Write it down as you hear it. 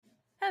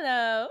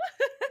Hello.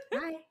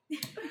 Hi.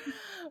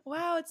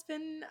 Wow, it's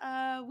been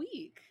a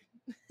week.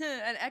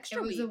 An extra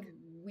It was week. a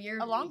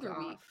weird A longer week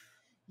week. off.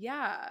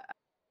 Yeah.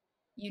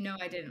 You know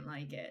I didn't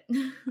like it.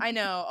 I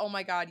know. Oh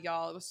my God,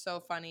 y'all. It was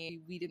so funny.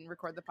 We didn't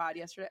record the pod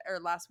yesterday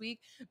or last week,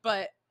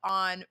 but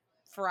on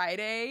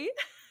Friday,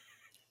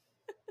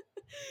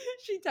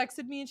 she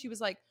texted me and she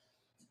was like,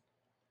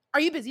 "Are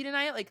you busy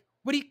tonight? Like,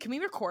 can we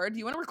record? Do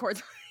you want to record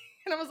something?"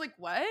 And I was like,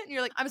 "What?" And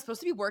you're like, "I'm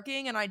supposed to be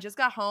working and I just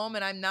got home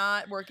and I'm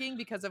not working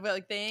because of a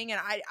like thing and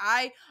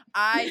I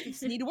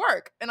just need to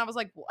work." And I was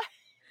like, "What?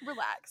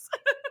 Relax."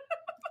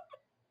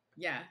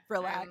 Yeah.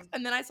 Relax.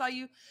 And then I saw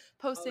you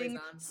posting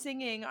on.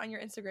 singing on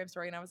your Instagram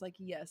story and I was like,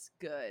 "Yes,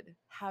 good.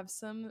 Have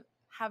some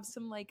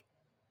like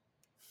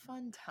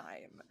fun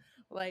time."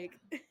 Like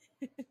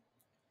It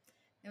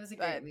was a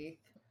but great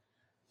week.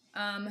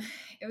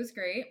 It was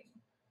great.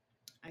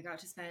 I got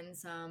to spend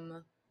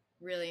some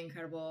really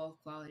incredible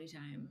quality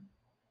time,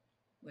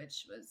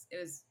 which was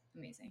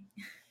amazing.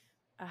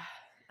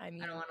 I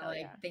mean, I don't want to hell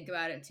yeah. think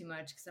about it too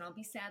much because then I'll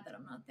be sad that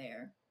I'm not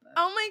there. But...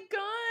 Oh my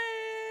gosh.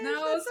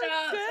 No, That's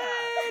stop, so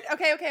good.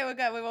 Okay, we're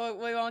good. We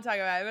won't talk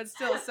about it. But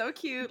still so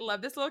cute.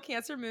 Love this little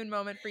Cancer moon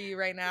moment for you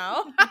right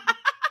now.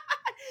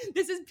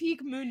 This is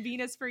peak moon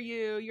Venus for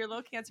you. Your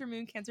little Cancer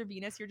moon, Cancer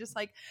Venus. You're just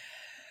like,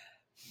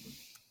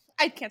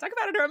 I can't talk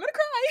about it or I'm gonna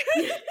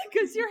cry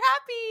because you're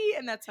happy.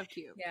 And that's so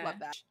cute. Yeah. Love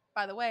that.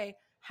 By the way,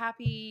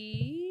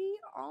 happy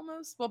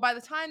almost. Well, by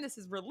the time this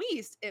is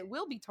released, it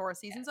will be Taurus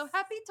season. Yes. So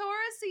happy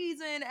Taurus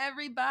season,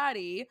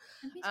 everybody.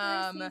 Happy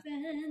Taurus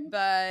season.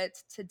 But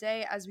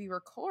today, as we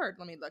record,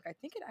 let me look. I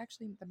think it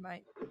actually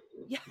might.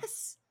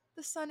 Yes,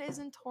 the sun is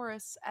in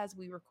Taurus as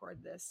we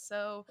record this.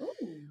 So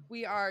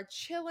we are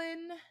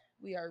chilling.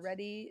 We are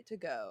ready to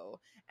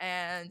go.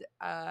 And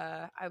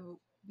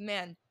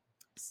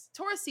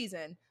Taurus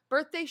season.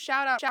 Birthday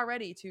shout out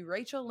already to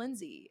Rachel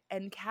Lindsay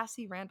and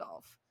Cassie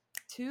Randolph,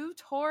 two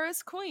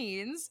Taurus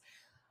queens,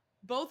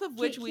 both of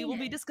which we will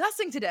be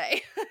discussing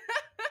today.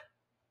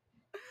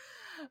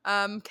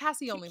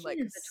 Cassie only Kit like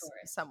is a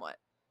Taurus. somewhat.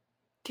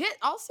 Kit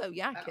also,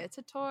 yeah, Kit's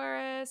a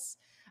Taurus.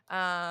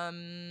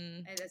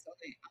 Maggie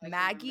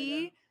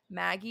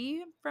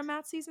from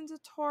Matt Season's a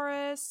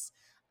Taurus.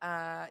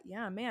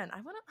 Yeah, man,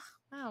 I want to.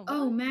 Wow.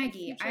 Oh,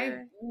 Maggie,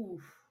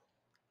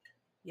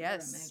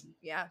 Yes.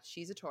 Yeah,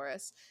 she's a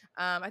Taurus.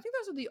 I think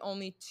those are the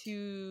only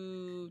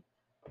two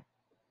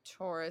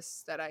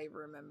Taurus that I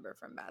remember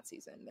from Bad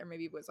Season. There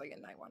maybe was like a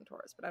night one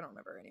Taurus, but I don't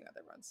remember any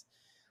other ones.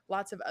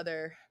 Lots of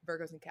other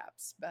Virgos and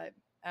Caps, but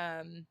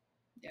yeah,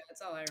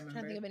 that's all I remember. I'm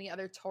trying to think of any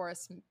other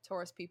Taurus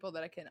people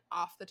that I can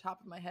off the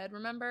top of my head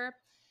remember.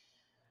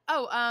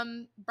 Oh,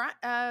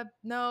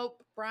 no,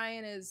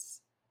 Brian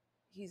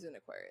he's an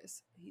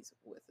Aquarius. He's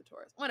with the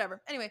Taurus.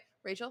 Whatever. Anyway,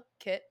 Rachel,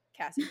 Kit,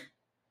 Cassie,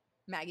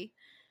 Maggie.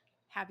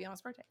 Happy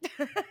almost birthday.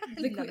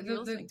 None of you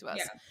listening to us.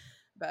 Yeah.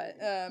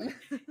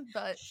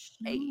 But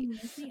hey,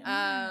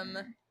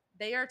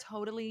 they are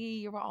totally,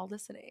 you're all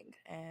listening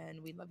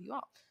and we love you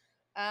all.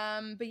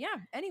 But yeah,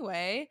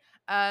 anyway,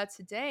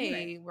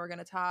 today we're going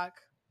to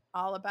talk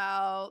all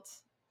about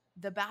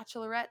the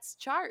Bachelorette's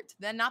chart.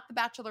 Then not the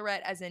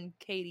Bachelorette as in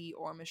Katie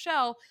or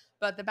Michelle,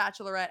 but the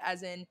Bachelorette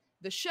as in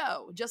the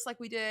show, just like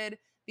we did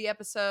the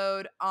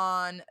episode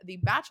on the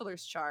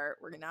Bachelor's chart.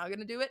 We're now going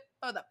to do it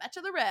for the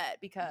Bachelorette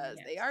because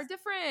they are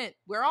different.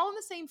 We're all in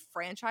the same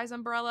franchise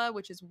umbrella,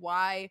 which is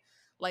why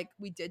like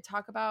we did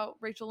talk about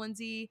Rachel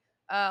Lindsay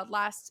I'm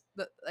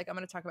going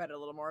to talk about it a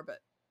little more, but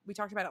we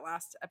talked about it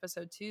last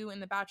episode too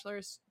in the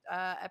Bachelor's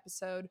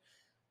episode,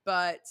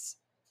 but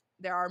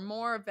there are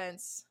more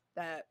events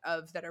that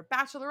are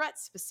Bachelorette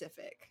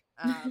specific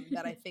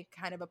that I think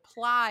kind of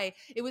apply.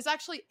 It was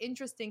actually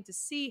interesting to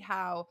see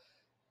how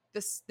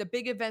the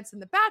big events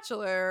in The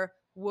Bachelor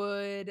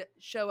would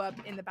show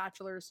up in The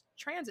Bachelor's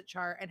transit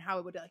chart and how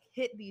it would like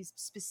hit these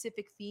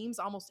specific themes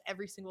almost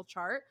every single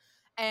chart.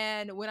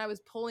 And when I was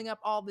pulling up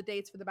all the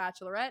dates for The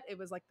Bachelorette, it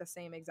was like the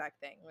same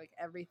exact thing. Like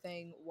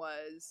everything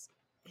was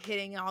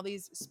hitting all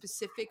these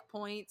specific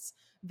points.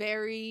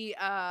 Very,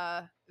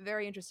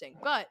 very interesting.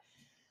 But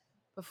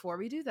before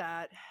we do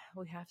that,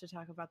 we have to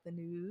talk about the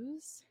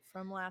news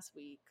from last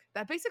week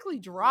that basically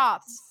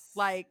dropped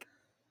like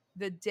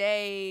the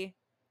day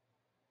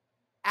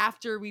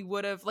after we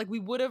would have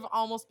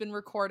almost been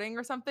recording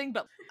or something,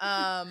 but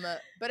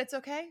it's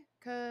okay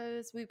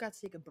because we've got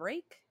to take a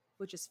break,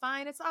 which is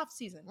fine. It's off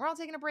season. We're all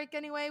taking a break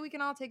anyway. We can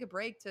all take a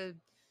break to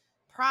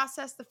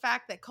process the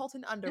fact that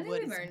Colton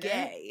Underwood is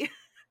gay.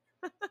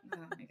 Oh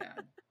my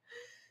God.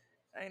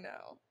 I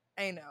know.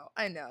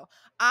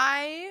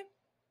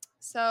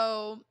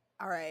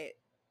 All right.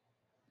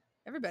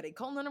 Everybody,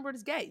 Colton Underwood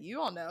is gay.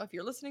 You all know. If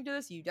you're listening to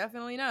this, you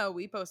definitely know.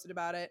 We posted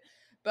about it.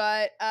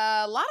 But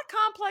a lot of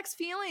complex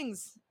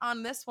feelings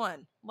on this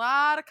one. A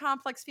lot of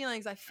complex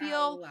feelings. I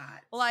feel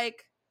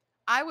like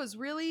I was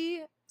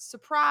really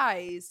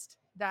surprised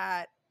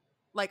that,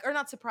 or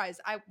not surprised.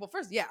 I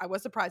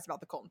was surprised about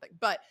the Colton thing.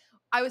 But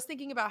I was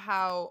thinking about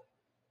how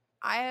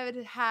I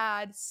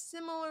had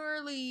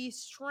similarly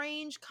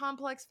strange,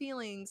 complex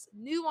feelings,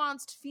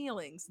 nuanced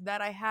feelings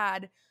that I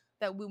had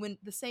that we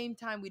went the same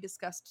time we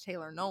discussed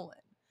Taylor Nolan,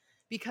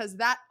 because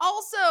that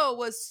also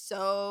was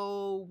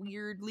so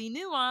weirdly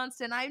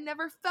nuanced, and I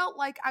never felt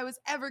like I was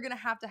ever going to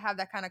have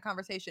that kind of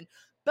conversation.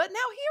 But now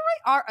here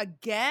we are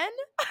again,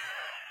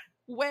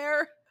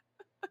 where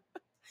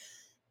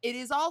it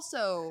is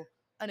also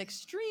an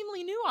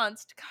extremely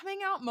nuanced coming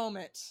out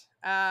moment.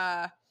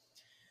 Yeah.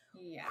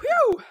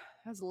 Whew,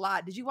 that was a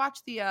lot. Did you watch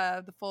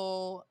the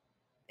full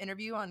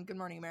interview on Good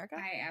Morning America?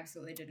 I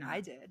absolutely did not.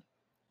 I did.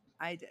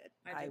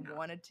 I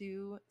wanted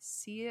to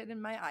see it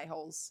in my eye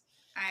holes.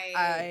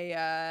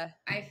 I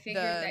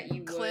figured that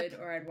you would,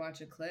 or I'd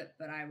watch a clip,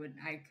 but I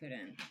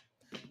couldn't.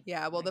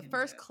 Yeah, well, the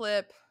first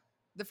clip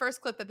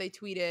that they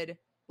tweeted,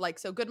 like,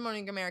 so Good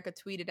Morning America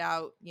tweeted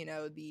out, you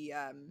know, the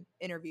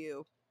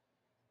interview,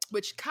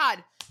 which,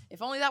 God,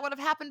 if only that would have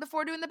happened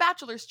before doing the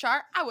Bachelor's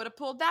chart, I would have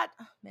pulled that.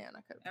 Oh, man,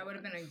 I could have. That would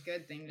have been a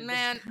good thing to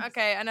discuss.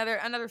 Okay,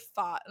 another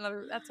thought.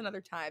 That's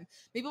another time.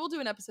 Maybe we'll do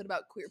an episode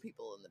about queer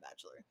people in The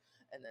Bachelor.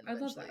 And then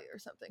eventually or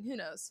something. Who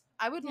knows?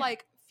 I would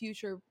like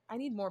I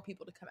need more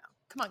people to come out.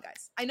 Come on,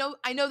 guys. I know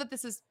that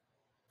this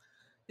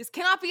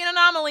cannot be an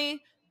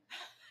anomaly.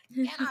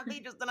 It cannot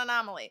be just an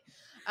anomaly.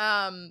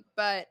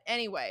 But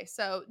anyway,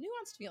 so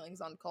nuanced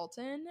feelings on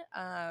Colton.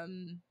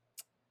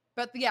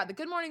 But yeah, the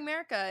Good Morning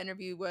America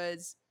interview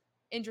was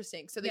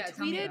interesting. So they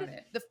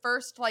tweeted the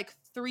first like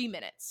 3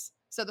 minutes.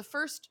 So the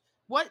first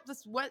what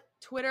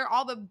Twitter,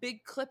 all the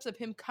big clips of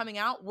him coming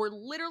out were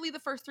literally the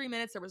first 3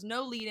 minutes. There was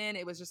no lead in.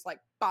 It was just like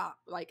bah,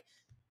 like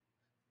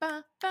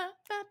bah, bah,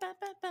 bah, bah,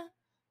 bah, bah.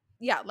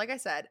 Yeah, like I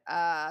said,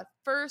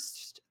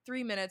 first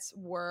 3 minutes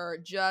were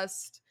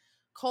just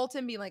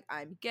Colton being like,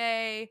 I'm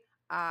gay.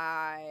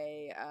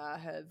 I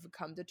have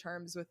come to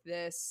terms with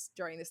this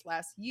during this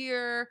last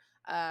year.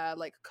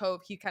 Like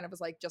he kind of was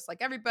like, just like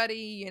everybody,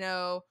 you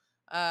know,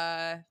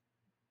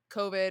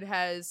 COVID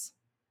has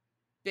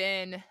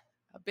been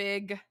a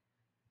big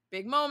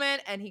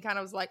moment, and he kind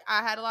of was like,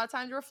 I had a lot of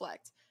time to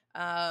reflect.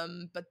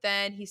 But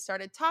then he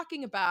started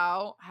talking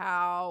about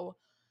how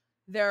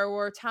there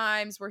were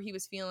times where he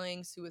was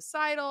feeling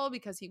suicidal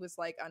because he was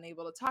like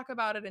unable to talk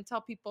about it and tell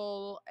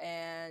people,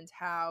 and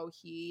how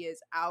he is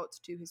out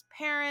to his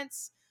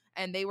parents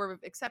and they were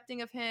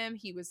accepting of him.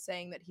 He was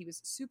saying that he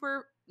was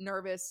super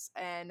nervous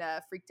and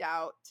freaked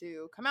out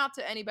to come out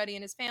to anybody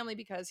in his family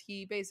because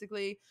he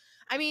basically,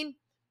 I mean,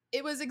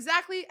 it was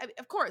exactly,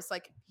 of course,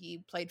 like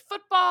he played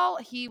football.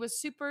 He was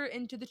super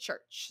into the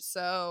church.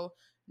 So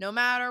no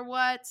matter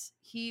what,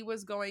 he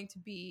was going to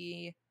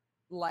be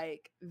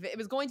like, it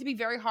was going to be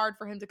very hard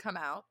for him to come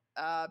out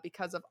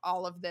because of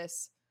all of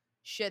this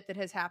shit that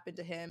has happened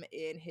to him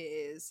in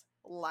his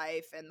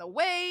life and the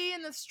way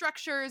and the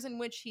structures in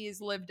which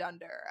he's lived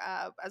under,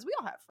 as we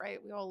all have, right?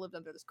 We all lived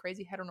under this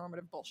crazy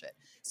heteronormative bullshit.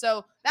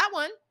 So that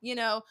one, you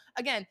know,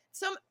 again,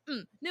 some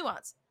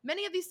nuance.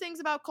 Many of these things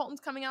about Colton's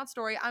coming out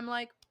story, I'm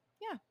like,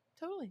 yeah,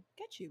 totally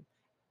get you.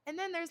 And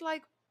then there's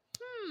like,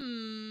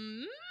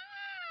 this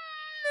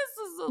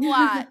is a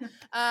lot.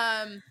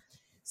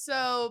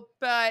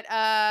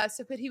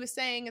 But he was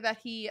saying that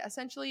he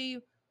essentially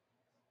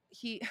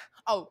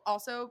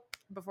also,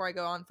 before I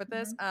go on with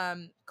this,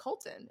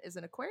 Colton is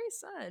an Aquarius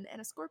sun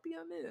and a Scorpio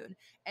moon.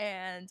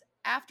 And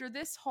after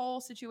this whole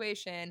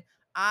situation,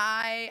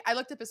 I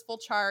looked up his full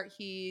chart.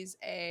 He's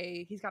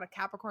got a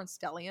Capricorn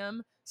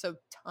stellium, so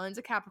tons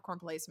of Capricorn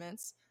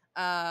placements.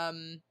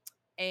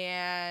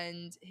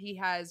 And he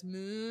has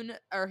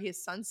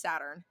his sun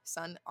Saturn,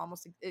 sun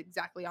almost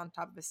exactly on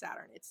top of his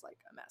Saturn. It's like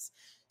a mess.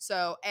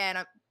 So,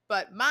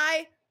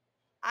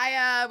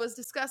 I was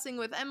discussing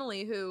with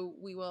Emily, who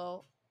we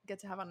will get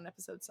to have on an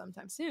episode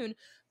sometime soon,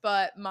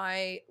 but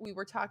we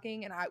were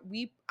talking, and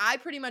I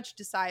pretty much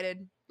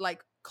decided,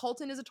 like,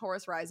 Colton is a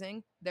Taurus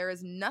rising. There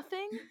is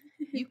nothing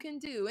you can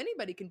do,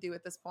 anybody can do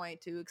at this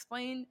point to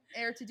explain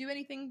or to do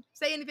anything,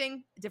 say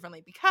anything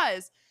differently,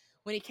 because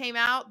when he came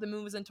out, the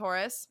moon was in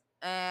Taurus,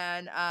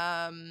 and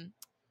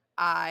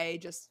I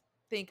just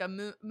think a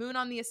moon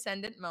on the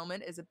ascendant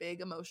moment is a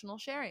big emotional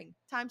sharing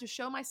time to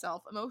show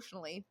myself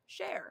emotionally,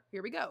 share.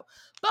 Here we go.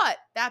 But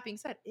that being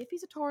said, if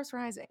he's a Taurus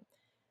rising,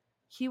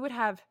 he would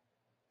have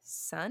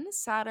Sun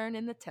Saturn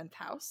in the 10th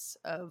house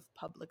of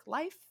public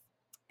life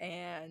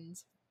and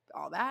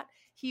all that.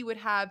 He would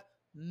have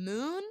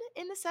Moon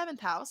in the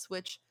 7th house,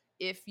 which,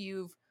 if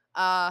you've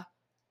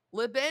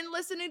been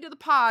listening to the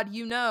pod,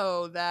 you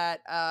know that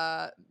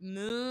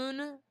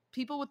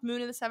people with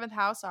Moon in the 7th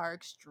house are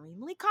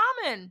extremely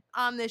common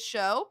on this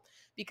show,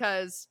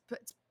 because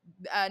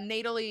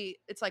natally,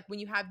 it's like when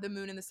you have the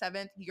Moon in the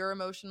 7th, your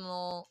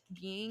emotional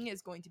being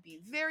is going to be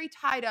very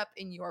tied up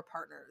in your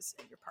partners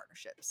and your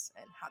partnerships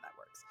and how that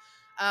works.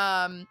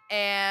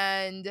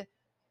 And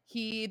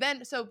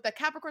so the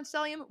Capricorn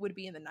stellium would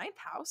be in the 9th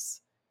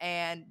house.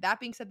 And that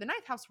being said, the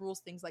 9th house rules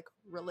things like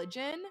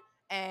religion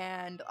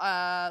and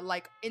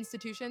like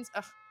institutions.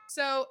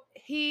 So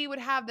he would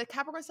have the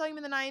Capricorn stellium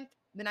in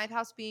the 9th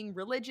house being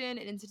religion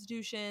and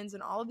institutions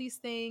and all of these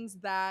things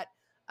that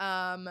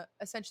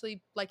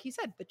essentially, like he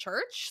said, the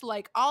church,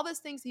 like all those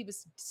things he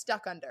was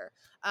stuck under.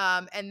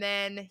 And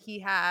then he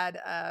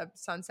had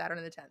Sun Saturn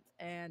in the 10th,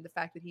 and the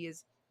fact that he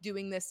is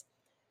doing this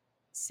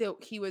so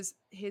he was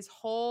his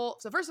whole.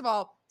 So first of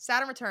all,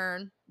 Saturn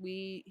return.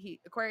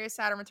 Aquarius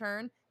Saturn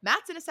return.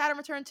 Matt's in a Saturn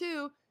return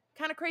too.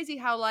 Kind of crazy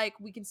how like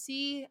we can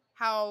see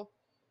how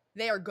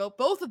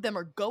both of them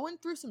are going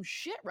through some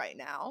shit right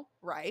now,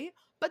 right?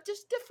 But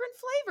just different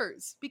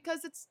flavors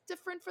because it's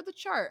different for the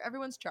chart,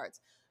 everyone's charts.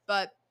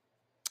 But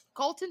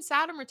Colton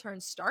Saturn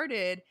return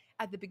started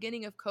at the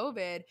beginning of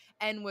COVID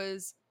and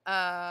was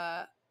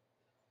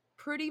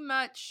pretty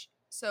much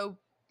so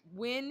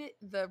when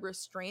the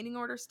restraining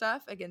order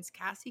stuff against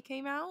Cassie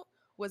came out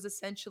was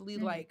essentially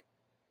like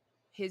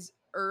his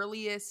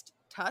earliest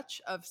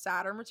touch of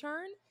Saturn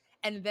return.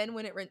 And then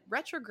when it went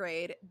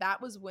retrograde,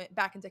 that was went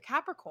back into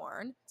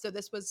Capricorn. So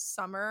this was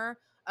summer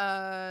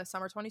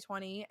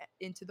 2020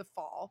 into the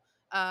fall.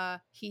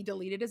 He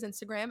deleted his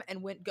Instagram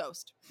and went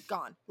ghost,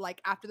 gone.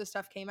 Like after the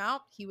stuff came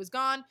out, he was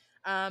gone.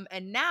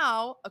 And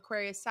now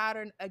Aquarius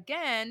Saturn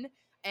again,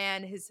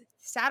 and his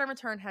Saturn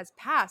return has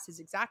passed, his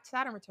exact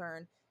Saturn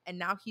return, and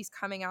now he's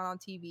coming out on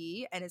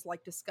TV and is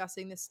like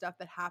discussing this stuff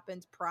that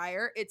happened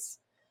prior. It's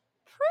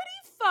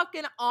pretty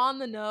fucking on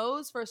the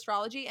nose for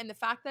astrology, and the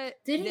fact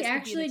that did he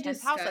actually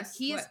discuss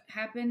what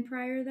happened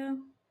prior though?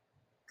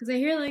 Because I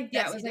hear like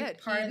that was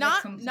like part of the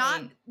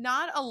complaint.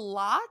 Not a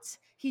lot.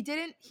 He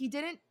didn't.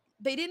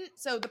 They didn't.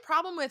 So the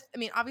problem with, I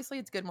mean, obviously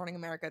it's Good Morning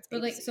America. It's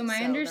but ABC, like, so my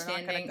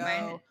understanding,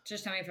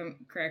 just tell me if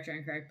I'm correct or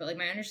incorrect, but like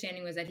my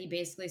understanding was that he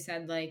basically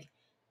said like,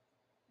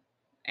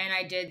 and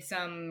I did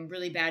some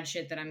really bad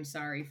shit that I'm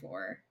sorry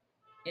for,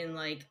 in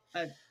like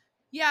a.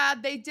 Yeah,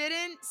 they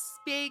didn't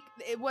speak.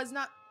 It was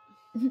not.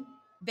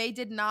 They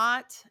did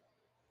not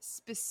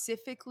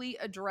specifically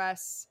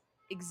address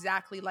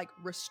exactly like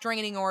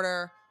restraining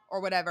order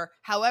or whatever.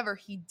 However,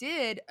 he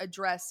did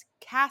address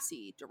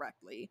Cassie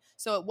directly.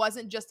 So it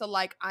wasn't just a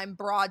like, I'm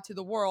broad to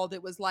the world.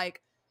 It was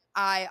like,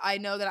 I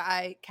know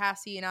that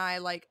Cassie and I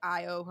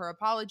owe her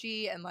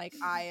apology, and like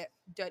I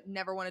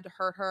never wanted to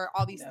hurt her,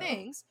 all these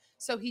things.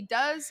 So he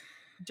does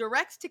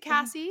direct to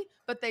Cassie,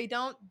 but they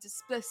don't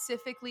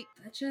specifically.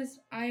 That's just,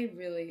 I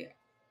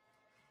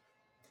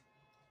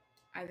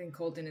think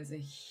Colton is a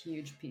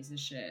huge piece of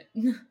shit.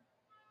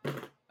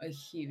 A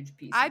huge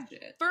piece of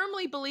shit. I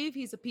firmly believe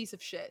he's a piece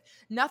of shit.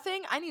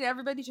 I need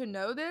everybody to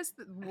know this.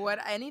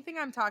 Anything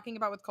I'm talking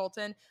about with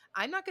Colton,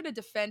 I'm not going to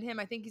defend him.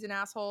 I think he's an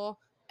asshole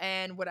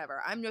and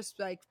whatever. I'm just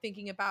like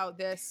thinking about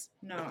this.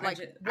 No, like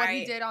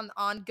he did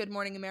on Good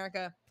Morning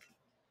America.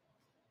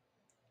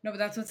 No, but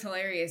that's what's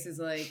hilarious is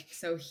like,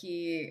 so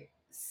he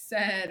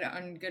said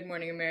on Good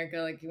Morning America,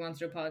 like he wants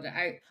to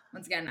apologize.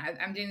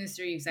 I'm doing this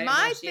through you.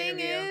 My thing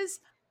is,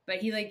 but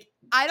he like,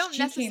 I don't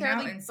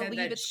necessarily and said believe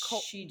that it's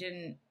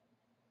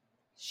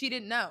She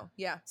didn't know.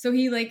 Yeah. So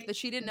he like that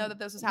she didn't know that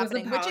this was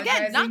happening, which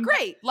again, not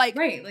great. Like,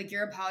 right. Like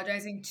you're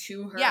apologizing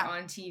to her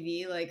on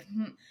TV. Like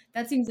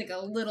that seems like a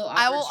little opportunistic.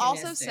 I will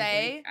also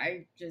say,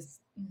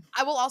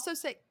 I will also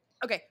say,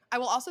 okay. I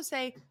will also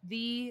say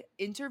the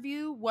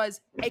interview was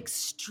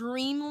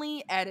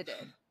extremely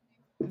edited,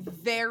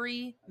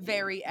 very,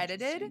 very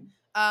edited.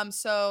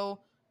 So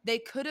they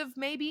could have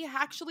maybe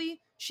actually,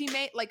 she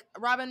may like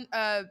Robin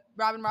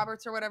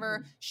Roberts or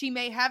whatever. She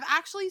may have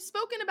actually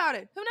spoken about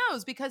it. Who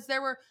knows? Because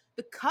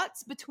the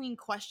cuts between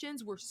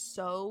questions were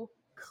so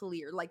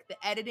clear. Like the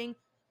editing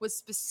was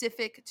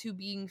specific to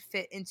being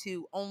fit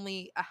into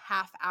only a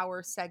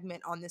half-hour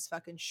segment on this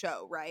fucking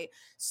show, right?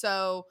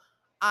 So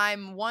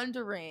I'm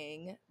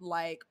wondering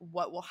like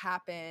what will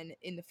happen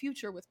in the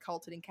future with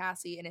Colton and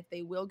Cassie, and if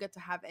they will get to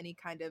have any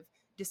kind of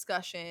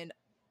discussion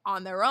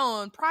on their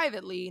own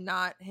privately,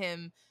 not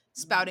him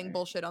spouting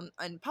bullshit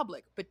in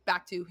public. But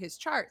back to his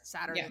chart,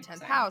 Saturn in the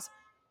 10th house,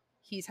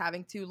 he's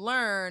having to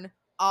learn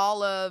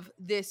all of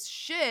this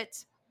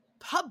shit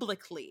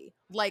publicly,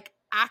 like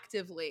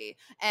actively.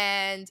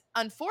 And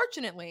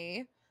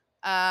unfortunately,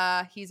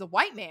 he's a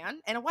white man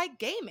and a white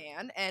gay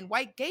man, and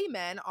white gay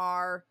men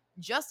are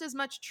just as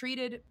much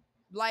treated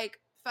like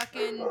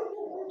fucking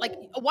like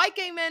white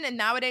gay men, and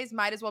nowadays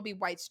might as well be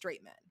white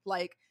straight men.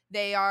 Like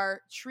they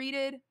are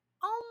treated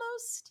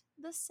almost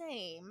the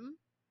same.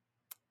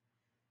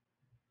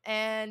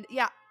 And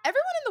yeah,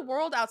 everyone in the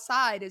world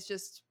outside is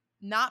just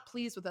not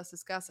pleased with us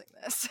discussing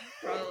this.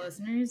 For all the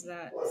listeners,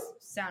 that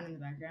sound in the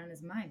background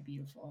is my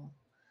beautiful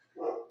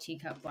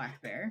teacup black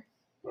bear,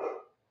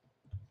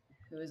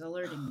 who is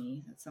alerting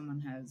me that someone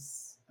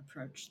has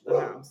approached the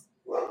house.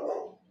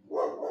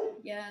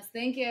 Yes,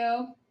 thank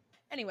you.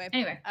 Anyway,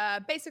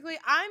 basically,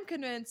 I'm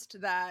convinced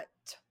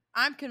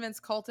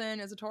Colton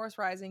is a Taurus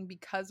rising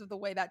because of the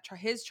way that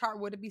his chart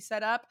would be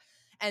set up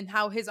and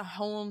how his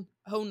own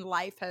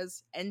life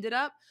has ended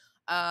up.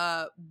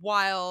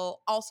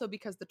 While also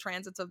because the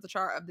transits of the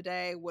chart of the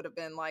day would have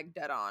been like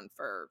dead on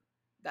for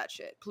that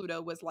shit.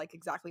 Pluto was like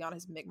exactly on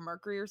his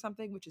Mercury or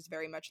something, which is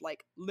very much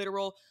like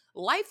literal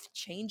life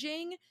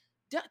changing.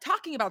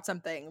 Talking about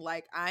something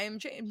like I'm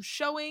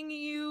showing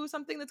you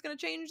something that's going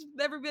to change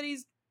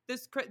everybody's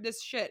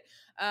this shit.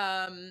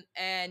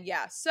 And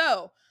yeah,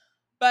 so,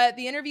 but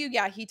the interview,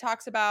 he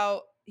talks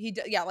about,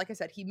 like I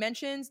said, he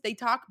mentions, they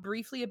talk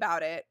briefly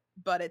about it,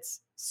 but it's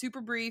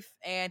super brief,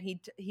 and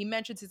he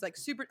mentions his like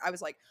super. I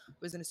was like,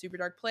 was in a super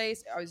dark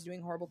place. I was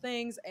doing horrible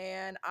things,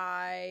 and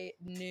I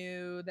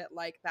knew that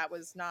like that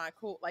was not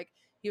cool. Like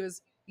he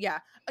was, yeah,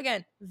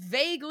 again,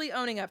 vaguely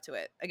owning up to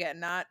it. Again,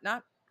 not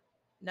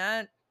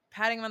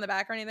patting him on the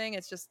back or anything.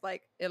 It's just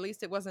like at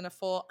least it wasn't a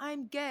full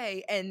I'm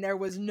gay and there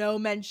was no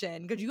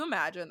mention. Could you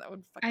imagine? That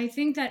would I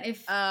think that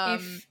if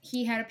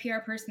he had a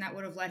PR person that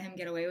would have let him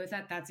get away with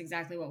that, that's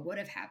exactly what would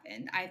have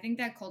happened. I think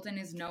that Colton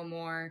is no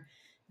more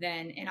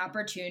than an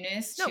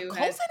opportunist. No, who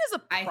Colton is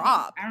a I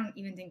prop. don't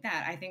even think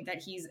that. I think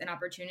that he's an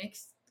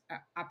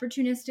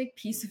opportunistic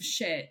piece of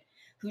shit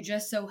who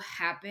just so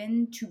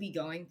happened to be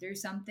going through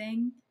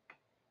something.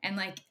 And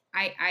like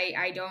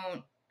I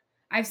don't.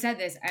 I've said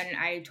this, and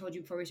I told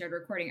you before we started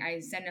recording, I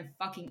send a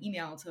fucking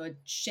email to a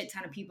shit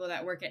ton of people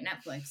that work at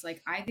Netflix.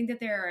 Like, I think that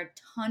there are a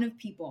ton of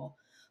people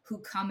who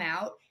come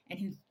out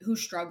and who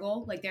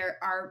struggle. Like, there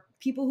are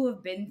people who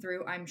have been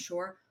through, I'm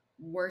sure,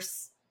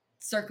 worse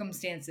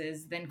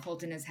circumstances than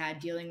Colton has had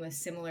dealing with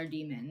similar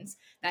demons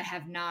that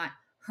have not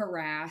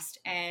harassed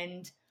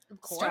and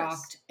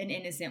stalked an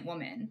innocent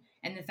woman.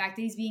 And the fact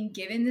that he's being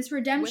given this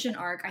redemption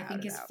arc, I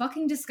think is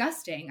fucking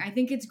disgusting. I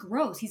think it's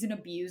gross. He's an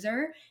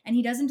abuser and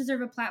he doesn't deserve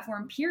a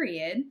platform,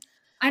 period.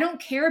 I don't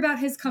care about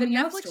his coming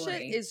out story. The Netflix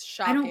shit is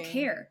shocking. I don't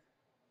care.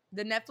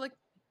 The Netflix...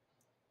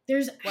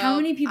 how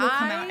many people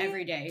come out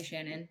every day,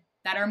 Shannon,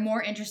 that are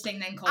more interesting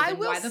than Colton?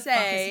 Why the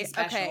fuck is he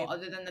special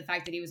other than the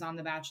fact that he was on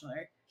The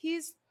Bachelor?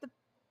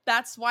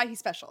 That's why he's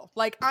special.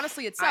 Like,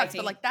 honestly, it sucks,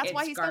 but like that's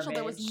why he's special.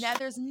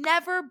 There's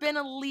never been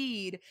a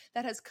lead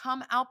that has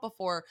come out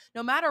before.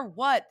 No matter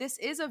what, this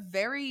is a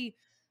very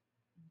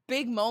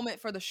big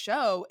moment for the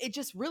show. It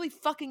just really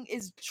fucking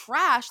is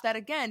trash that,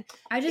 again,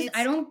 I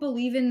don't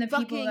believe in the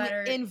people that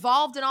are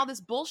involved in all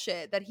this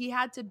bullshit, that he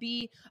had to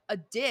be a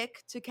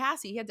dick to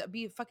Cassie. He had to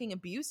be fucking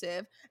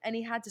abusive and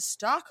he had to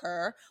stalk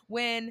her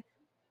when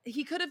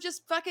he could have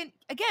just fucking,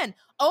 again,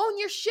 own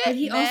your shit. But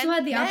he also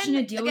had the option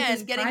to deal with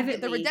this privately.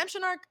 The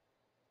redemption arc.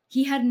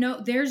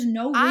 There's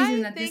no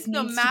reason that this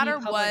needs to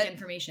be public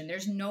information.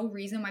 There's no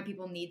reason why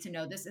people need to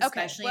know this,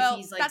 especially if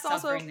he's like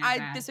suffering that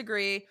bad. I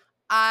disagree.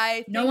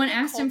 No one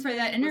asked him for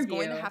that interview.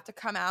 Was going to have to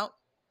come out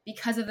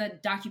because of the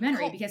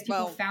documentary, because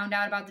people found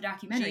out about the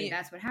documentary.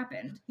 That's what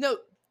happened. No.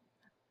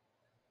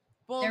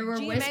 Well, there were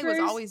GMA was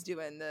always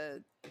doing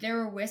There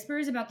were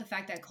whispers about the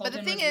fact that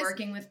Colton was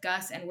working with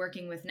Gus and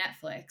working with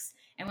Netflix.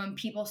 And when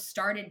people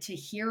started to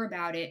hear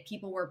about it,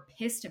 people were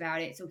pissed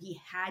about it. So he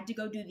had to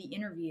go do the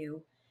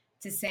interview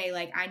to say,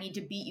 like, I need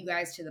to beat you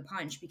guys to the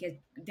punch, because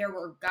there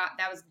were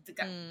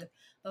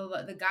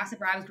the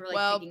gossip rabbits were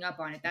like picking up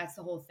on it. That's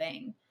the whole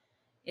thing.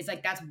 It's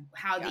like that's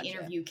how the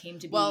interview came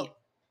to be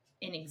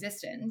in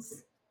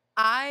existence.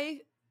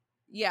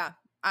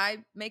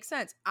 Makes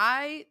sense.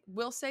 I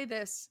will say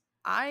this.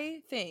 I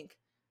think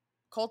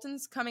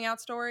Colton's coming out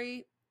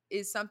story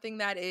is something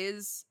that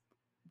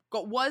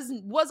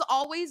was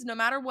always, no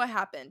matter what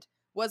happened,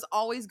 was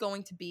always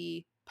going to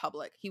be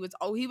public. He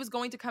was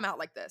going to come out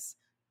like this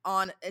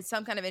on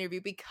some kind of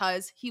interview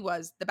because he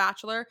was The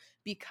Bachelor,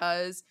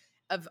 because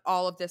of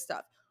all of this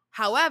stuff.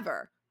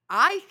 However,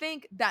 I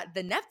think that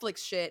the Netflix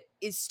shit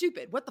is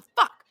stupid. What the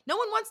fuck? No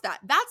one wants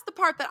that. That's the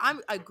part that I'm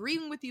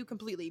agreeing with you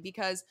completely,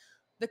 because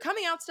the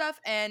coming out stuff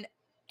and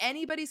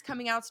anybody's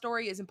coming out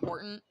story is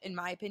important, in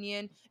my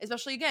opinion,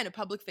 especially, again, a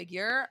public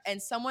figure and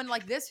someone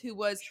like this who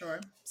was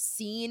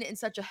seen in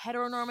such a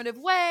heteronormative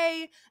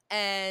way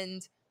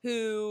and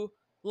who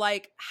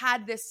like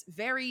had this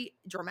very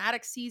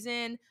dramatic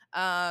season.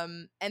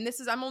 And this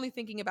is, I'm only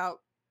thinking about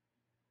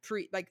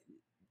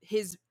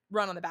his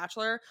run on The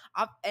Bachelor.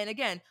 And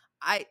again,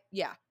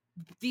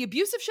 the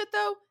abusive shit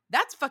though,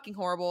 that's fucking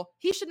horrible.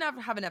 He should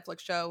never have a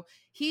Netflix show.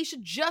 He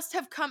should just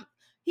have come.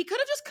 He could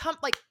have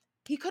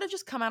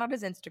just come out on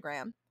his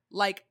Instagram,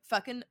 like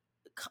fucking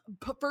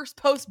first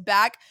post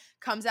back,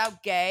 comes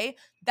out gay.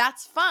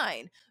 That's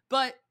fine.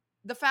 But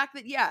the fact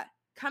that,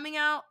 coming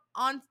out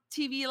on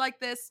TV like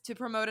this to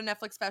promote a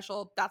Netflix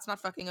special, that's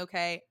not fucking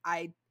okay.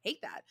 I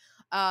hate that.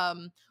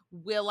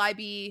 Will I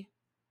be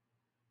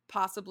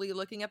possibly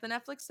looking at the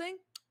Netflix thing?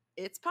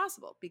 It's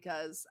possible,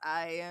 because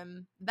I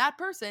am that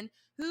person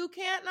who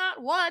can't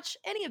not watch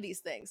any of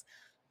these things.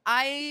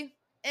 I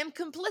am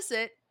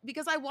complicit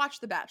because I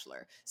watched The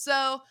Bachelor.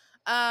 So,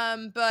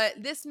 but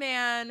this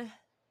man,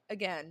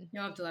 again,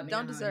 you'll have to let me know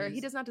he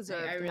does not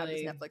deserve to have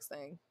this Netflix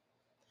thing.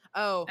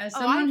 As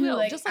someone who,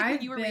 like, just like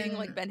when you were reading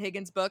like Ben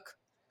Higgins' book.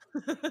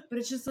 But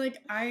it's just like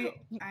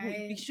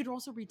you should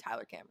also read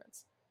Tyler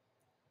Cameron's.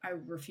 I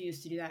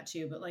refuse to do that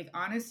too. But like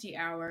Honesty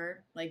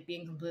Hour, like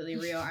being completely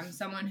real, I'm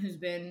someone who's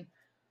been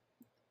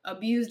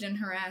abused and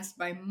harassed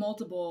by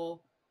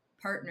multiple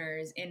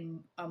partners in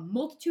a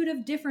multitude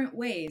of different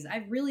ways.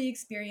 I've really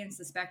experienced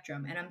the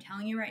spectrum, and I'm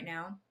telling you right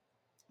now,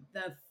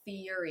 the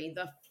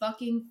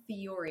fucking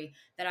fury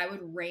that I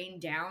would rain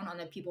down on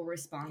the people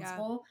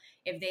responsible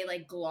if they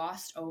like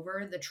glossed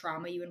over the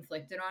trauma you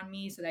inflicted on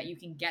me so that you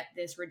can get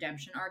this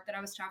redemption arc that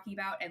I was talking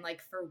about. And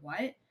like, for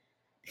what?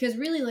 Because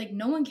really, like,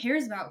 no one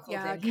cares about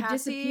Colton. He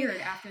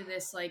disappeared after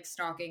this like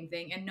stalking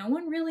thing, and no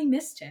one really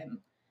missed him.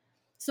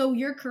 So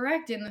you're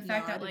correct in the No,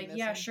 fact I that, didn't like, miss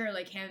yeah, him. sure,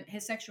 like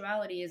his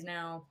sexuality is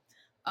now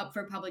up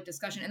for public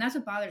discussion, and that's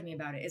what bothers me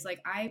about it. Is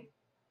like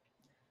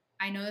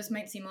I know this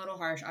might seem a little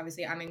harsh.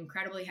 Obviously, I'm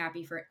incredibly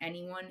happy for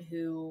anyone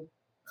who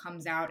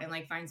comes out and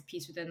like finds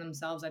peace within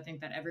themselves. I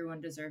think that everyone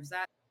deserves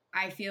that.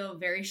 I feel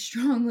very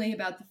strongly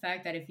about the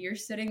fact that if you're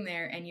sitting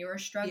there and you are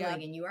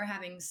struggling and you are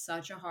having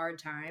such a hard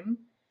time,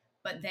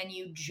 but then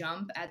you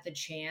jump at the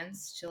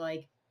chance to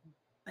like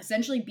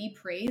essentially be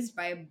praised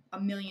by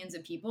millions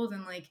of people,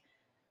 then like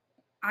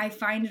I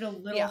find it a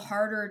little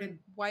harder to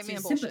White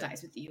man sympathize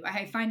bullshit. with you.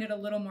 I find it a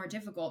little more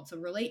difficult to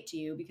relate to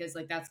you because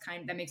like that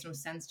makes no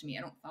sense to me.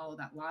 I don't follow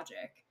that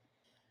logic.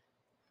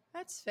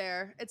 That's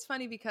fair. It's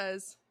funny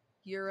because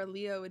you're a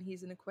Leo and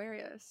he's an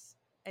Aquarius.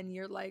 And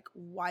you're like,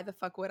 why the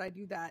fuck would I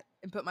do that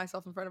and put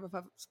myself in front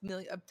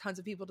of tons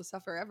of people to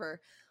suffer ever?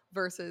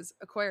 Versus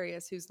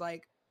Aquarius, who's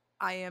like,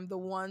 I am the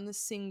one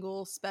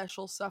single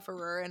special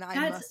sufferer, and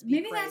I must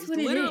be praised. That's what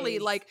Literally, it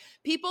is. like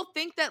people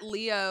think that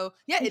Leo.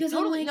 Yeah, because it's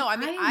totally like, no. I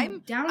mean, I'm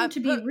down to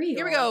be real.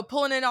 Here we go,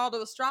 pulling it all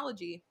to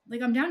astrology.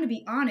 Like I'm down to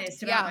be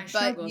honest about my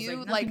struggles. You,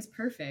 like nothing's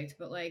perfect,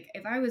 but like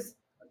if I was,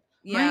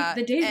 yeah,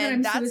 the days that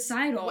I'm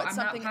suicidal, I'm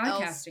not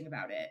podcasting else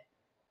about it.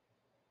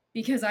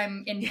 Because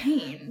I'm in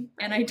pain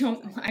and I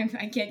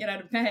can't get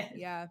out of bed.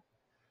 Yeah.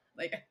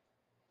 Like,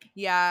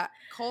 yeah,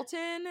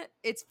 Colton,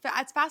 it's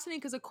fascinating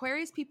because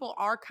Aquarius people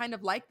are kind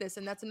of like this.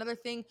 And that's another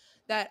thing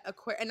that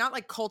and not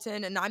like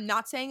Colton, and I'm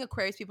not saying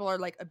Aquarius people are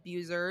like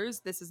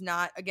abusers. This is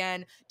not,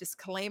 again,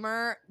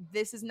 disclaimer,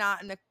 this is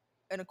not an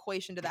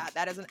equation to that.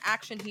 That is an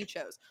action he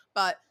chose.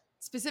 But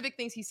specific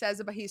things he says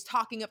about, he's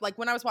talking of, like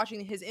when I was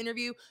watching his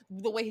interview,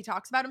 the way he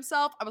talks about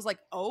himself, I was like,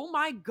 oh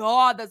my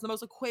God, that's the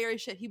most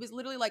Aquarius shit. He was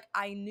literally like,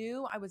 I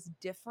knew I was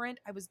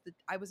different. I was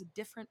a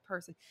different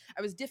person.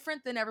 I was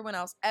different than everyone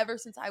else ever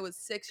since I was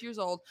 6 years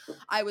old.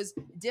 I was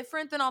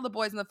different than all the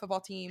boys on the football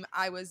team.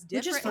 I was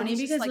different. Which is funny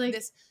because like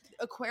this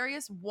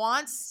Aquarius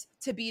wants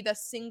to be the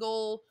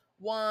single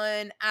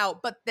one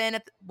out, but then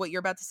what you're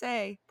about to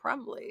say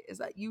probably is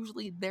that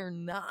usually they're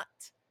not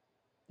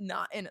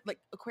in, like,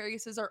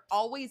 Aquariuses are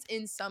always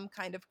in some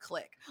kind of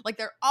clique. Like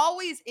they're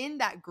always in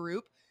that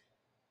group,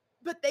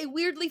 but they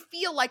weirdly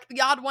feel like the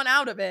odd one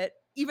out of it,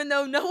 even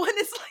though no one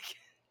is like,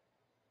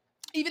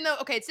 even though,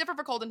 okay, it's different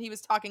for Colton. He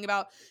was talking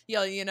about,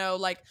 you know,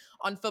 like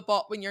on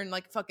football, when you're in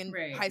like fucking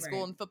high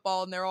school and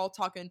football and they're all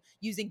talking,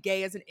 using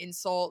gay as an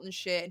insult and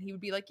shit. And he would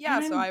be like,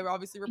 yeah, so I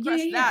obviously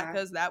repressed that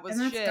because that was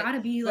and shit. That's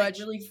gotta be like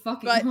really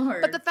fucking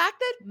hard. But the fact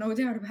that, no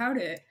doubt about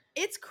it,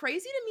 it's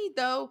crazy to me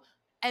though.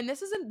 And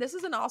this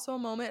is also a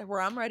moment where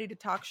I'm ready to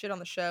talk shit on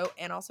the show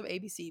and also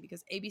ABC,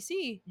 because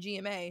ABC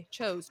GMA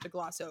chose to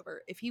gloss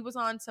over. If he was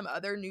on some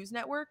other news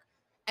network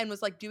and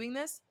was like doing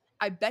this,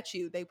 I bet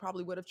you they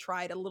probably would have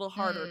tried a little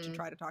harder to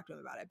try to talk to him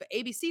about it. But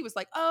ABC was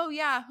like, oh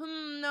yeah,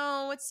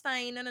 no, it's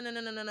fine.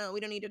 No. We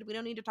don't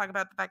need to talk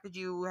about the fact that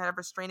you had a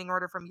restraining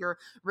order from your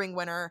ring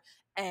winner,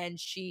 and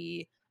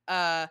she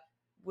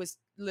was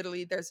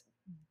literally, there's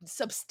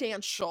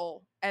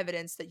substantial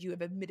evidence that you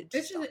have admitted to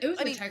it was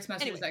the text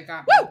messages that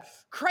got me. Woo!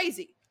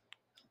 Crazy.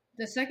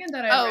 The second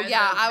that I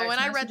read when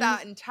I read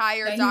that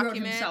entire document, he wrote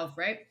himself,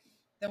 right?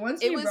 The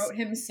ones he wrote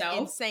himself,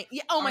 insane.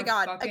 Yeah. Oh my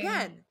God.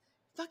 Again,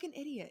 fucking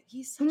idiot.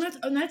 He's such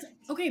that's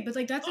okay, but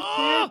like that's a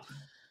clear,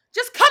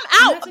 just come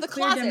out of the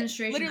closet.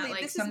 Demonstration literally,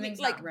 that like something's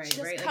not right,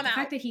 right? Like the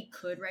fact that he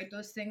could write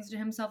those things to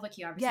himself, like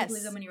he obviously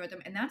believed them when he wrote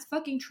them, and that's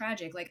fucking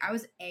tragic. Like I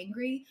was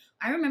angry.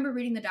 I remember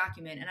reading the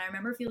document, and I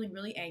remember feeling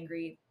really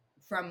angry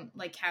from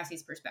like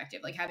Cassie's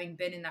perspective, like having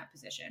been in that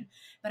position.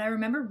 But I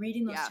remember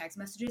reading those text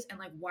messages, and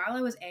like while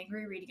I was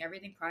angry reading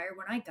everything prior,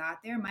 when I got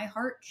there, my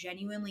heart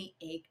genuinely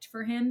ached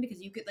for him,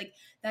 because you could like,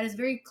 that is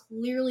very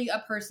clearly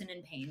a person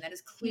in pain. That is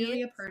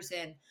clearly a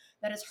person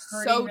that is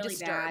hurting so really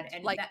bad,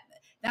 and like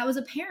that was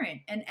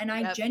apparent, and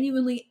I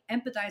genuinely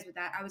empathize with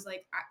that. I was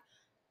like,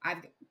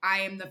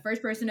 I am the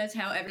first person to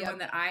tell everyone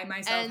that I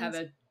myself have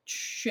a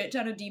shit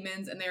ton of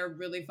demons, and they're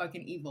really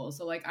fucking evil.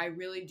 So like I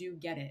really do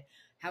get it.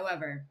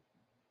 However,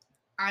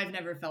 I've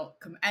never felt,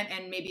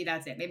 and maybe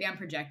that's it. Maybe I'm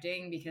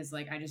projecting because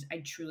like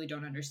I truly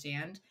don't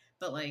understand.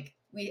 But like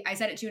I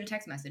said it to you in a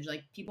text message.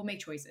 Like people make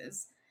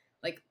choices.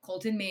 Like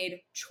Colton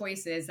made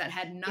choices that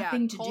had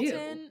nothing to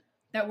do,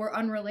 that were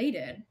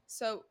unrelated.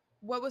 So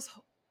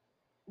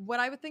what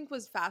I would think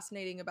was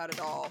fascinating about it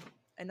all,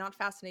 and not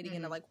fascinating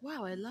in a like,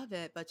 wow, I love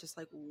it, but just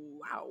like,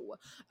 wow,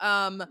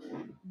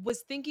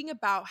 was thinking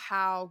about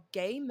how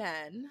gay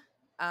men,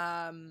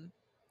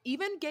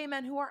 even gay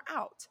men who are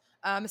out,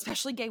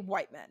 especially gay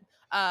white men,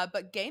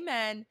 but gay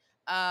men,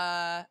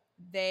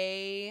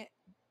 gay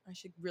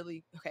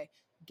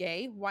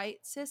white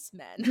cis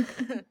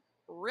men,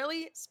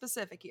 really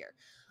specific here,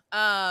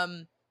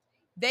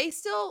 they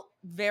still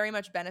very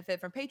much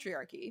benefit from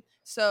patriarchy.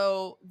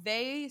 So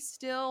they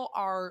still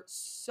are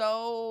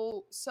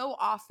so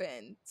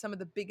often some of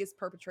the biggest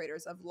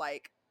perpetrators of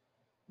like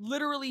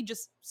literally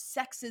just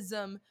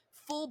sexism,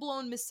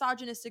 full-blown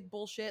misogynistic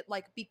bullshit,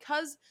 like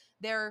because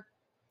they're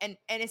and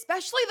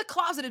especially the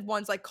closeted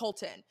ones like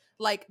Colton.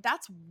 Like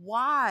that's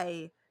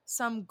why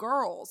some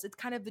girls. It's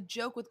kind of the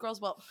joke with girls.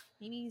 Well,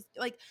 Mimi's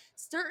like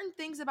certain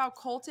things about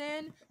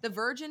Colton, the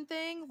virgin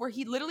thing, where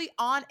he literally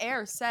on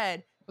air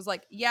said, was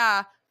like,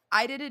 yeah,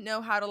 I didn't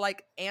know how to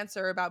like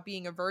answer about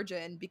being a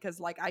virgin because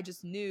like I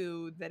just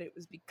knew that it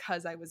was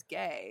because I was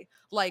gay.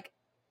 Like,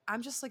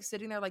 I'm just like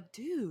sitting there like,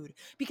 dude,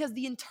 because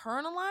the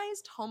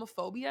internalized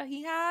homophobia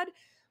he had,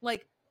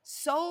 like,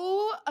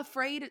 so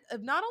afraid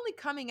of not only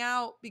coming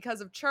out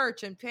because of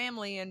church and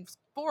family and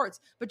sports,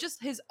 but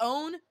just his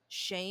own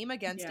shame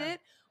against Yeah. it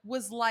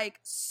was like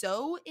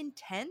so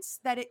intense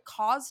that it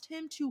caused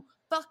him to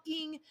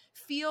fucking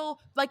feel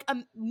like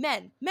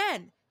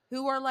men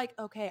who are like,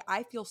 okay,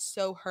 I feel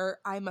so hurt,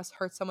 I must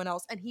hurt someone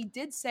else. And he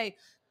did say,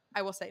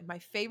 I will say, my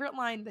favorite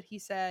line that he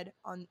said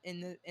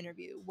in the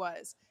interview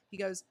was, he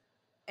goes,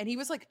 and he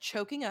was like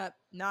choking up,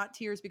 not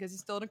tears because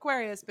he's still an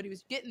Aquarius, but he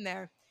was getting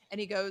there. And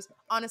he goes,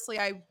 honestly,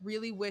 I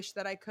really wish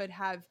that I could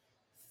have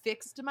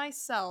fixed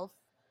myself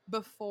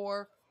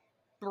before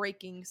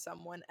breaking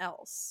someone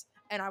else.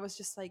 And I was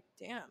just like,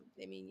 damn.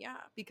 I mean, yeah,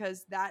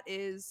 because that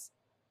was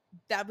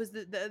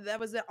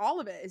all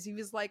of it. Is he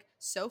was like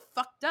so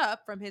fucked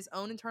up from his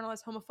own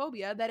internalized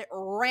homophobia that it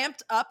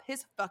ramped up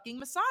his fucking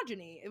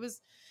misogyny. It was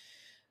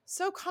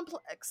so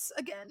complex.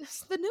 Again,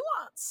 the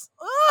nuance.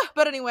 Ugh.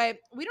 But anyway,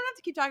 we don't have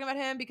to keep talking about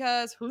him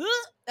because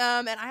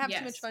and I have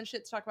too much fun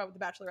shit to talk about with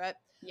the Bachelorette.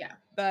 Yeah.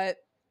 But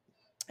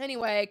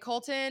anyway,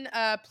 Colton,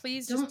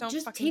 please don't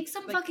fucking take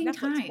some like, fucking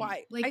Netflix, time.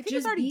 why? Like, I think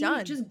it's already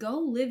done. Just go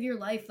live your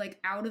life like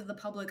out of the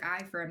public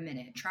eye for a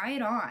minute. Try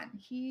it on.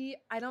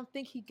 I don't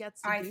think he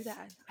gets to do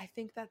that. I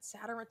think that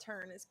Saturn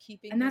return is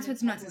keeping. And that's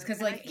what's nuts is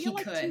because like he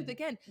could. Too,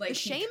 again, like, the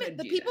shame.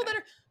 The people that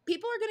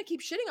are going to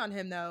keep shitting on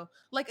him though.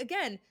 Like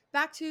again,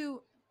 back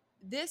to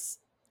this.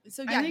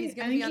 So yeah, he's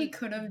going to be on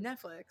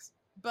Netflix,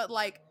 but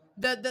like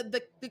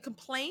the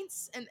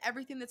complaints and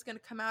everything that's going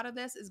to come out of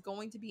this is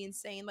going to be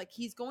insane. Like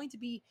he's going to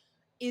be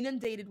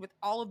inundated with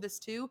all of this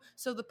too.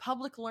 So the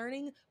public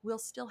learning will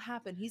still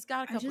happen. He's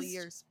got a couple of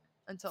years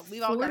until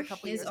we've all got a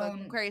couple of years. Like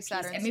Aquarius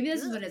Saturn. And maybe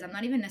this is what it is. I'm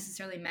not even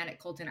necessarily mad at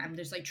Colton. I'm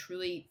just like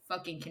truly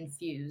fucking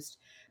confused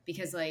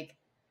because like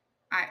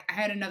I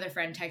had another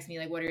friend text me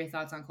like, what are your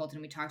thoughts on Colton?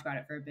 And we talked about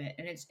it for a bit.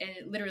 And it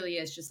literally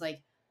is just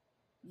like,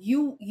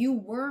 you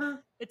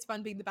were. It's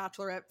fun being the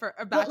Bachelorette for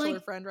a Bachelor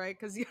friend, right?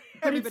 Because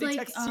everybody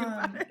texts you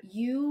about it.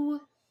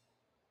 You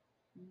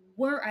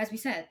were, as we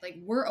said, like,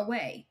 we're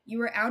away. You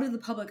were out of the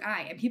public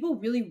eye, and people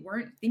really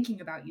weren't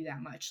thinking about you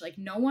that much. Like,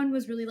 no one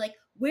was really like,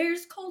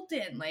 "Where's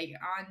Colton?" Like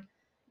on,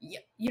 you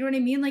know what I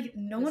mean? Like,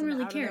 no one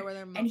really cared.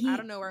 And he,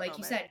 like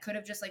you said, could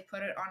have just like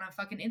put it on a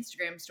fucking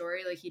Instagram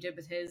story, like he did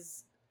with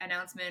his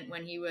announcement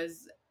when he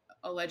was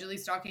allegedly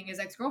stalking his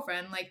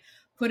ex-girlfriend. Like,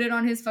 put it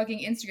on his fucking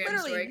Instagram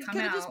story, come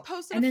out,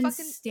 just and then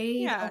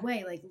stayed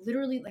away. Like,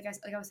 literally, like I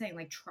was saying,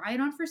 like, try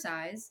it on for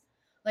size.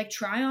 Like,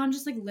 try on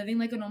just, like, living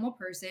like a normal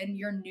person,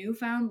 your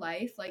newfound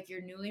life, like,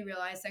 your newly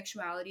realized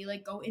sexuality.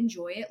 Like, go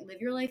enjoy it.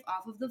 Live your life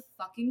off of the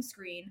fucking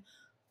screen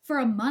for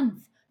a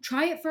month.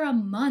 Try it for a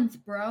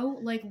month, bro.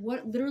 Like,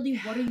 what are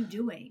you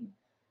doing?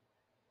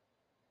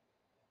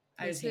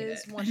 This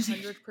is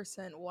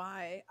 100%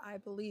 why I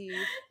believe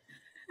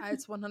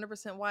it's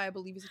 100% why I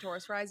believe he's a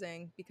Taurus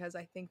rising, because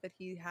I think that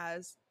he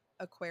has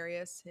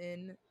Aquarius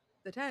in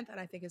the 10th, and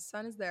I think his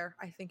sun is there.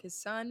 I think his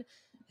sun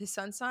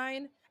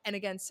sign, and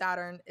again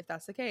Saturn, if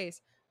that's the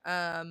case,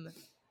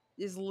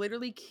 is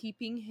literally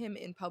keeping him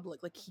in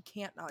public. Like he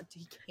can't.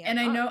 And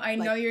I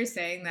know you're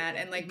saying that,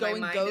 and like my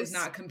mind is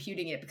not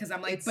computing it because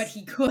I'm like, but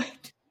he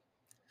could.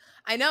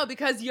 I know,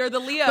 because you're the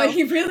Leo. But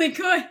he really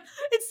could.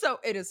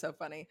 It is so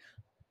funny.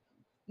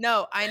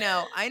 No, I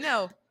know,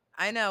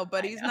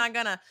 but he's not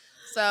gonna.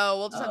 So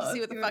we'll just have to see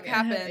what the fuck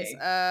happens.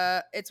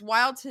 It's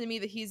wild to me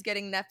that he's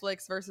getting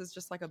Netflix versus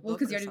just like a book. Well,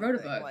 because he already wrote a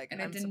book, like,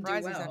 and I'm it didn't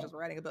surprised do well. He's not just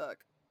writing a book.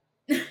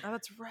 Oh,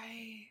 that's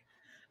right.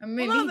 I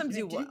mean, none of them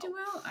do well. Did it do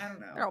well? I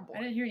don't know. They're all boring.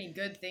 I didn't hear any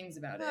good things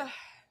about it.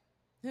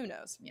 Who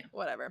knows? Yeah.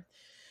 Whatever.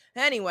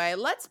 Anyway,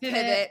 let's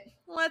pivot.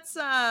 Let's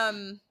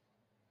talk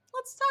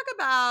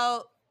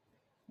about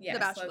The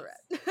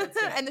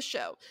Bachelorette and the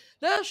show.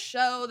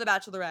 The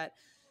Bachelorette.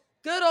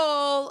 Good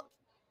old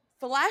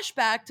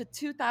flashback to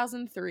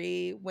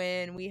 2003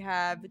 when we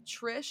have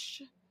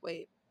Trista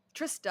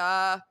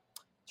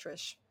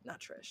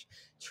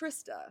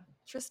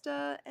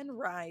and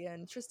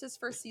Ryan. Trista's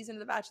first season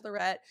of The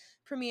Bachelorette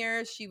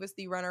premieres. She was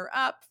the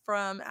runner-up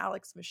from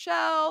Alex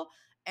Michelle,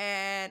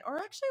 or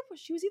actually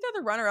she was either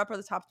the runner-up or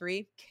the top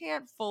 3.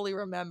 Can't fully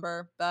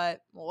remember, but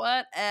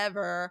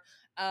whatever.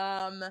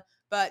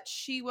 But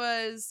she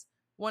was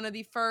one of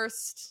the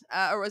first,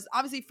 or was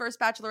obviously first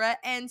Bachelorette,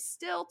 and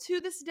still to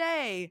this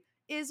day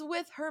is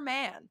with her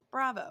man.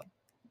 Bravo.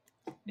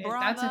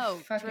 That's a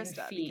fucking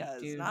Trista, feat,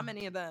 because dude. Not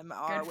many of them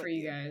are. Good for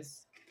you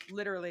guys.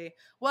 Literally.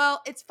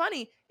 Well, it's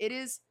funny. It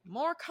is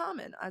more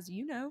common, as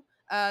you know.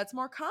 It's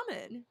more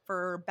common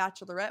for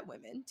Bachelorette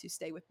women to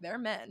stay with their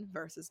men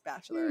versus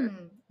Bachelor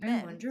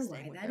men. I wonder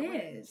why that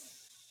is.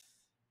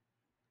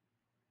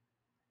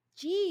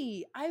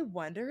 Gee, I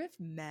wonder if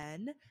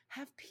men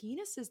have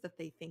penises that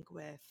they think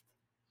with.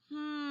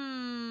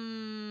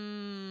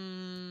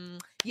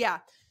 Yeah.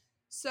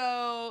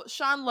 So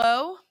Sean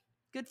Lowe,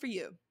 good for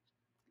you.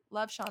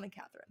 Love Sean and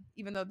Catherine,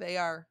 even though they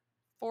are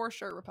for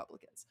sure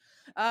Republicans.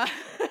 I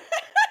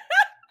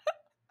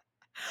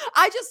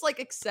just like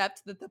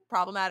accept that the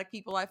problematic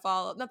people I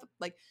follow, not the,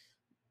 like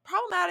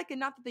problematic, and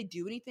not that they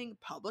do anything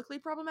publicly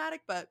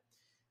problematic, but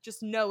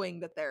just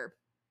knowing that they're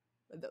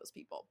those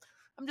people.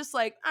 I'm just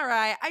like, all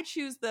right, I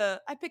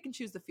pick and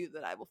choose the few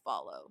that I will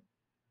follow.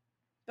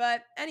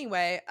 But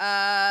anyway,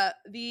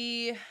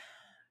 the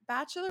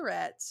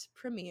Bachelorette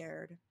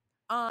premiered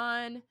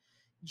on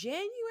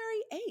January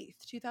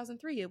 8th,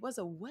 2003. It was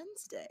a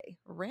Wednesday,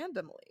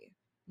 randomly,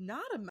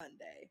 not a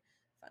Monday.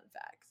 Fun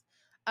facts.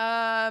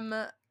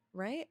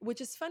 Right?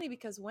 Which is funny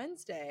because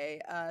Wednesday,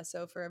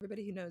 so for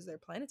everybody who knows their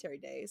planetary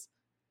days,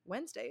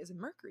 Wednesday is a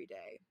Mercury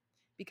day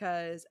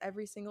because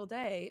every single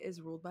day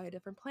is ruled by a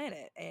different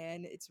planet.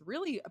 And it's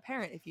really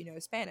apparent if you know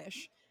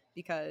Spanish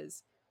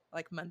because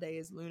like Monday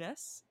is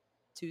Lunes,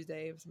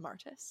 Tuesday is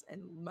Martes,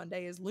 and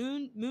Monday is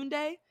Moon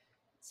Day.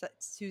 So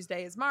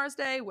Tuesday is Mars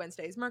Day,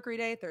 Wednesday is Mercury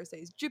Day, Thursday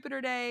is Jupiter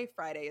Day,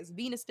 Friday is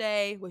Venus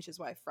Day, which is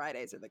why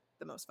Fridays are the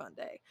most fun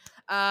day.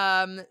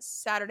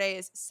 Saturday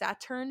is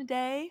Saturn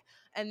Day,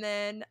 and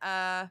then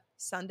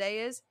Sunday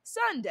is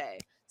Sunday.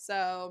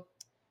 So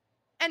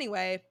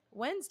anyway,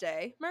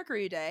 Wednesday,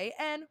 Mercury Day,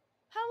 and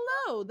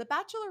hello, the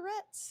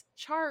Bachelorette's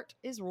chart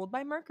is ruled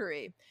by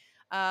Mercury.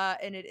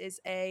 And it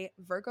is a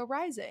Virgo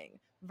rising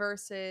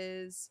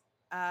versus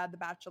the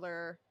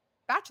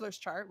Bachelor's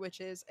chart, which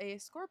is a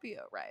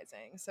Scorpio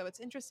rising. So it's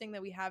interesting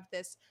that we have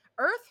this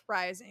Earth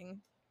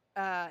rising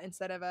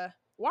instead of a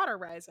water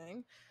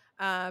rising.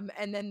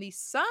 And then the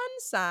sun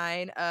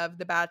sign of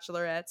the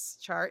Bachelorette's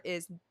chart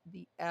is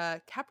the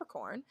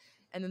Capricorn,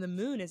 and then the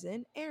moon is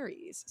in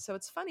Aries. So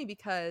it's funny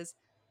because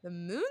the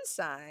moon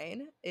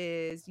sign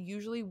is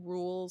usually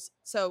rules.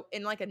 So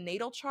in like a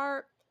natal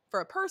chart for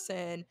a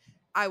person,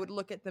 I would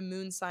look at the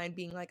moon sign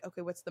being like,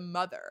 okay, what's the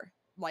mother?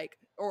 Like,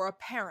 or a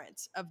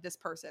parent of this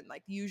person.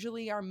 Like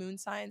usually our moon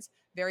signs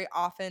very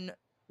often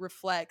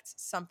reflect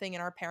something in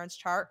our parents'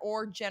 chart,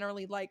 or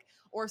generally like,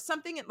 or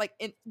something like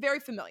in very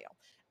familial.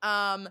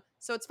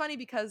 So it's funny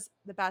because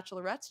the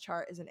Bachelorette's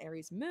chart is an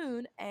Aries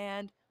moon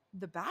and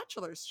the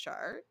Bachelor's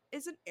chart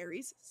is an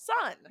Aries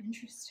sun.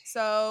 Interesting.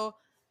 So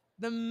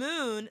the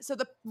moon, so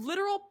the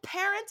literal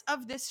parent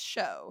of this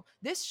show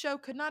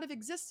could not have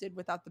existed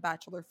without the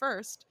Bachelor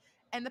first,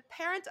 and the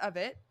parent of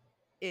it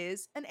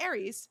is an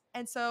Aries,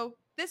 and so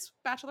this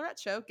Bachelorette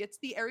show gets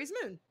the Aries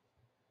moon.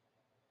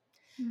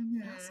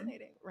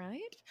 Fascinating,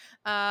 right?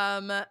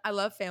 I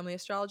love family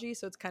astrology,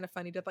 so it's kind of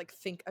funny to like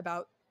think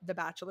about the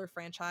Bachelor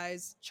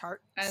franchise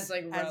chart as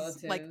like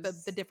relatives, like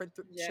the different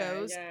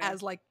shows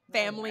as like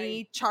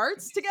family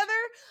charts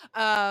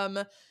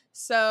together.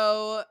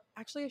 So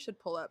actually I should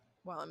pull up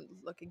while I'm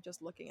looking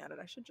at it.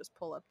 I should just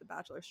pull up the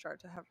Bachelor's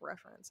chart to have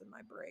reference in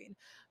my brain.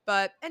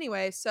 But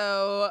anyway,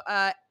 so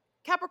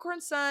Capricorn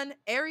sun,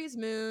 Aries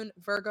moon,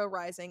 Virgo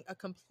rising, a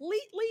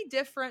completely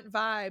different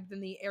vibe than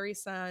the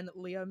Aries sun,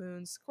 Leo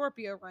moon,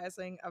 Scorpio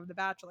rising of The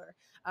Bachelor,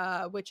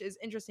 which is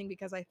interesting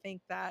because I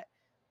think that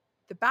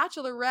The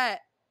Bachelorette,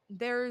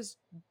 there's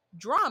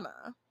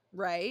drama,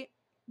 right?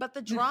 But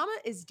the drama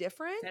is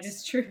different that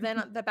is true.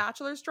 than The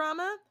Bachelor's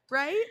drama,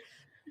 right?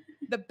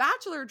 The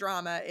Bachelor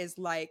drama is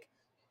like,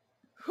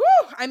 whew,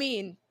 I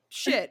mean,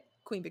 shit,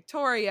 Queen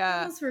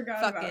Victoria,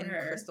 fucking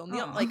Crystal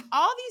Neal, like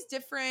all these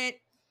different...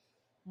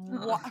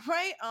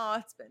 right? Oh,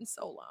 it's been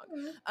so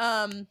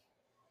long.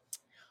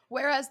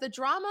 Whereas the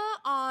drama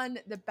on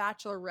The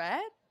Bachelorette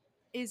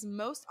is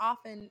most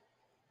often,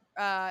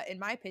 in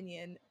my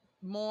opinion,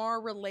 more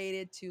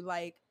related to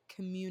like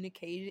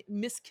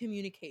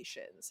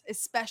miscommunications,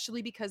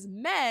 especially because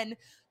men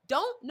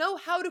don't know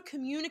how to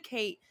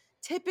communicate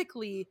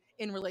typically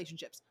in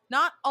relationships.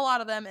 Not a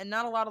lot of them, and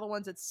not a lot of the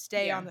ones that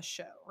stay on the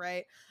show,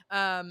 right?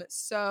 And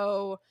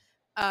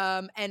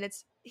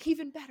it's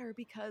even better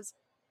because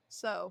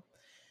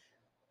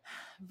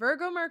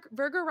Virgo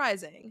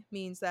rising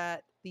means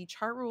that the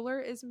chart ruler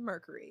is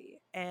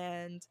Mercury,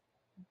 and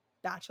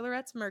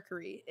Bachelorette's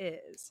Mercury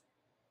is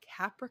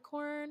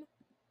Capricorn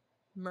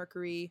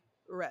Mercury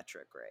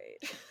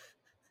retrograde.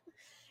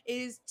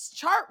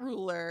 Chart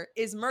ruler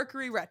is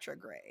Mercury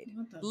retrograde.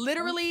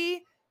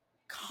 Literally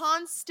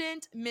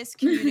constant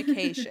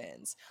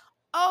miscommunications.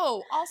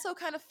 Oh, also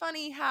kind of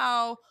funny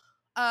how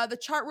the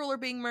chart ruler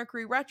being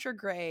Mercury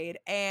retrograde,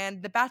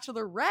 and The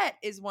Bachelorette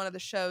is one of the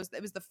shows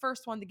that was the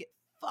first one to get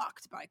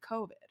fucked by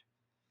COVID,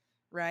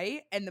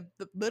 right? And the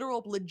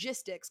literal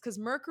logistics, because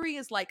Mercury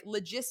is like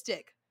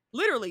logistic.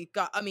 Literally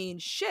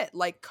shit.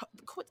 Like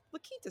La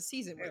Quinta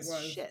season was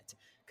shit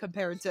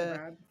compared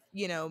to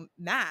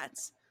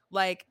Matt's.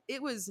 Like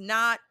it was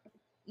not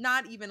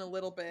even a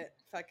little bit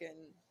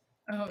fucking.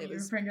 Oh, you were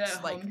referring to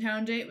that like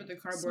hometown date with the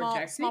cardboard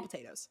taxi? Small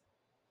potatoes.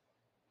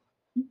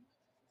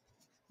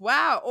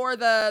 Wow, or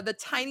the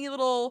tiny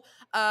little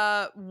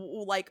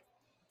like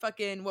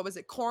fucking, what was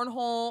it,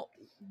 cornhole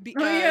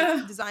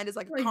designed as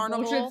like a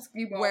carnival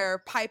where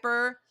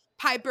Piper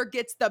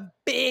gets the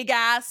big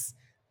ass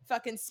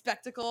fucking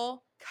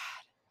spectacle.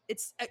 God,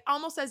 it's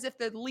almost as if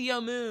the Leo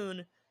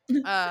moon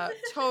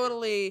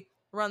totally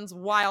runs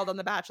wild on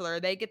The Bachelor.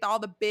 They get all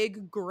the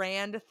big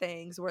grand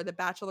things where The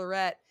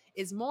Bachelorette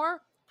is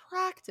more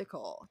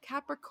practical.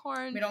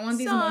 Capricorn, We don't want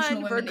these Sun,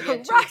 emotional women Virgo to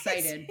get too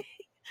rising.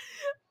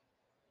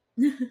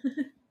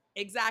 excited.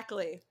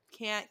 Exactly.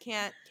 Can't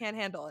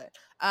handle it.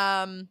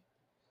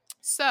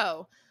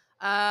 So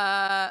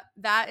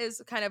that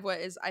is kind of what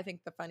is, I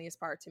think, the funniest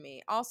part to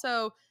me.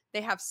 Also,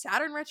 they have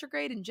Saturn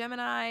retrograde in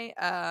Gemini,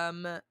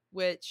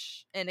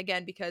 which, and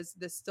again, because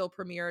this still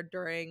premiered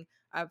during,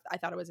 I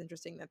thought it was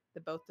interesting that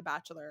both The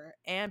Bachelor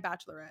and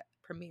Bachelorette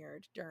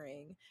premiered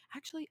during,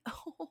 actually,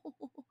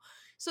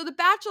 so The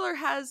Bachelor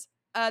has,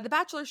 the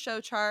Bachelor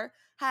show chart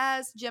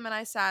has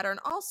Gemini Saturn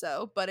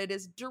also, but it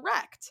is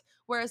direct,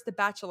 whereas The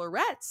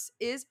Bachelorette's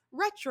is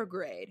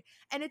retrograde.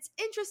 And it's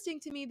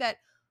interesting to me that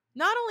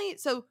not only,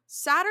 so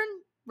Saturn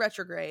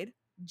retrograde,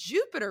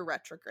 Jupiter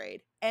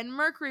retrograde, and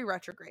Mercury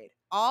retrograde,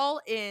 all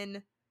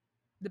in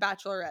the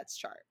Bachelorette's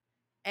chart.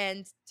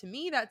 And to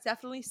me, that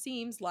definitely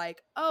seems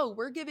like, oh,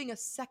 we're giving a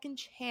second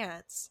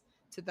chance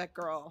to that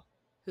girl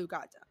who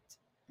got dumped.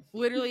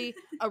 Literally,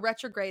 a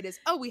retrograde is,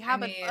 oh, we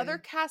have another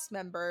cast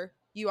member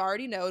you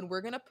already know, and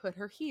we're going to put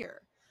her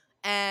here.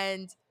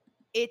 And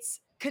it's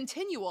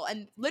continual.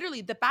 And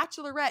literally, The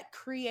Bachelorette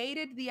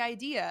created the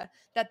idea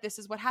that this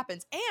is what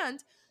happens.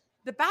 And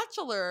The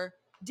Bachelor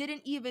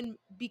didn't even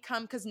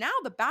become, because now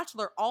The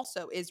Bachelor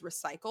also is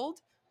recycled,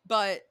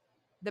 but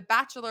The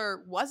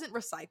Bachelor wasn't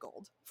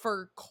recycled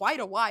for quite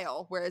a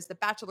while, whereas The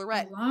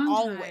Bachelorette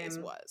always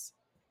was.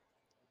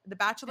 The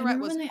Bachelorette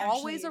was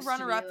always a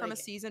runner-up from a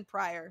season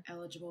prior.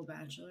 Eligible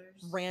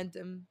bachelors.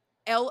 Random.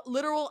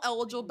 Literal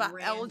eligible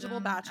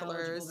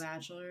bachelors.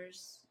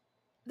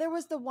 There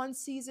was the one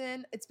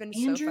season. It's been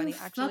Andrew so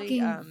funny,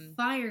 actually.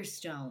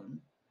 Firestone.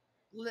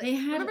 They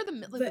had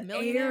remember the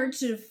heir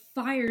to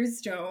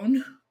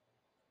Firestone.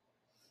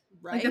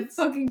 Right? Like the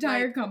fucking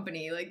tire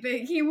company. Like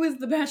he was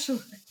the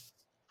Bachelor.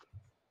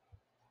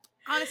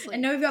 Honestly.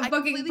 And now we've got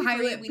fucking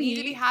Pilot Pete. We need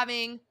to be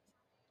having...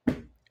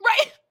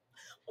 Right?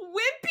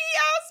 Wimpy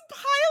ass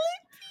Pilot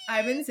Pete.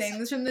 I've been saying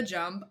this from the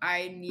jump.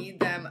 I need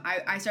them.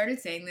 I started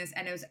saying this,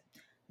 and it was,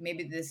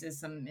 maybe this is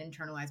some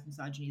internalized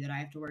misogyny that I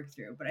have to work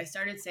through, but I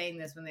started saying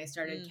this when they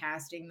started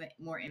casting the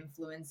more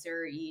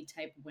influencer-y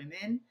type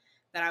women,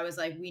 that I was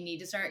like, we need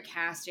to start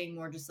casting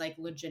more just like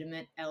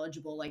legitimate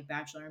eligible like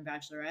Bachelor and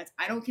Bachelorettes.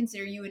 I don't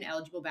consider you an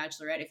eligible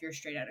Bachelorette if you're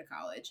straight out of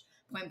college.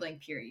 Point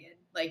blank, period.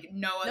 Like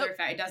no other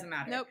fact. It doesn't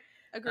matter. Nope.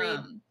 Agreed.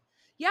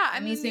 Yeah, I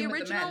mean the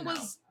original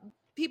was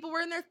people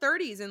were in their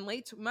 30s and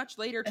much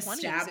later 20s.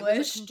 Established, it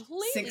was a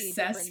completely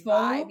successful,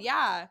 vibe.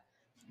 Yeah.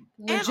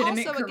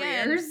 Legitimate also,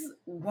 careers. Again,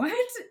 what?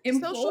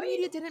 Social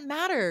media didn't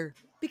matter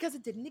because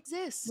it didn't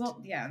exist.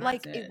 Well, yeah,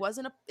 like it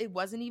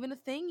wasn't even a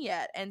thing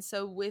yet. And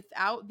so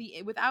without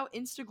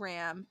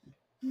Instagram,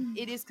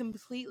 it is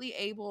completely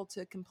able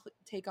to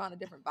take on a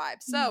different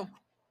vibe. So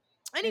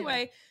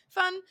anyway,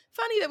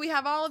 funny that we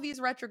have all of these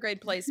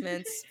retrograde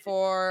placements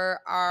for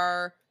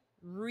our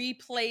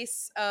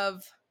replace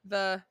of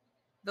the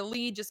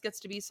lead just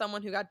gets to be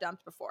someone who got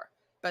dumped before,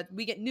 but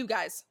we get new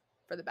guys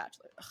for The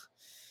Bachelor.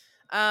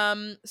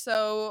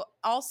 So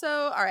also,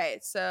 all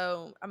right,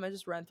 so I'm gonna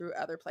just run through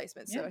other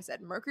placements. So I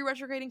said Mercury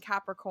retrograde in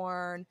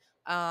Capricorn,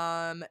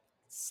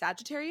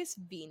 Sagittarius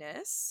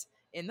Venus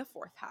in the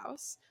 4th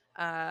house,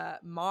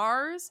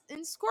 Mars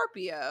in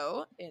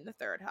Scorpio in the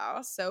 3rd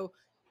house. So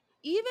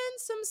even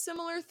some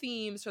similar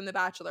themes from The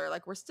Bachelor.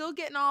 Like we're still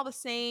getting all the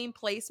same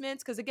placements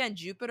because again,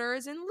 Jupiter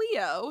is in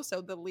Leo,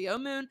 so the Leo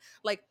moon,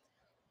 like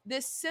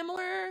this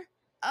similar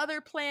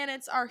other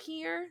planets are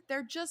here.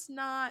 They're just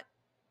not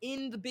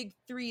in the big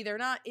 3. They're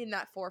not in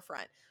that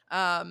forefront.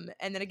 And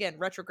then again,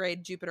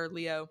 retrograde Jupiter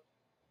Leo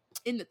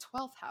in the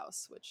 12th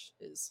house, which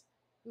is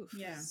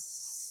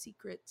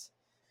secret.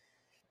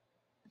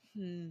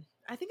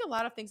 I think a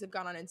lot of things have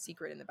gone on in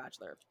secret in The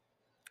Bachelor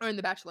or in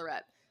The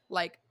Bachelorette.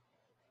 Like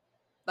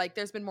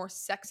there's been more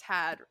sex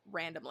had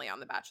randomly on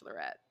The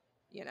Bachelorette,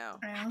 you know.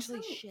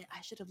 Actually, shit,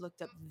 I should have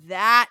looked up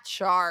that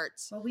chart.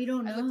 Well, we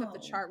don't know. I looked up the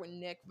chart with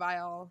Nick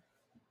Viall.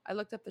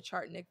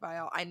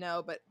 I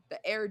know, but the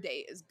air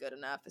date is good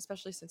enough,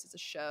 especially since it's a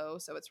show.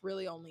 So its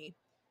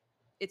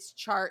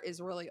chart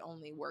is really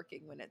only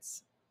working when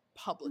it's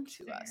public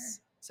to us.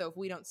 So if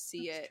we don't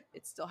see it,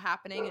 it's still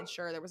happening. And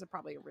sure, there was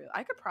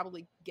I could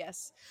probably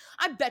guess.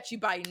 I bet you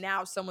by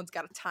now someone's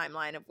got a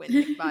timeline of when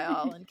Nick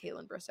Viall and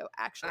Kaitlyn Bristowe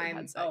actually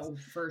had sex. Oh,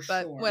 for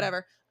sure. But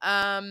whatever.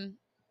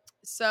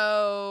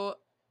 So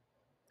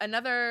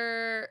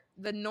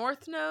the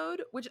North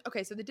Node,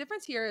 so the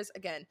difference here is,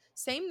 again,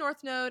 same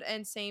North Node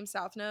and same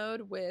South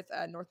Node with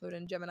North Node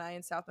in Gemini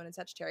and South Node in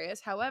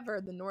Sagittarius. However,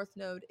 the North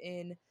Node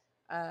in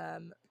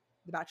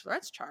the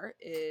Bachelorette's chart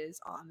is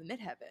on the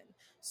midheaven.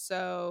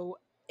 So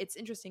it's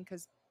interesting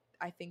because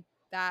I think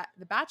that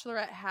the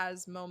Bachelorette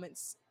has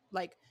moments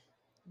like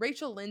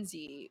Rachel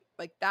Lindsay,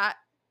 like that,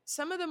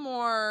 some of the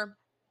more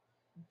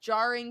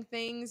jarring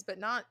things, but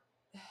not,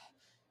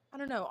 I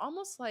don't know,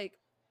 almost like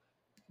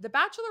The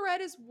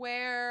Bachelorette is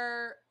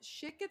where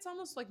shit gets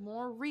almost like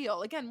more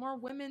real. Again, more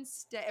women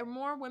stay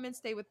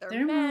with their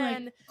There are more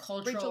men. like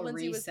cultural Rachel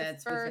Lindsay was the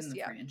resets first, within the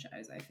yeah.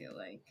 franchise, I feel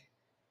like.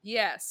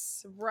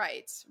 Yes,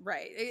 right.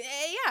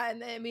 Yeah,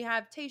 and then we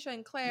have Tayshia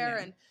and Claire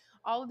and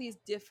all of these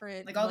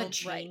different like all the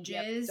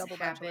changes double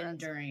happen bachelorettes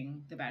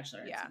during the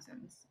Bachelorette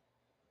seasons.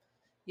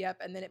 Yep,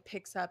 and then it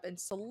picks up and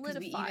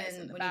solidifies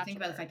in the when you think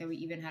about the fact that we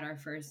even had our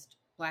first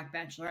Black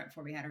Bachelorette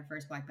before we had our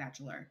first Black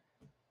Bachelor.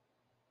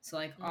 So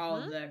like all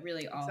of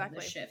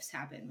the shifts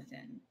happen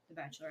within the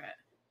Bachelorette.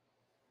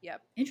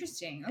 Yep.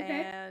 Interesting.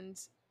 Okay.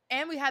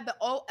 And we had the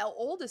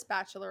oldest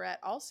Bachelorette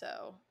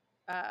also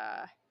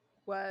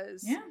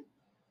was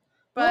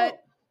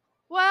but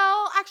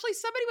well, actually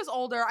somebody was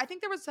older. I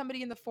think there was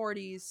somebody in the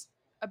 40s,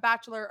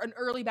 an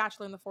early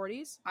bachelor in the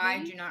 40s. I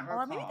do not recall.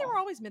 Or maybe they were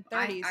always mid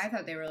 30s. I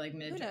thought they were like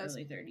mid to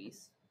early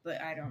 30s,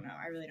 but I don't know.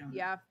 I really don't know.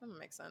 Yeah, that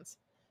makes sense.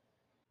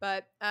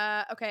 But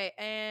okay,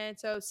 and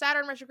so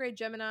Saturn retrograde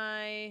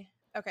Gemini.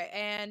 Okay,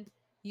 and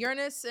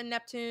Uranus and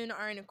Neptune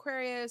are in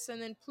Aquarius, and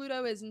then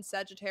Pluto is in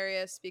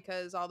Sagittarius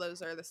because all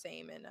those are the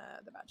same in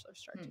the Bachelor's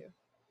chart too.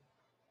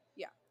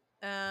 Yeah.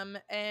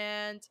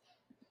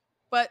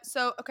 But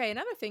so okay,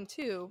 another thing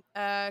too.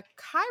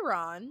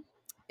 Chiron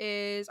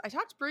is. I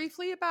talked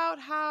briefly about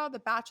how the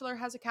Bachelor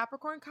has a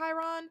Capricorn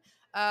Chiron,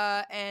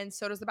 and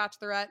so does the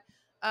Bachelorette.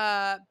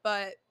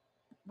 But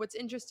what's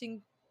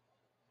interesting,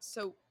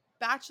 so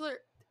Bachelor.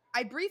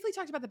 I briefly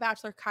talked about the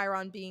Bachelor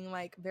Chiron being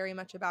like very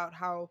much about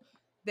how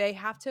they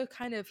have to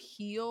kind of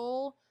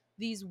heal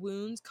these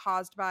wounds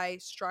caused by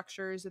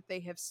structures that they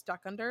have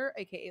stuck under,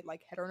 aka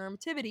like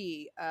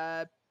heteronormativity,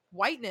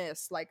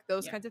 whiteness, like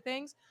those kinds of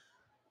things.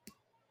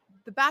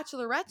 The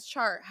Bachelorette's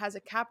chart has a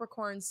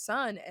Capricorn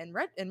sun and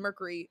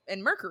Mercury,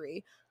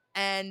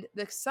 and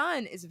the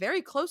sun is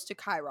very close to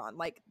Chiron.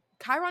 Like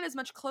Chiron is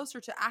much closer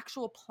to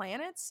actual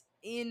planets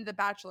in the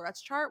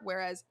Bachelorette's chart,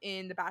 whereas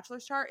in the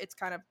Bachelor's chart, it's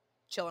kind of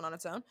chilling on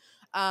its own.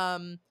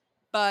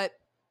 But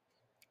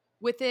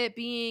with it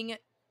being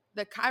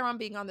the Chiron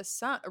being on the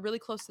sun, really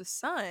close to the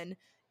sun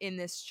in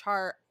this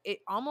chart, it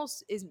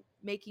almost is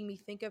making me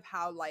think of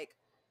how like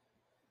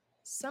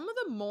some of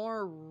the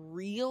more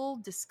real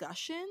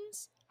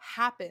discussions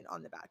happen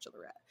on the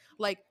Bachelorette.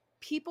 Like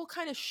people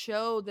kind of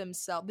show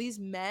themselves, these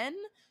men,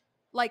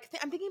 like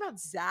I'm thinking about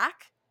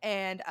Zach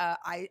and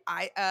why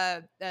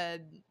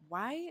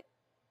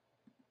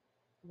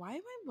am I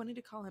wanting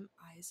to call him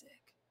Isaac?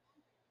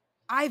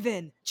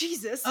 Ivan.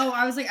 Jesus. Oh,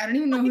 I was like, I don't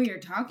even know who you're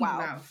talking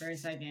about for a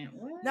second.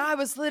 What? No, I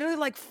was literally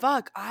like,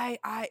 fuck.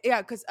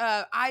 Because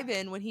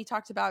Ivan, when he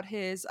talked about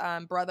his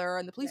brother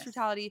and the police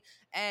brutality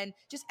and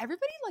just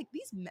everybody, like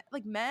these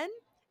men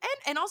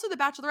and also the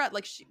Bachelorette,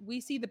 like we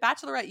see the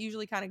Bachelorette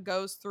usually kind of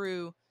goes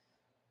through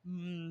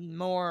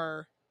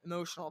more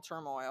emotional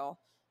turmoil.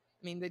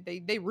 I mean,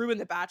 they ruin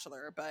the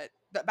Bachelor, but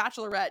the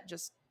Bachelorette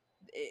just,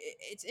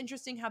 it's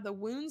interesting how the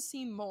wounds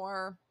seem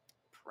more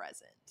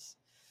present.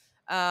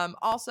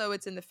 Also,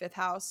 it's in the 5th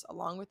house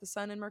along with the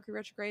Sun and Mercury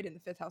retrograde, and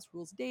the 5th house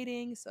rules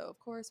dating. So, of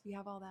course, we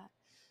have all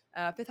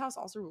that. 5th house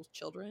also rules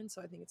children.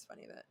 So, I think it's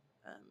funny that,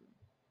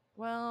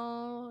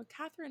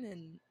 Catherine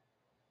and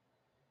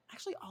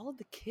actually all of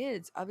the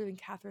kids other than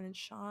Catherine and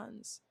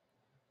Sean's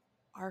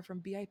are from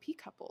BIP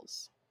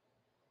couples.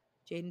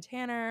 Jade and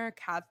Tanner,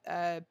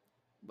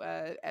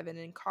 Evan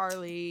and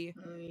Carly,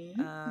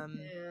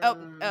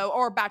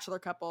 or Bachelor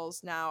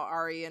couples now,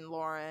 Ari and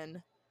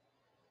Lauren.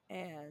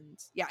 And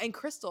and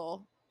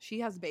Crystal, she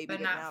has a baby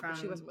now, but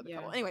she wasn't with the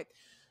couple. Anyway,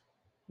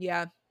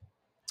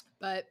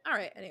 but all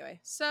right.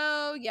 Anyway,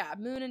 so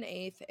Moon in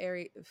 8th,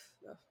 Aries.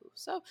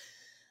 So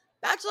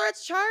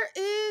Bachelorette's chart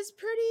is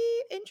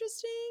pretty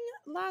interesting.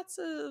 Lots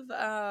of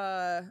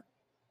I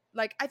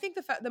think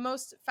the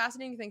most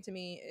fascinating thing to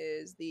me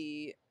is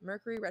the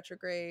Mercury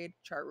retrograde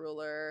chart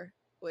ruler,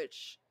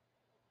 which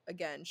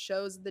again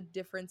shows the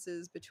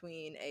differences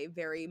between a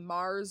very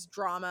Mars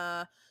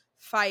drama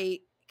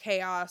fight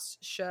chaos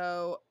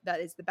show that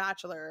is The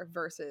Bachelor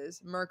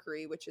versus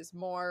Mercury, which is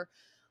more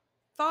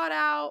thought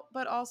out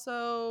but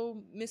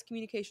also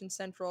miscommunication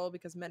central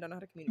because men don't know how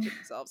to communicate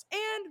themselves,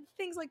 and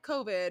things like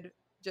COVID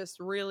just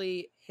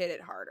really hit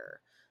it harder.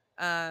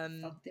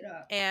 Fucked it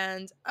up.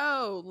 And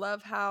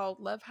love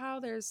how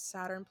there's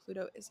Saturn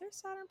Pluto. Is there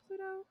Saturn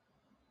Pluto?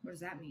 What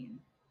does that mean?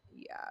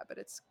 Yeah, but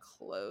it's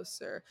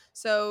closer.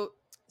 So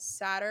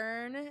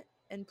Saturn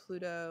and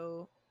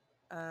Pluto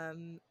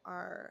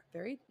are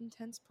very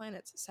intense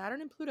planets. Saturn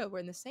and Pluto were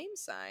in the same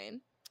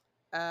sign,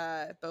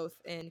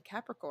 both in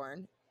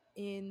Capricorn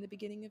in the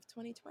beginning of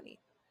 2020.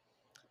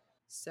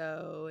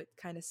 So it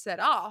kind of set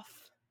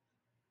off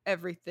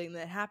everything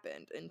that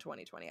happened in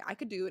 2020. I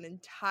could do an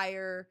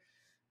entire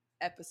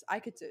episode. I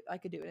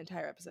could do an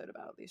entire episode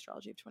about the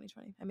astrology of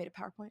 2020. I made a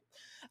PowerPoint.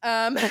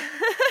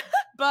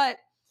 But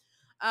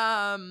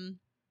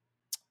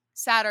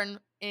Saturn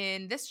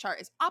in this chart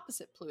is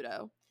opposite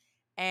Pluto.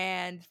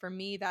 And for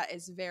me, that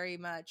is very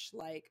much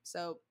like,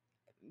 so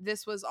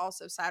this was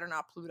also Saturn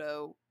op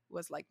Pluto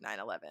was like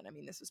 9/11. I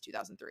mean, this was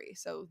 2003.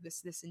 So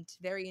this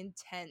very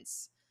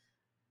intense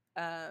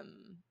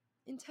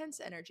intense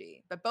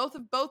energy. But both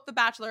The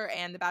Bachelor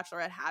and The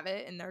Bachelorette have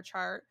it in their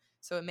chart.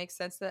 So it makes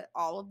sense that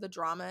all of the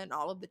drama and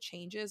all of the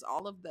changes,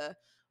 all of the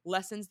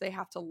lessons they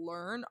have to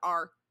learn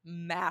are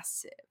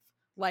massive.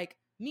 Like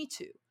Me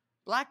Too,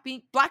 black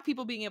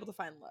people being able to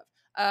find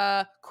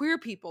love, queer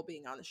people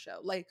being on the show,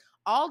 like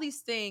all these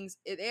things,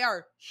 they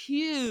are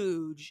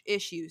huge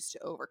issues to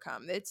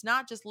overcome. It's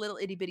not just little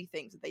itty bitty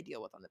things that they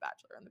deal with on The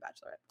Bachelor and The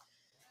Bachelorette.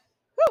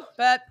 Whew.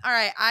 But all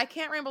right, I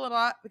can't ramble a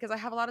lot because I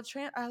have a lot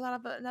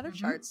of another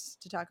charts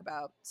to talk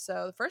about.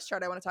 So the first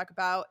chart I want to talk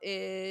about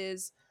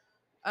is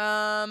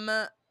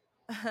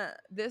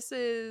this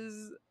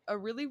is a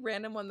really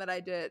random one that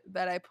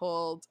I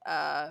pulled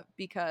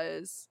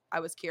because I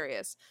was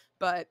curious.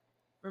 But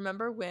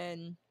remember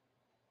when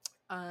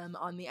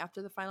on the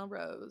After the Final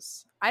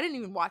Rose, I didn't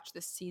even watch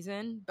this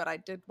season, but I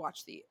did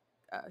watch the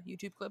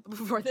YouTube clip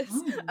before this.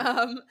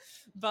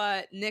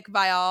 But Nick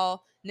Viall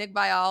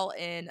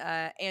in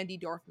Andy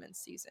Dorfman's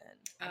season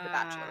of The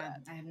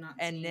Bachelorette. I have not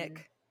and seen.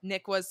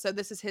 Nick was, so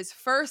this is his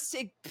first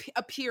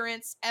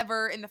appearance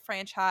ever in the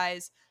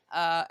franchise,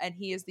 and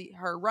he is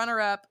her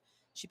runner-up.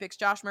 She picks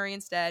Josh Murray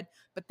instead,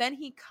 but then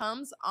he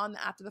comes on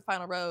the After the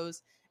Final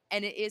Rose,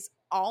 and it is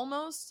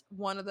almost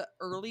one of the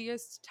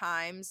earliest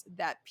times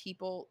that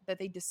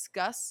they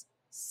discuss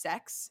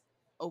sex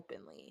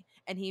openly.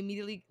 And he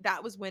immediately,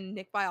 that was when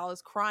Nick Viall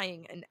is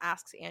crying and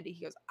asks Andy,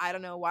 he goes, I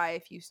don't know why,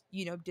 if you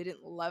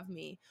didn't love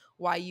me,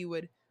 why you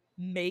would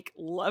make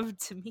love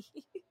to me.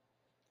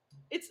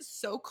 It's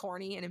so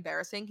corny and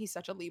embarrassing. He's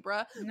such a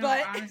Libra. No,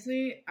 but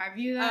honestly, I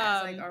view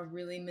that as like a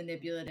really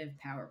manipulative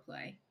power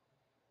play.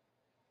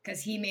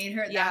 Because he made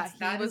her. Yeah,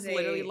 that was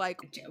literally like,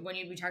 when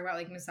we talk about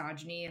like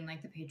misogyny and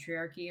like the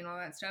patriarchy and all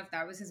that stuff,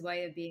 that was his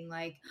way of being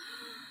like,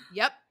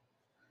 yep,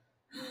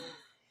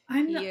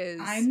 I'm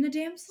the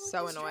damsel.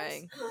 So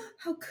annoying.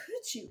 How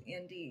could you,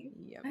 Andy?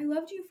 Yep. I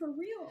loved you for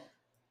real.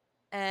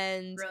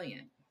 And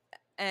brilliant.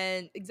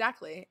 And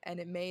exactly, and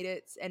it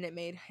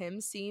made him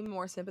seem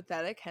more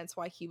sympathetic. Hence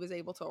why he was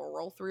able to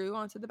roll through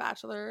onto The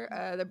Bachelor,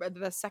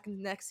 the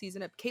next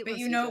season of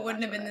Caitlyn's. But it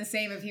wouldn't have been the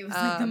same if he was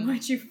like, "Then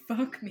why'd you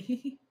fuck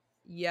me?"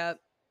 Yep.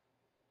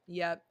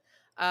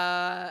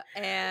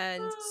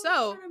 And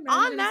so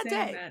on that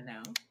day,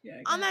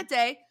 that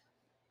day,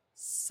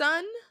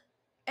 Sun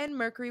and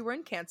Mercury were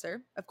in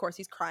Cancer. Of course,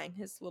 he's crying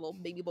his little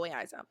baby boy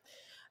eyes out.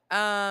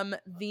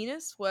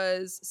 Venus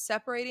was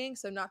separating,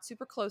 so not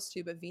super close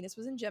to, but Venus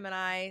was in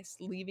Gemini,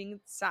 leaving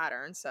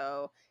Saturn.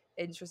 So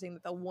interesting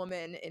that the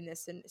woman in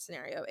this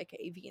scenario,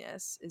 aka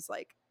Venus, is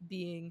like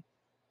being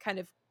kind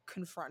of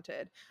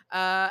confronted.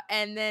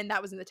 And then that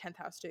was in the 10th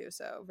house too,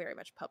 so very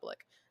much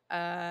public.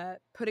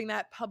 Putting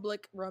that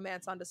public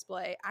romance on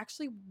display.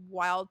 Actually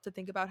wild to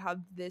think about how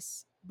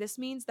this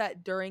means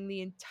that during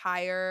the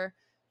entire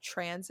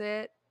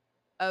transit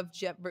of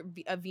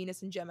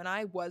Venus and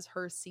Gemini was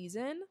her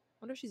season.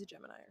 I wonder if she's a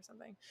Gemini or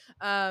something.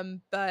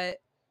 But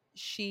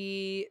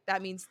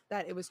that means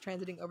that it was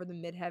transiting over the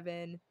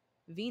midheaven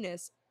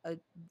Venus, a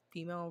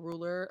female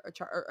ruler,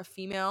 or a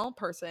female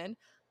person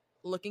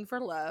looking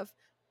for love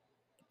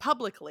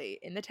publicly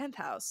in the 10th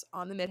house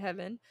on the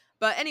midheaven.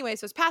 But anyway,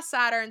 so it's past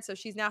Saturn, so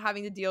she's now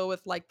having to deal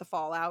with like the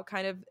fallout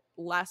kind of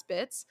last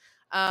bits.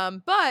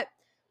 But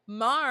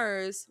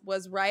Mars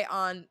was right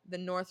on the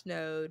North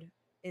Node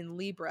in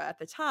Libra at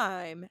the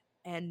time,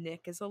 and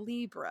Nick is a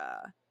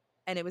Libra.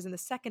 And it was in the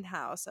 2nd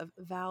house of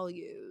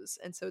values.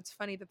 And so it's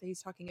funny that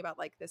he's talking about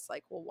like this,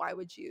 like, well, why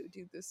would you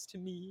do this to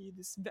me?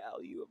 This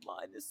value of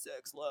mine, this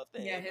sex love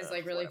thing. Yeah, his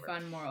like really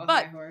fun moral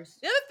high horse.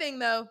 The other thing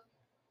though,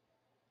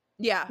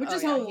 yeah. Which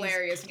is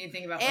hilarious when you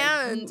think about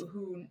like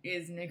who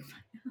is Nick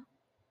Viall?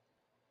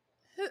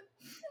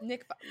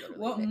 Nick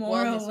what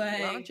moral way?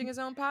 He's launching his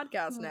own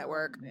podcast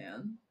network.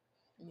 Man.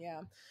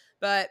 Yeah.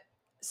 But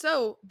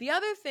so the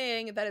other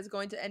thing that is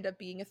going to end up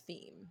being a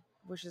theme,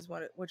 which is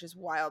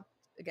wild.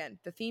 Again,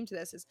 the theme to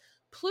this is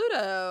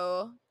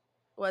Pluto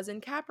was in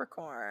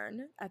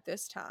Capricorn at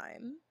this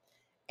time,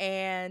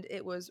 and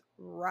it was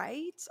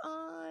right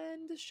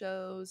on the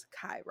show's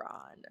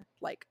Chiron,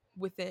 like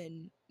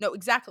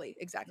exactly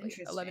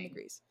 11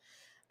 degrees.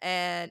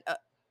 And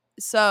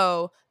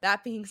so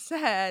that being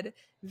said,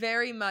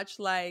 very much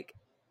like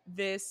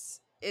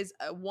this is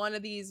one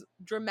of these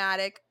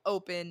dramatic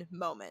open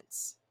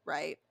moments,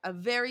 right? A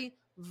very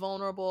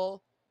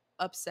vulnerable,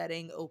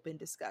 upsetting open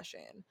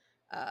discussion.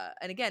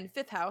 And again,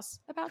 5th house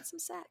about some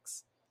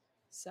sex.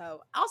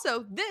 So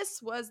also this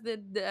was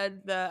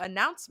the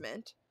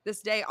announcement.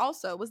 This day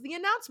also was the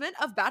announcement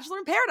of Bachelor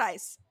in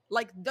Paradise,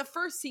 like the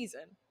first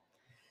season.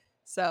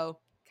 So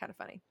kind of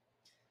funny.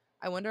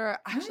 I wonder.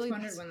 Actually, I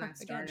wondered when that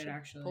started.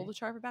 Actually, pull the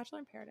chart for Bachelor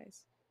in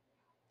Paradise.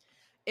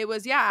 It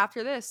was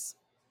after this.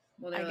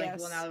 Well, they're like,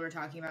 well, now that we're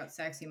talking about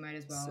sex, you might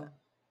as well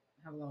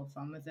have a little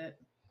fun with it.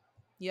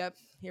 Yep.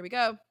 Here we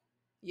go.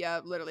 Yeah,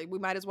 literally, we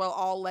might as well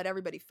all let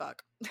everybody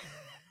fuck.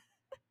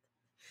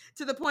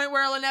 To the point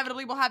where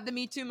inevitably we'll have the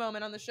Me Too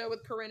moment on the show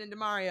with Corinne and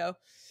DeMario.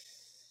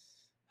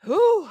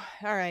 Whew.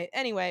 All right.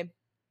 Anyway,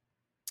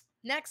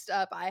 next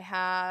up I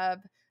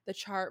have the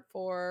chart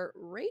for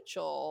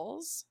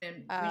Rachel's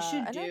And we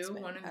should do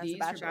announcement one of as the these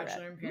for Bachelorette.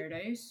 Bachelor in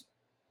Paradise.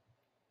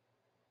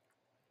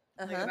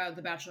 Like about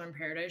the Bachelor in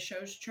Paradise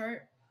show's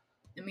chart.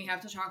 And we have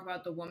to talk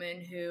about the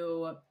woman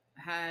who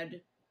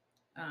had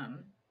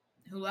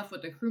who left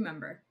with a crew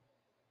member.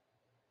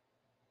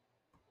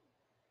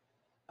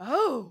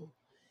 Oh,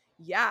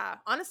 yeah.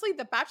 Honestly,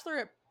 the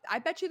Bachelor, I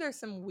bet you there's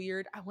some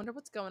weird, I wonder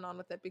what's going on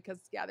with it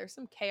because, yeah, there's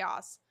some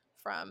chaos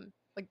from,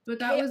 like, but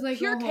that was like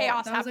pure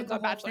chaos that was happens like on the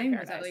whole Bachelor thing in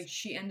was Paradise. that like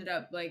she ended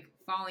up like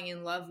falling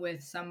in love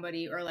with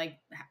somebody or like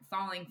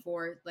falling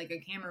for like a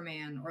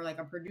cameraman or like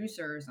a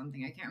producer or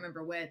something. I can't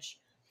remember which.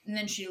 And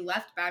then she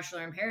left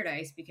Bachelor in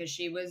Paradise because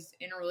she was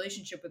in a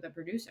relationship with a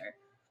producer.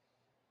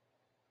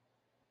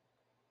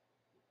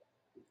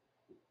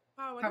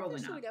 Oh, probably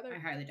not. I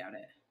highly doubt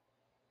it.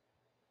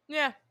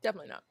 Yeah,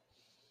 definitely not.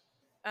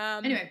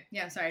 Anyway,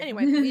 yeah, sorry.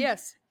 Anyway,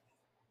 yes.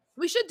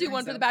 We should do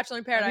one for the Bachelor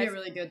in Paradise. That'd be a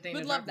really good thing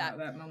to talk about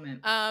that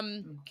moment.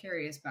 I'm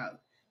curious about.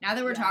 Now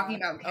that we're talking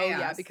about chaos. Oh,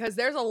 yeah, because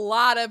there's a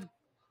lot of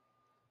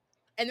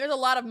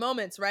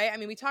moments, right? I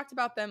mean, we talked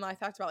about them. I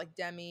talked about like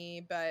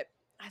Demi, but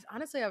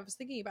honestly, I was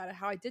thinking about it,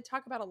 how I did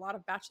talk about a lot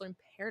of Bachelor in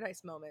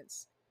Paradise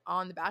moments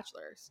on the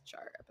Bachelor's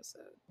chart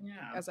episode.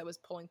 Yeah. As I was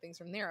pulling things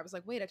from there, I was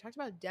like, wait, I talked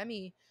about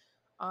Demi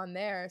on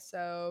there.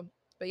 So,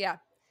 but yeah,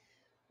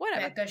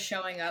 whatever. Becca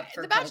showing up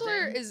for The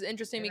Bachelor Colton is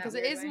interesting because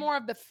it is way. more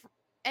of the,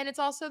 and it's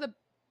also the,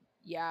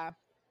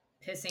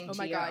 pissing. Oh Tia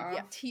my god, off.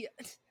 yeah, Tia.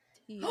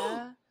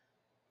 No,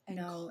 I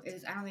don't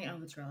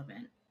think it's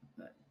relevant.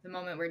 But the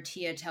moment where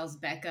Tia tells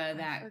Becca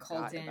that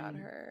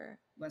Colton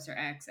was her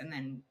ex, and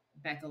then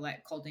Becca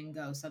let Colton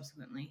go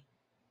subsequently.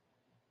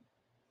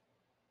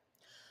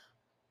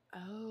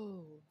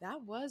 Oh,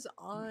 that was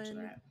on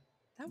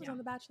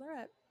The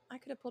Bachelorette. I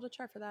could have pulled a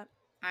chart for that.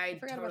 I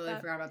totally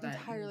forgot about that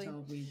entirely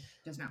until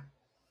just now.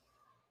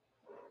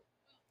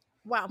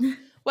 Wow.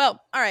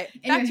 Well, all right.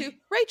 Back to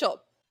Rachel.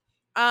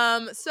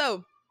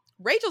 So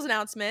Rachel's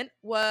announcement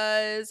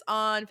was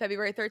on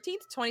February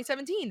 13th,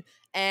 2017.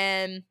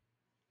 And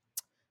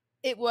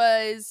it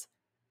was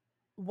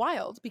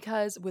wild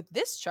because with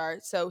this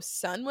chart, so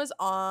Sun was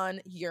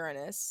on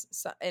Uranus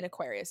in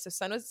Aquarius. So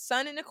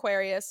Sun in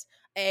Aquarius,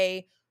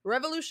 a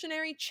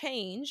revolutionary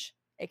change,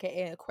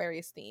 aka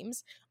Aquarius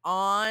themes,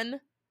 on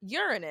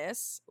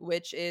Uranus,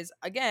 which is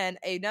again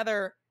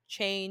another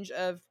change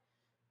of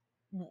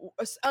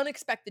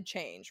unexpected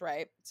change,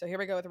 right? So here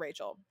we go with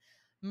Rachel.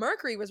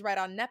 Mercury was right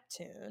on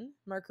Neptune.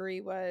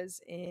 Mercury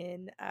was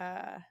in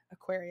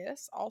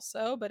Aquarius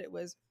also, but it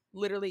was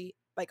literally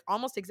like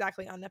almost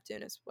exactly on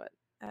Neptune. Is what,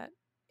 at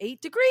 8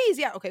 degrees?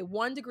 Yeah, okay,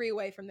 1 degree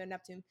away from their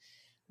Neptune,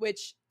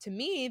 which to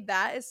me,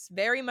 that is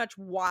very much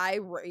why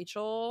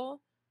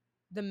Rachel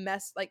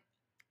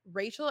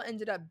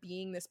ended up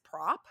being this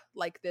prop,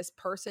 like this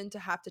person to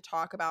have to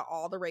talk about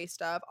all the race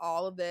stuff,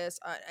 all of this.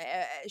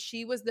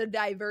 She was the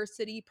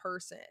diversity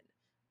person.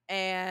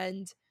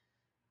 And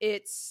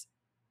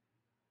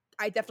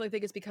I definitely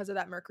think it's because of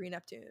that Mercury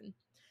Neptune.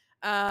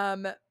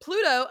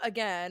 Pluto,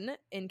 again,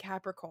 in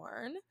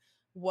Capricorn,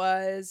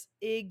 was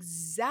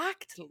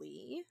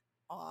exactly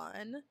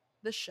on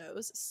the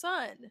show's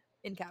Sun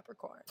in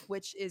Capricorn,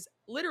 which is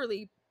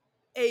literally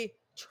a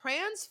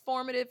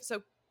transformative.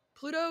 So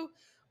Pluto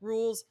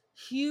rules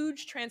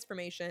huge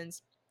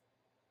transformations.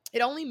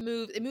 It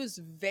moves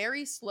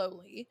very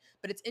slowly,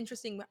 but it's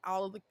interesting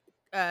all of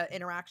the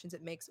interactions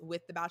it makes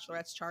with the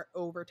Bachelorette's chart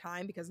over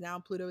time, because now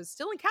Pluto is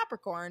still in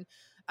Capricorn,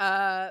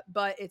 but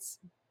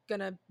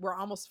we're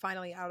almost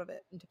finally out of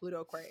it into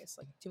Pluto Aquarius,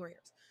 like 2 more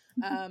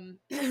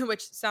years,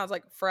 which sounds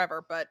like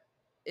forever, but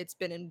it's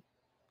been in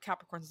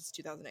Capricorn since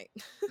 2008.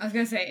 I was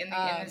gonna say in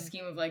the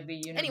scheme of like the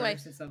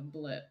universe, it's a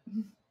blip.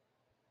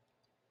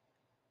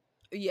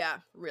 Yeah,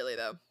 really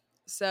though.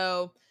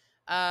 So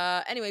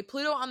anyway,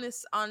 Pluto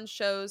on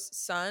show's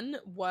Sun,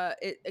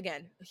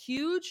 again,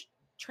 huge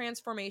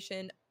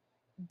transformation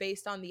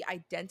based on the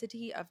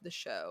identity of the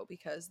show,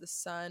 because the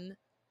Sun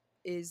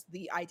is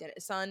the identity.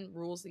 Sun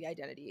rules the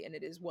identity, and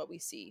it is what we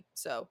see.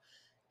 So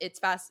it's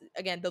fast.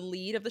 Again, the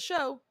lead of the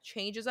show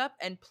changes up,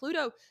 and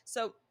Pluto.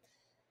 So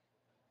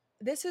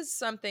this is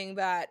something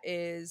that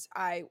is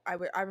I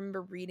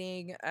remember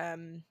reading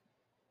and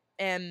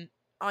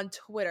on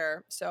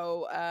Twitter.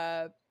 So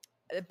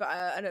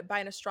by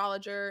an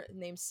astrologer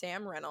named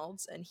Sam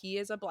Reynolds, and he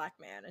is a Black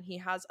man, and he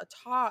has a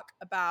talk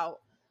about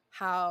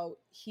how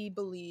he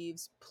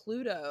believes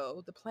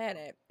Pluto, the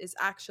planet, is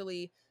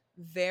actually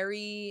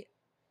very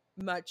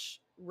much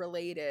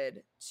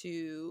related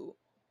to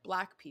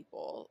Black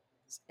people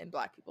and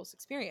Black people's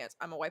experience.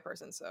 I'm a white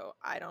person, so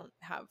I don't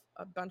have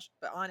a bunch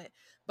on it.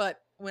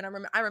 But when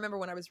I remember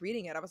when I was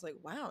reading it, I was like,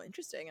 wow,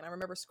 interesting. And I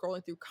remember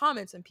scrolling through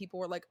comments, and people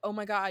were like, oh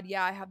my God,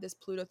 yeah, I have this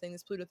Pluto thing,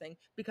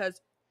 because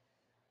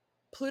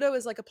Pluto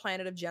is like a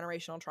planet of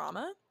generational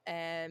trauma.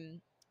 And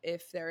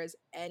if there is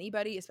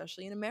anybody,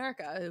 especially in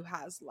America, who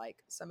has like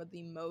some of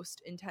the most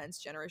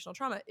intense generational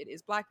trauma, it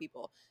is Black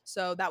people.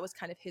 So that was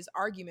kind of his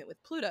argument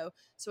with Pluto.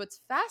 So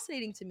it's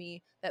fascinating to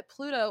me that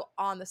Pluto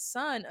on the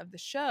Sun of the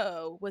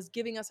show was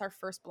giving us our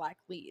first Black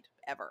lead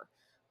ever.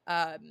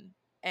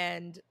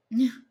 And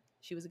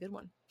She was a good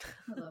one.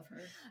 I love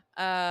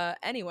her.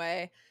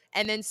 Anyway,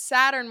 and then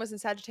Saturn was in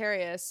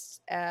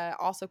Sagittarius,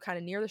 also kind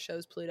of near the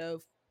show's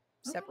Pluto,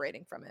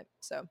 separating from it.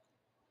 So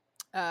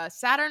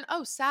Saturn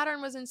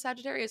was in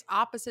Sagittarius,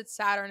 opposite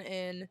Saturn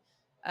in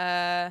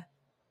oh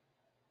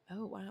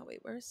wow, wait,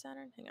 where's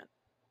Saturn? Hang on.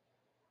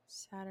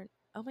 Saturn.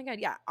 Oh my god,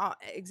 yeah,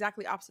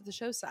 exactly opposite the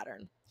show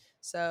Saturn.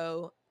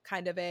 So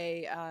kind of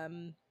a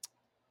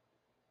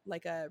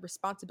like a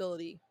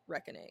responsibility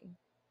reckoning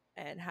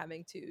and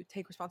having to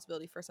take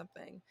responsibility for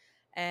something.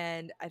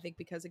 And I think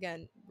because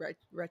again,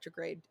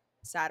 retrograde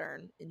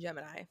Saturn in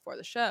Gemini for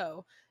the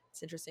show,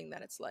 it's interesting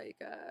that it's like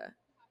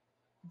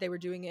they were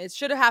doing it. It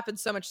should have happened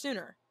so much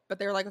sooner, but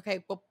they were like,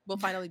 okay, we'll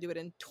finally do it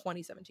in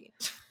 2017.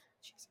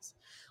 Jesus,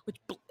 which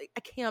I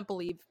can't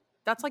believe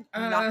that's like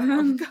not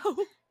long ago.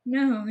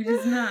 No, it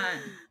is not.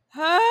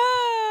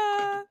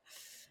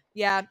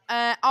 Yeah.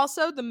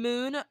 Also, the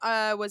moon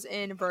was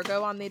in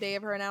Virgo on the day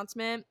of her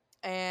announcement,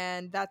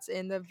 and that's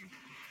in the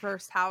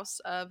first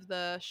house of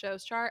the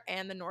show's chart.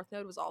 And the North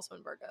Node was also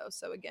in Virgo.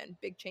 So again,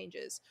 big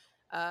changes.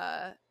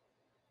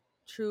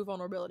 True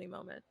vulnerability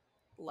moment.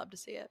 Love to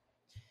see it.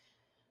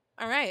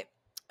 All right.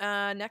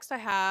 Next I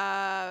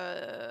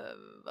have.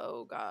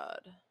 Oh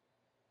God.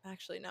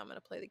 Actually, now I'm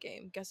gonna play the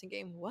game. Guessing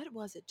game. What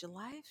was it?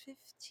 July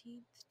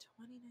 15th,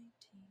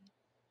 2019.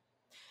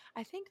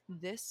 I think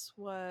this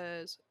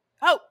was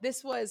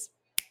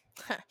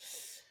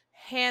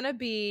Hannah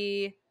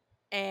B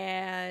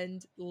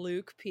and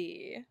Luke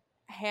P.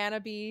 Hannah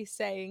B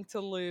saying to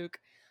Luke,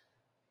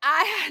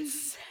 I had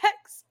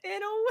sex in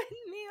a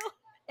windmill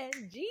and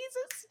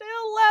Jesus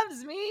still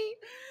loves me.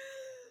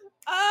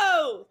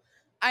 Oh,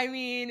 I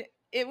mean,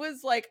 it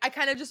was like, I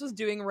kind of just was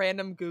doing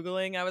random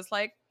Googling. I was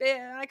like,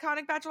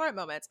 iconic Bachelorette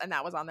moments. And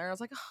that was on there. I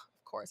was like, oh,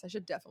 of course, I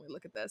should definitely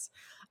look at this.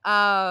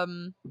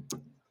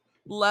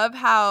 Love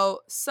how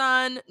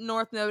Sun,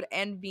 North Node,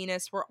 and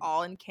Venus were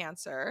all in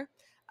Cancer.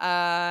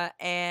 But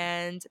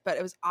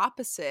it was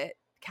opposite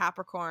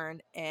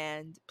Capricorn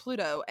and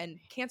Pluto. And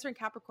Cancer and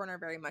Capricorn are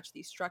very much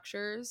these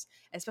structures,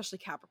 especially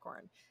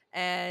Capricorn.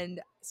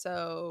 And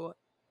so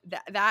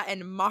that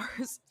and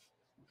Mars.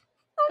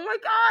 Oh my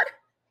God.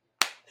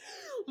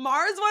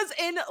 Mars was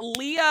in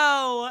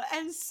Leo,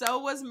 and so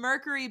was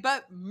Mercury,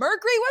 but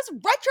Mercury was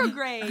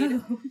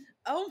retrograde.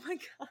 Oh my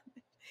God.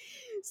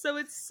 So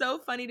it's so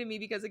funny to me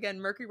because again,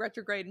 Mercury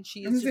retrograde, and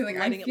she is just like,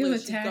 letting it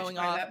loose. She's going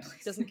off,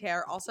 doesn't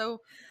care. Also,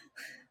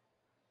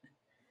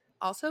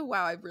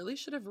 wow, I really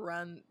should have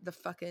run the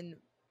fucking.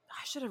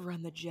 I should have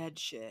run the Jed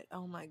shit.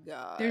 Oh my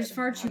God. There's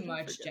far too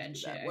much Jed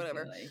shit.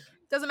 Whatever. Like.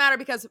 Doesn't matter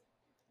because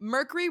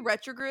Mercury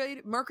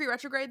retrograde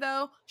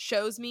though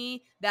shows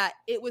me that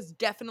it was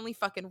definitely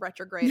fucking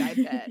retrograde, I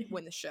bet,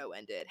 when the show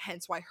ended.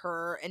 Hence why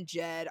her and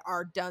Jed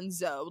are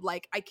donezo.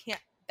 Like I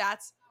can't.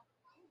 That's.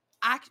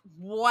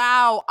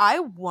 Wow, I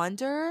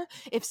wonder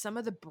if some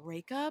of the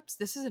breakups,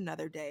 this is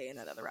another day in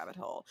another rabbit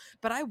hole,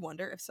 but I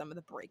wonder if some of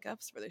the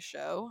breakups for the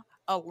show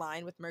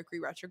align with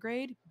Mercury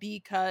retrograde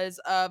because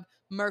of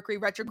Mercury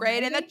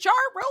retrograde and the chart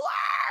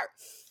ruler.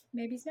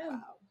 Maybe so.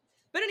 Wow.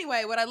 But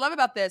anyway, what I love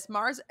about this,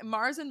 Mars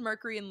and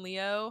Mercury in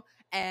Leo,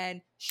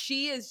 and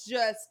she is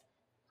just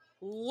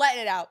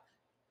letting it out.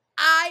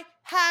 I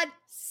had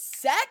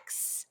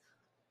sex.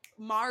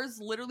 Mars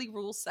literally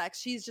rules sex.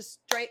 She's just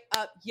straight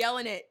up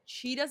yelling it.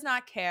 She does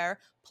not care.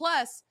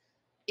 Plus,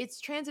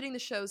 it's transiting the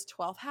show's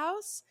 12th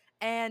house,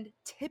 and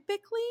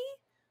typically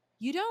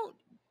we don't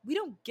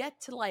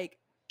get to like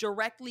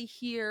directly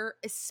hear,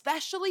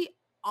 especially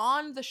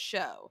on the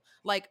show.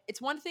 Like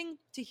it's one thing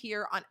to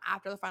hear on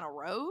After the Final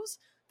Rose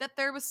that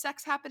there was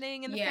sex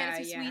happening in the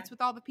fantasy suites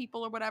with all the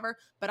people or whatever,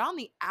 but on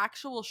the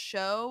actual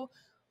show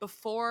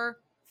before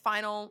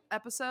final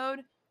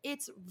episode,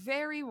 it's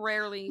very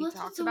rarely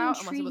talked about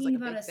unless it was like a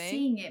big thing.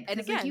 Seeing it, and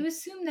again, like, you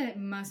assume that it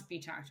must be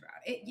talked about.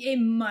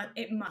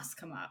 It must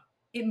come up.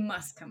 It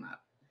must come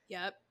up.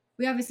 Yep.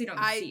 We obviously don't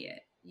see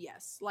it.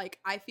 Yes. Like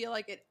I feel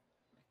like it.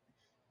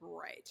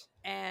 Right.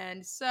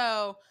 And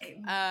so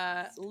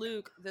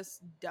Luke, this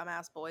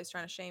dumbass boy, is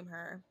trying to shame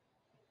her.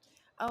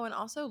 Oh, and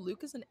also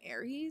Luke is an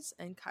Aries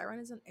and Chiron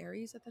is an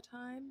Aries at the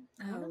time.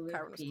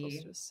 Chiron was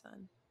close to his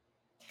sun.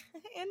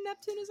 And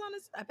Neptune is on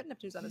his. I bet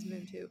Neptune's on his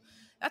moon too.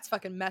 That's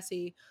fucking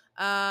messy.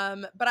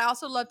 But I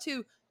also love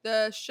too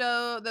the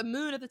show. The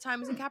moon at the time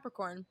was in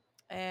Capricorn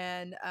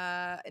and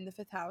in the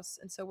 5th house,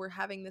 and so we're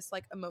having this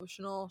like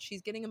emotional.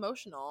 She's getting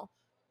emotional,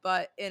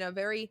 but in a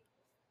very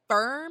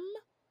firm,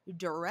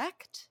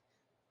 direct,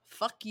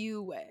 fuck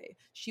you way.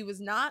 She was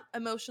not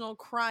emotional,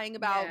 crying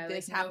about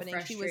this happening.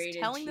 She was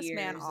telling this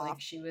man off. Like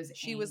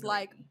she was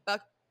like,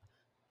 fuck.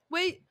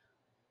 Wait.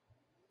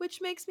 Which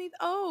makes me,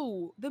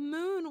 the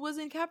moon was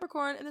in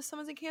Capricorn and the sun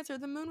was in Cancer.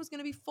 The moon was going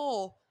to be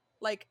full,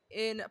 like,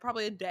 in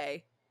probably a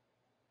day.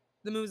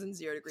 The moon was in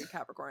 0 degree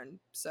Capricorn,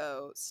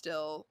 so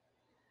still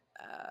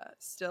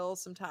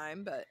some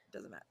time, but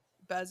doesn't matter.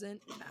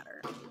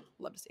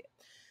 Love to see it.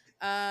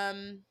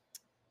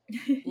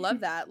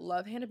 Love that.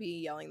 Love Hannah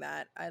B yelling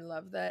that. I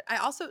love that. I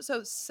also,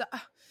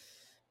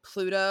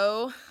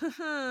 Pluto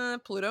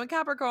and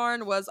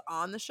Capricorn was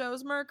on the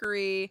show's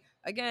Mercury.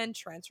 Again,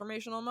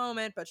 transformational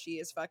moment, but she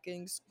is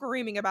fucking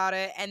screaming about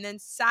it. And then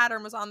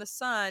Saturn was on the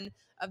Sun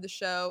of the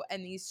show,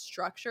 and these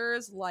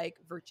structures like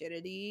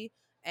virginity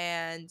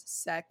and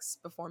sex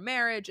before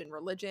marriage and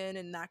religion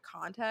in that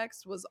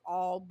context was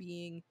all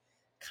being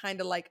kind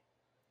of like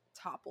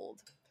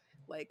toppled.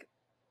 Like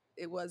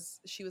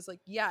she was like,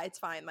 yeah, it's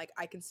fine. Like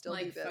I can still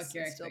do Like, this fuck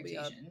your and still be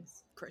a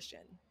expectations.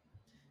 Christian.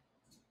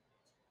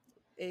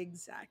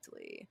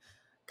 Exactly.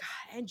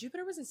 God, and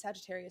Jupiter was in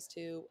Sagittarius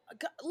too.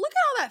 God, look at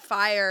all that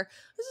fire.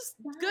 This is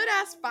good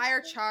ass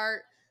fire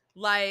chart.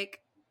 Like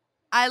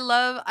I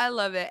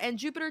love it. And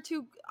Jupiter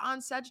too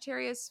on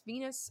Sagittarius,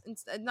 Venus,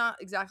 not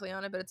exactly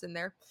on it, but it's in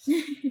there.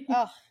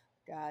 Oh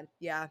God,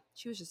 yeah.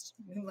 She was just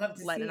We'd love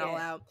to letting see it all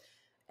it. out.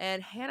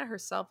 And Hannah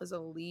herself is a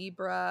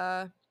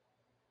Libra.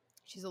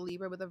 She's a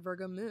Libra with a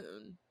Virgo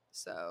moon.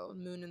 So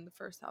moon in the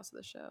first house of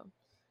the show.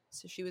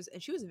 So she was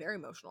very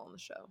emotional on the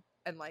show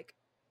and like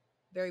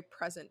very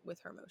present with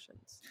her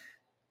emotions.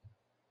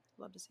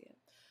 Love to see it.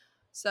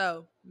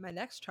 So my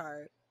next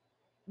chart,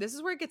 this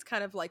is where it gets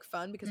kind of like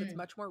fun because it's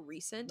much more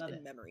recent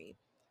in memory.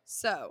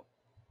 So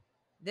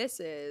this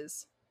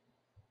is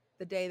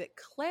the day that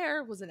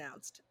Claire was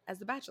announced as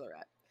the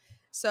Bachelorette.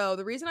 So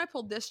the reason I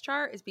pulled this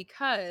chart is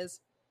because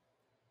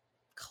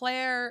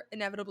Claire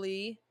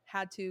inevitably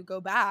had to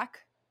go back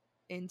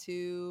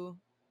into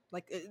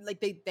like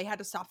they had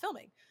to stop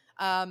filming.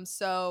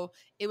 So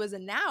it was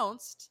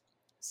announced.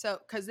 So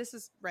because this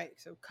is right.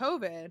 So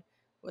COVID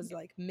was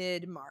like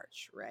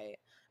mid-March, right?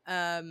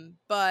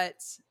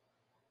 But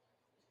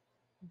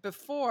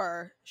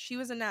before she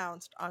was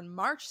announced on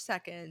March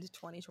 2nd,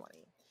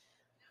 2020.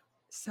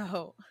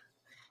 So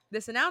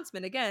this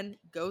announcement again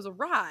goes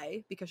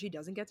awry because she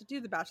doesn't get to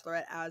do the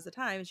Bachelorette as the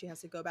time, and she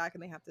has to go back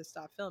and they have to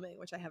stop filming,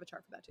 which I have a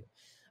chart for that too.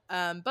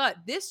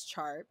 But this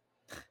chart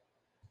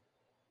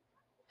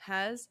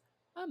has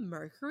a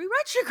Mercury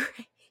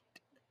retrograde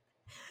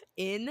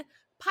in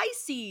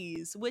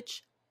Pisces,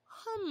 which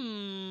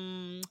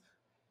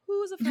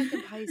who's a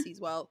fucking Pisces?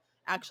 Well,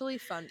 actually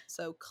fun.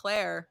 So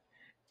Claire,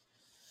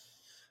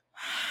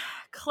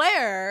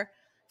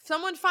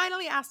 someone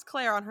finally asked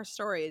Claire on her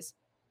stories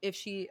if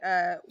she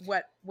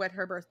what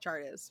her birth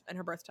chart is and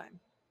her birth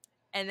time.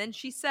 And then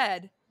she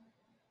said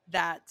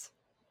that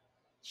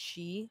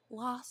she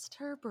lost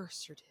her birth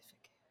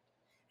certificate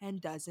and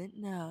doesn't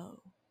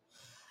know.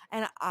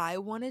 And I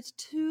wanted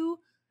to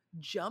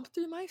jump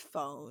through my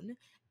phone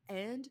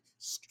and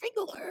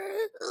strangle her.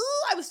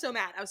 Ooh, I was so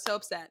mad. I was so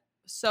upset.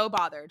 So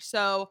bothered.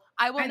 So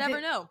I will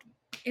never know.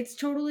 It's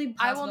totally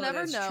possible. I will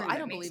never know. True. I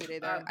don't believe it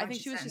either. I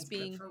think she was sense, just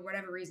being, for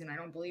whatever reason, I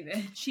don't believe it.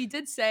 She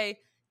did say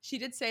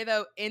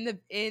though in the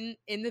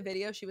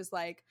video, she was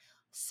like,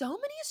 so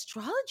many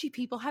astrology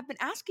people have been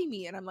asking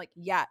me, and I'm like,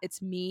 yeah, it's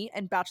me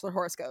and Bachelor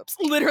horoscopes.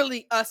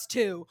 Literally us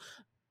two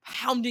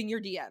hounding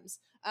your DMs.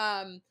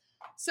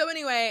 So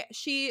anyway,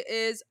 she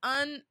is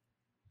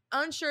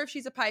unsure if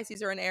she's a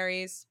Pisces or an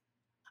Aries.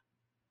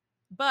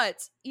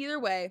 But either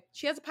way,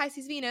 she has a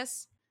Pisces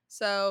Venus.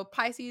 So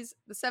Pisces,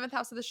 the 7th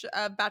house of the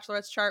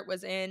Bachelorette's chart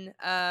was in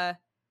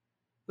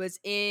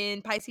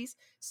Pisces.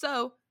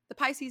 So the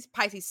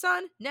Pisces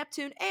Sun,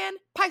 Neptune, and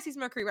Pisces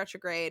Mercury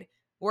retrograde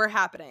were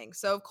happening.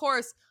 So of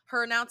course,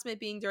 her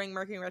announcement being during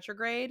Mercury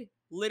retrograde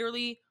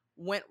literally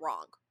went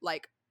wrong.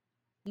 Like,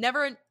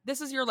 never. This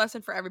is your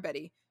lesson for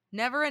everybody.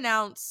 Never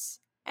announce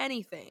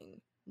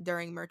anything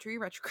during Mercury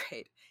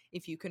retrograde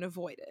if you can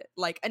avoid it.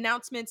 Like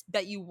announcements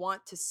that you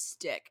want to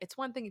stick. It's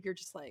one thing if you're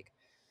just like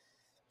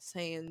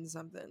saying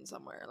something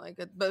somewhere, like,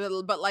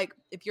 but like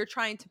if you're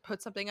trying to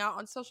put something out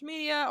on social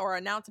media or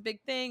announce a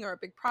big thing or a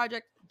big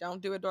project,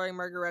 don't do it during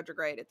Mercury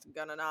retrograde.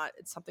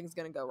 Something's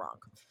gonna go wrong.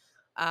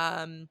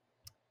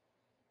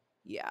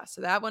 Yeah, so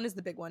that one is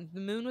the big one.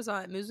 The moon was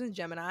in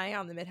Gemini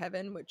on the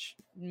midheaven, which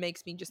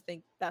makes me just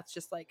think that's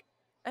just like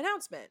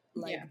announcement,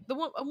 like the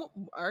one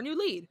our new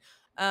lead.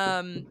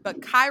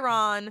 But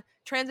Chiron,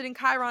 transiting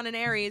Chiron in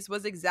Aries,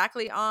 was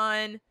exactly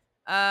on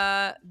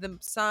the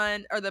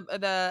sun or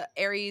the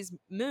Aries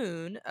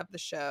moon of the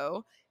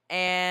show,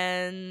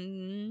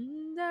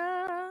 and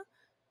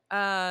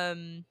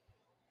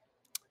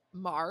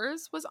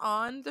Mars was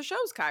on the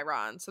show's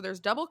Chiron, so there's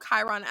double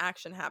Chiron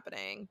action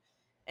happening.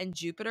 And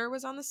Jupiter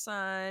was on the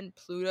sun.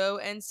 Pluto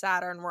and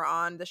Saturn were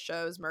on the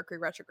show's Mercury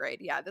retrograde.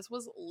 Yeah, this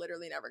was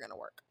literally never going to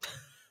work.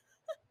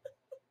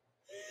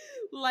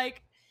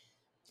 Like,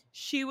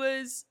 she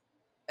was,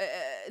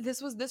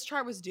 this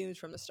chart was doomed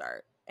from the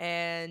start.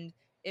 And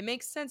it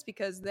makes sense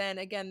because then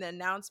again, the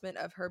announcement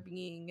of her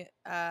being,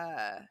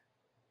 of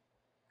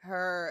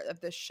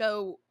the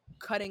show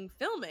cutting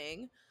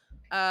filming,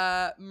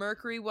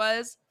 Mercury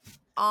was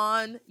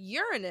on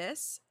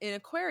Uranus in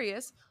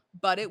Aquarius,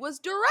 but it was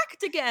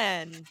direct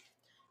again.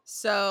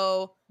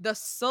 So the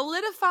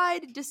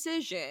solidified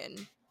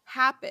decision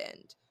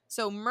happened.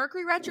 So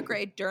Mercury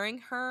retrograde during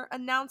her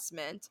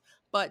announcement,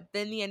 but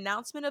then the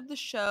announcement of the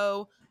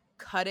show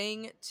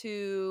cutting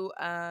to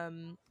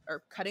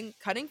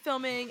cutting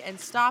filming and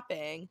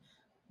stopping,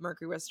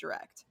 Mercury was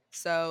direct.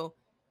 So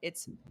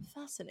it's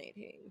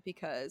fascinating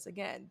because,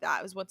 again,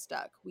 that was what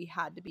stuck. We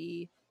had to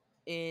be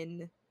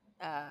in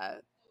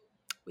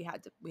we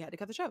had to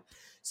cut the show.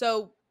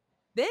 So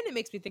then it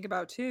makes me think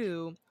about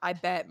too, I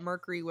bet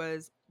Mercury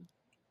was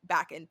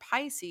back in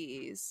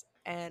Pisces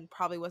and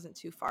probably wasn't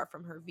too far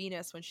from her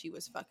Venus when she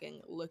was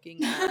fucking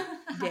looking at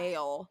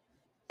Dale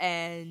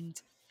and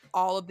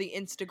all of the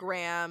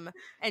Instagram,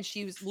 and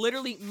she was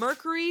literally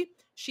Mercury.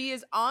 She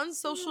is on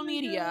social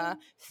media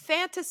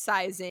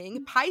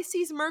fantasizing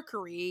Pisces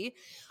Mercury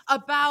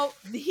about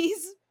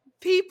these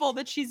people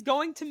that she's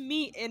going to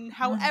meet in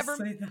however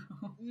Honestly,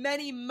 though.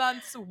 many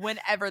months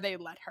whenever they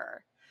let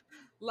her.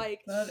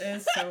 Like, That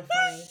is so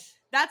funny.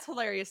 that's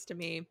hilarious to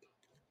me.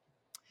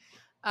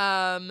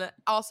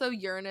 Also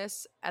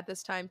Uranus at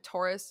this time,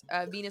 Taurus,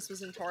 Venus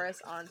was in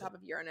Taurus on top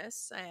of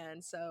Uranus,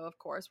 and so of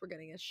course we're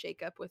getting a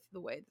shakeup with the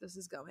way this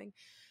is going.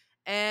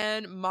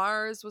 And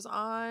Mars was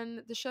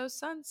on the show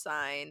Sun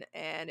Sign,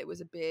 and it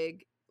was a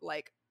big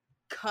like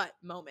cut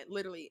moment.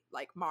 Literally,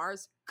 like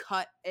Mars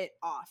cut it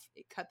off.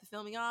 It cut the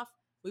filming off.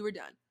 We were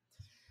done.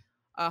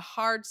 A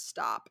hard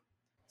stop.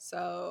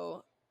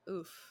 So,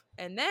 oof.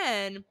 And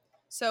then,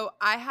 so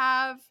I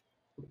have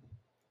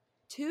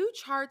two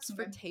charts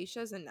for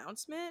Tayshia's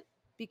announcement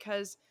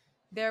because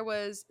there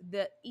was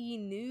the E!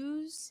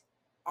 News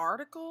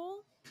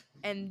article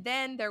and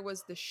then there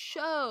was the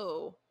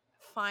show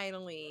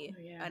finally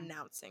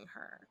announcing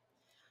her.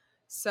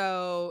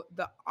 So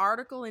the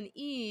article in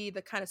E!,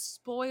 the kind of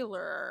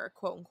spoiler,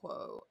 quote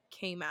unquote,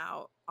 came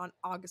out on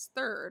August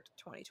 3rd,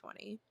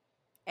 2020.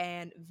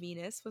 And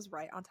Venus was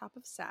right on top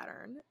of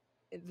Saturn.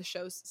 The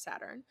show's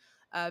Saturn.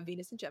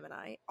 Venus and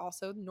Gemini.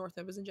 Also, North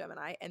Node was in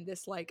Gemini. And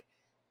this like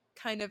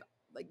kind of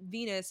like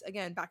Venus,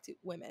 again, back to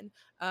women.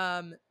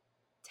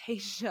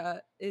 Tayshia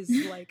is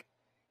like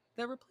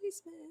the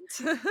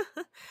replacement.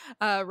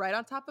 Right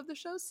on top of the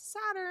show's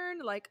Saturn.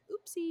 Like,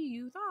 oopsie,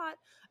 you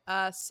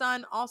thought.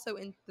 Sun also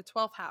in the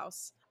 12th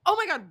house. Oh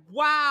my god,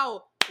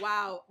 wow.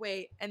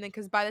 Wait, and then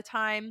because by the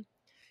time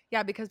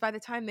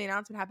the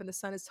announcement happened, the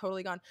Sun is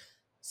totally gone.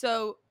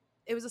 So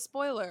it was a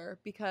spoiler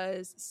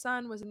because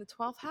Sun was in the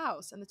 12th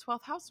house, and the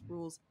 12th house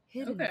rules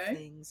hidden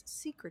things,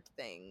 secret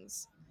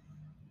things.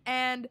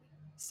 And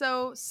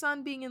so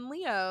Sun being in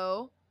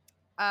Leo,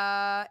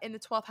 in the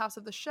 12th house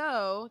of the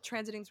show,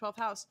 transiting 12th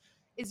house,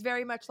 is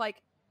very much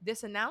like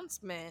this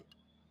announcement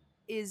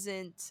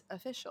isn't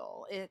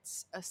official.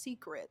 It's a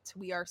secret.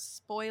 We are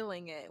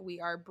spoiling it. We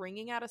are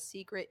bringing out a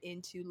secret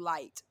into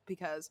light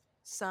because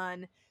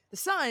the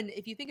sun,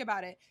 if you think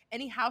about it,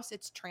 any house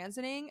it's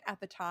transiting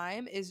at the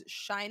time is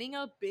shining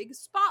a big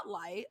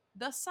spotlight,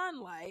 the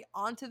sunlight,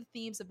 onto the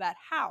themes of that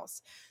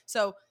house.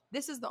 So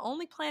this is the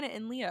only planet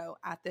in Leo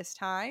at this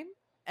time.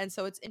 And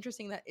so it's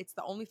interesting that it's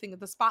the only thing with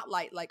the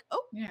spotlight, like,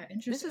 oh, yeah,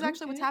 this is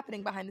actually what's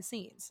happening behind the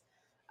scenes.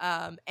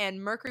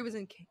 And Mercury was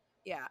in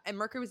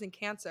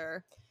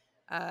Cancer.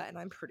 And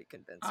I'm pretty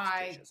convinced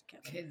I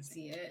can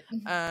see it.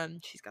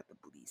 She's got the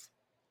boobies.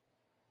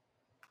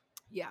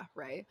 Yeah,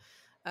 right.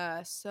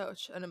 So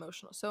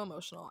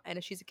emotional. And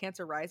if she's a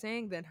Cancer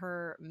rising, then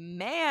her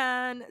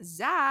man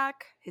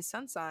Zach, his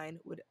sun sign,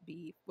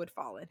 would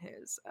fall in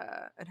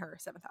her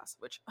 7th house,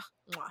 which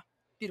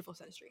beautiful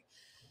synastry.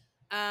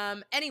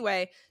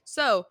 Anyway,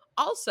 so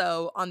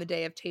also on the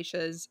day of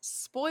Tayshia's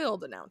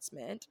spoiled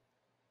announcement,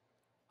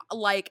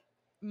 like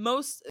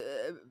most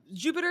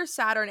Jupiter,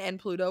 Saturn, and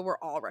Pluto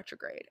were all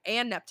retrograde,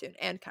 and Neptune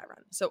and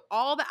Chiron. So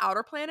all the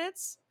outer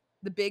planets,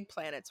 the big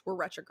planets, were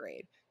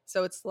retrograde.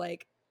 So it's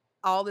like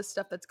all this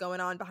stuff that's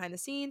going on behind the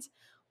scenes,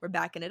 we're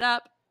backing it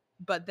up.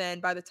 But then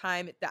by the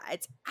time that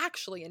it's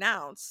actually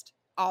announced,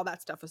 all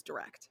that stuff was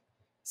direct.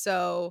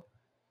 So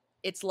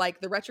it's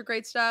like the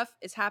retrograde stuff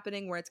is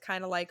happening where it's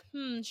kind of like,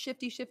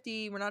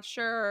 shifty, we're not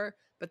sure.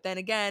 But then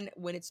again,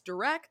 when it's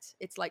direct,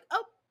 it's like,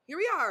 oh, here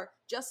we are.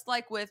 Just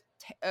like with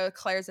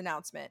Claire's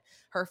announcement.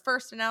 Her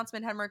first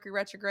announcement had Mercury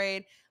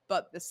retrograde,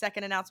 but the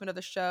second announcement of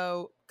the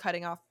show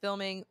cutting off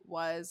filming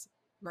was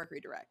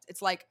Mercury direct.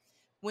 It's like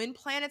when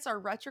planets are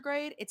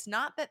retrograde, it's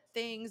not that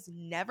things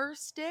never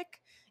stick.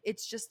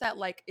 It's just that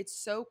like it's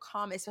so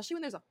common, especially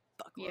when there's a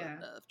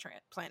fuckload of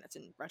planets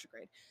in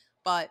retrograde.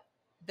 But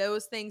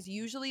those things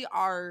usually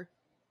are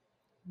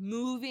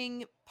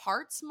moving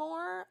parts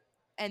more,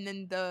 and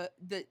then the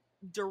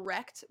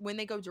direct, when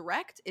they go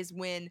direct, is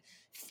when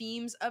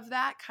themes of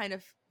that kind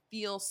of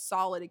feel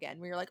solid again,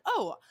 where you're like,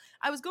 oh,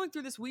 I was going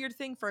through this weird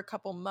thing for a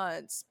couple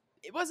months.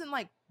 It wasn't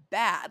like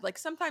bad. Like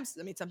sometimes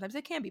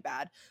it can be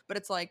bad, but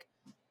it's like,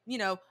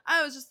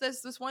 I was just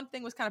this one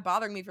thing was kind of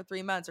bothering me for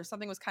 3 months, or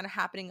something was kind of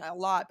happening a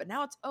lot, but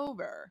now it's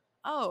over.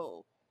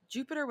 Oh,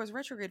 Jupiter was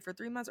retrograde for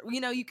 3 months.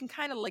 You can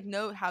kind of like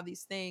note how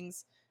these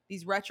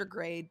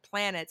retrograde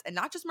planets, and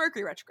not just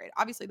Mercury retrograde,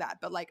 obviously that,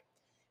 but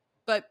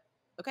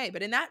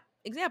in that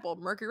example,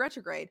 Mercury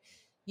retrograde,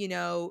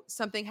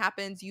 something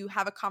happens, you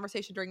have a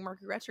conversation during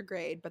Mercury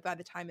retrograde, but by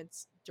the time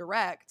it's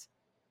direct,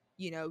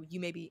 you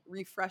maybe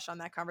refresh on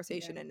that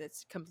conversation and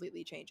it's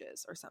completely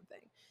changes or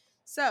something.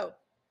 So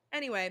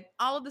anyway,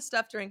 all of the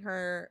stuff during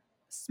her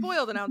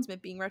spoiled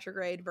announcement being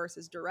retrograde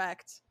versus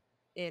direct,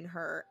 in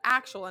her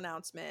actual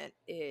announcement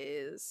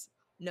is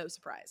no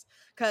surprise.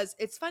 Because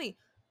it's funny,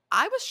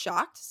 I was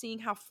shocked seeing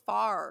how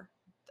far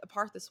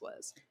apart this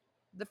was.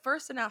 The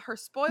first her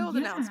spoiled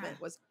Yeah.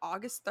 announcement was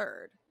August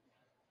 3rd,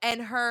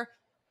 and her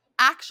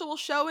actual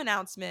show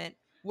announcement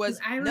was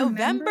 'Cause I November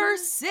remember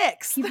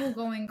 6th. people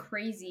going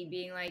crazy,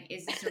 being like,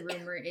 "Is this a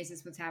rumor? Is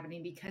this what's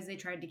happening?" Because they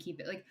tried to keep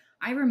it. Like,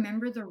 I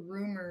remember the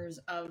rumors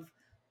of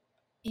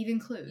even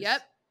Clues.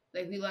 Yep.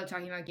 Like, we love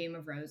talking about Game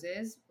of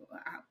Roses.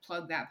 I'll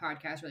plug that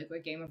podcast really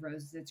quick. Game of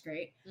Roses, it's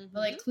great. Mhm. But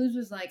like, Clues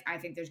was like, I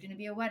think there's going to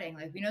be a wedding.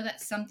 Like, we know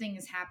that something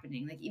is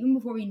happening. Like, even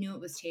before we knew it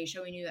was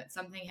Tayshia, we knew that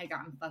something had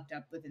gotten fucked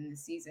up within the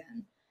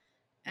season.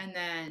 And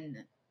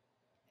then,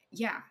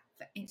 yeah,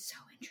 it's so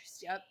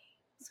interesting. Yep.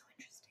 So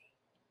interesting.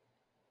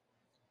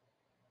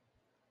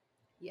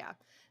 Yeah.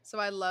 So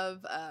I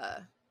love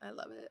it.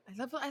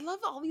 I love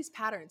all these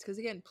patterns because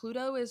again,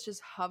 Pluto is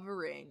just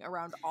hovering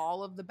around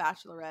all of the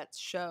Bachelorette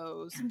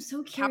shows. I'm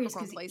so curious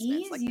because Capricorn E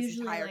placements, is like, this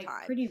usually entire like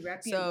time. pretty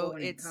reputable So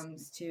when it it's-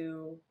 comes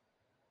to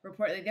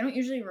report. Like, they don't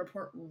usually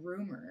report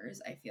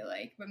rumors, I feel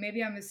like, but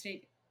maybe I'm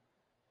mistaken.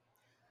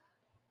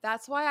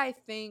 That's why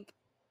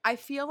I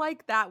feel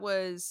like that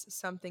was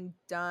something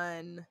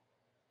done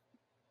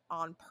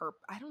on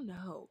purpose. I don't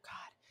know,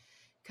 God,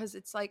 because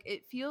it's like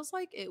it feels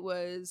like it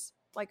was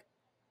like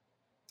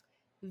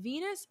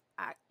Venus.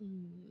 I'm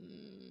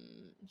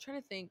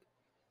trying to think.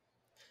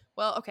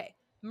 Well, okay.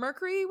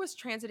 Mercury was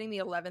transiting the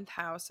 11th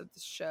house of the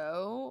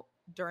show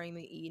during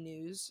the E!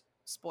 News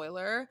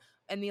spoiler,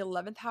 and the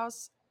 11th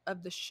house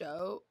of the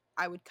show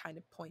I would kind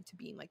of point to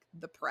being like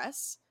the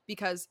press,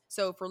 because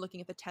so if we're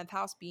looking at the 10th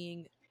house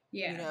being,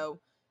 Yeah. you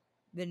know,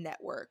 the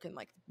network and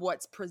like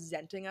what's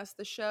presenting us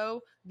the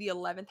show, the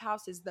 11th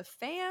house is the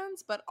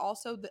fans, but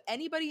also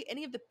any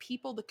of the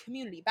people, the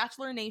community,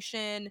 Bachelor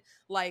Nation,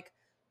 like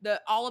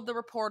all of the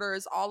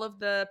reporters, all of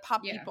the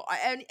pop Yeah. people,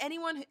 and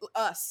anyone,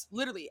 us,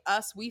 literally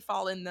us, we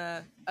fall in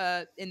the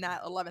in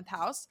that 11th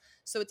house.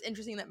 So it's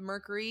interesting that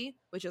Mercury,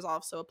 which is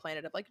also a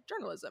planet of like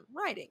journalism,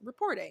 writing,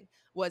 reporting,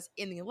 was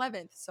in the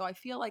 11th. So I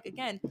feel like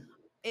again,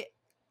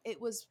 it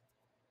was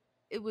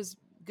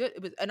good.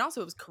 It was, and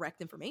also it was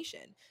correct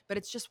information, but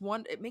it's just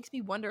it makes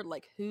me wonder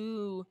like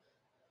who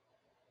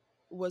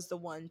was the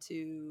one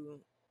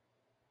to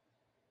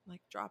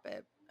like drop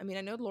it. I mean,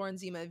 I know Lauren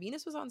Zima,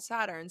 Venus was on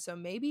Saturn, so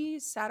maybe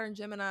Saturn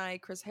Gemini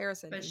Chris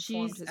Harrison But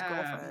informed she's, his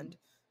girlfriend,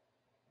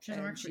 she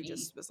doesn't and work for she E.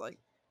 just was like,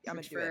 She I'm gonna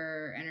works do it.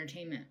 for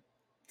entertainment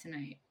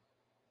tonight.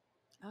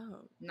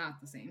 Oh, Not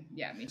the same.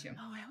 Yeah, me too.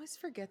 I always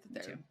forget that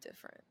Me they're too.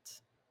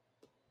 different.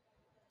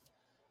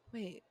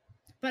 Wait,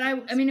 But I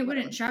mean, it whatever.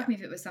 wouldn't shock Yeah. me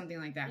if it was something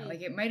like that. Mm.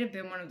 Like, it might have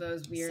been one of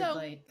those weird, So-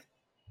 like,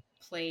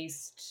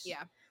 placed.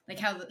 Yeah. Like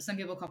how some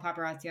people call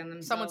paparazzi on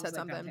themselves. Someone said like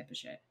something. That type of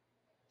shit.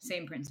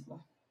 Same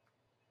principle.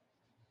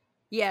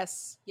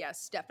 Yes,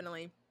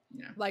 definitely.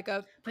 You know. Like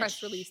a But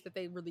press release that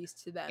they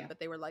released to them, Yeah. but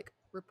they were like,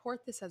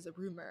 report this as a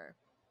rumor.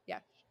 Yeah.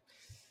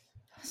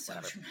 So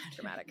Whatever. dramatic.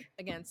 Dramatic.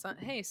 Again,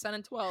 Sun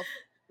and 12th,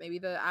 maybe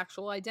the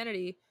actual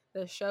identity.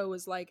 The show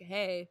was like,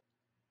 hey,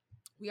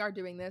 we are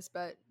doing this,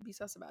 but be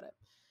sus about it.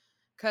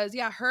 Because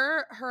yeah,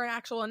 her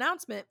actual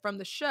announcement from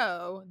the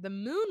show, the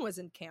moon was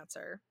in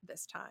Cancer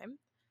this time.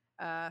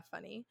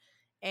 Funny.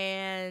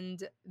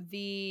 And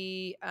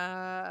the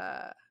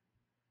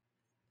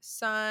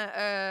sun,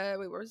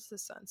 wait, where's the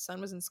sun? Sun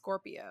was in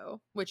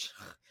Scorpio, which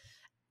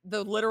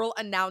the literal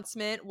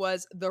announcement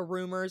was the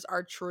rumors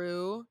are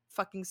true.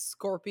 Fucking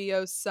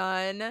Scorpio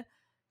sun.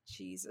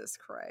 Jesus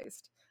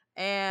Christ.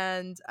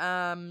 And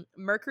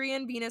Mercury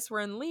and Venus were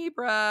in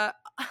Libra.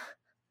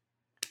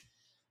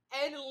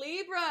 And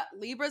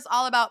Libra's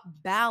all about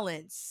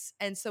balance.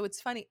 And so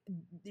it's funny,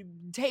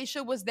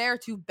 Tayshia was there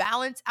to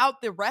balance out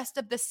the rest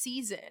of the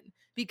season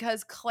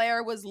because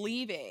Claire was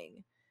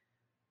leaving.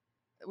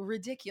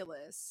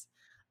 Ridiculous.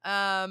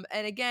 And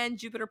again,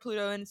 Jupiter,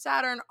 Pluto, and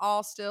Saturn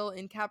all still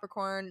in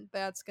Capricorn.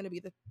 That's going to be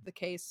the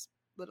case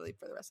literally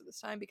for the rest of this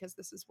time because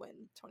this is when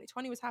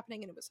 2020 was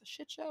happening and it was a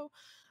shit show.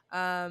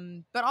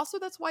 But also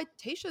that's why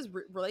Tayshia's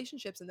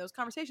relationships and those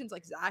conversations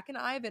like Zach and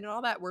Ivan and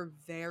all that were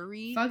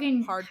very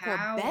fucking hardcore. Ben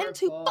powerful,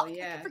 too. Fuck, I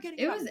yeah. keep forgetting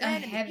It about was a Ben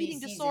and the heavy eating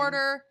season.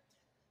 disorder.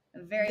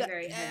 A very,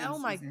 very heavy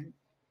season.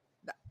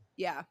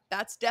 Yeah,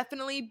 that's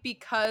definitely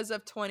because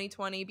of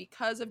 2020,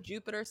 because of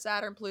Jupiter,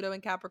 Saturn, Pluto,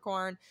 and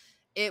Capricorn.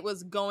 It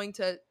was going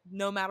to,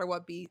 no matter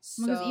what, be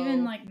so Because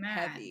even like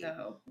Matt, heavy.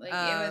 though, like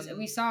it was.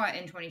 We saw it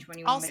in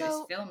 2021, but it was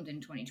also- filmed in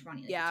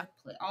 2020. Like, Yeah.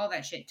 all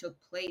that shit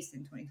took place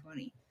in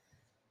 2020.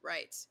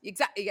 Right.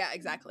 Exactly. Yeah,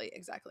 exactly.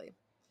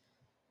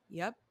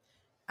 Yep.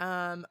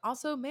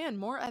 Also, man,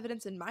 more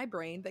evidence in my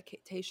brain that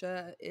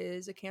Tayshia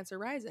is a Cancer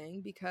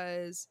rising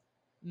because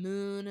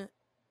Moon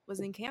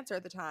was in Cancer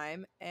at the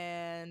time,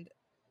 and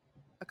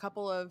a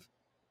couple of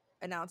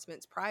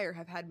announcements prior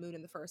have had Moon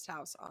in the first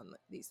house on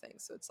these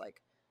things. So it's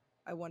like,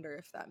 I wonder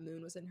if that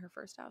Moon was in her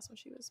first house when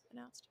she was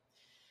announced.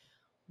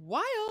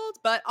 Wild.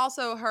 But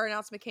also her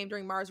announcement came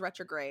during Mars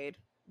retrograde,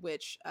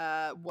 which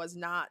was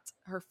not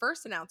her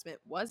first announcement,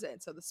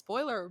 wasn't. So the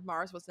spoiler,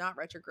 Mars was not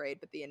retrograde,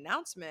 but the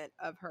announcement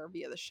of her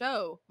via the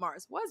show,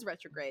 Mars was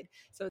retrograde.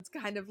 So it's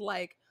kind of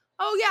like,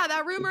 oh yeah,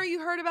 that rumor you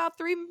heard about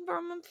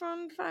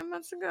from 5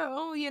 months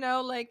ago, you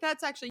know, like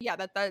that's actually, yeah,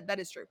 that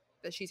is true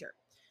that she's here.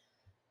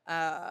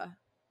 Yeah.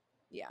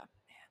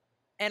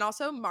 And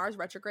also Mars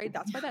retrograde,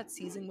 that's why that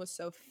season was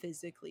so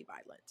physically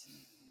violent.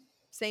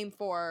 Same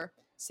for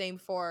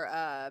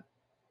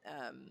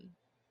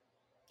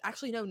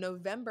actually no,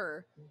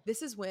 November.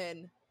 This is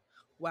when,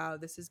 wow,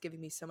 this is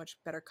giving me so much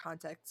better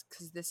context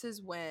because this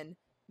is when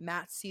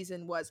Matt's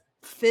season was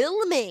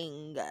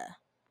filming,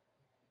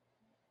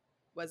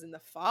 was in the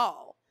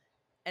fall.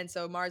 And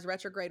so Mars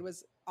retrograde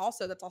was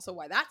also, that's also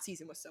why that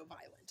season was so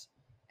violent.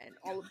 And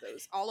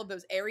all of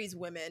those Aries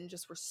women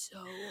just were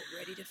so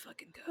ready to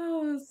fucking go.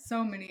 Oh,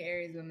 so many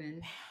Aries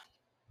women.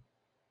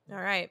 All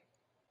right.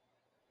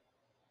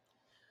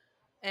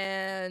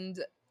 And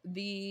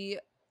the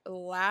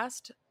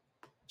last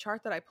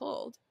chart that I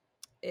pulled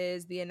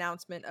is the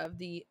announcement of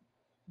the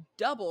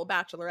double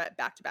Bachelorette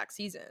back-to-back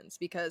seasons,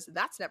 because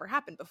that's never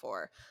happened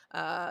before.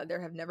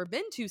 There have never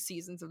been 2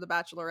 seasons of the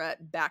Bachelorette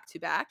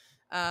back-to-back.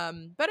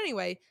 But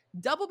anyway,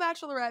 double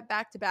Bachelorette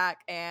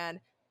back-to-back, and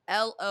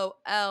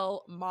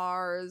LOL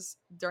Mars.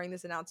 During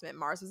this announcement,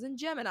 Mars was in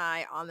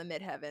Gemini on the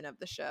midheaven of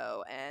the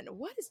show. And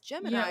what is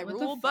Gemini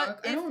rule? But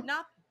if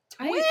not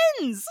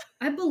twins.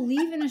 I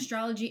believe in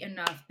astrology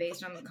enough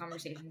based on the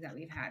conversations that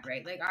we've had,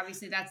 right? Like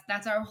obviously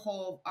that's our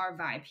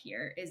vibe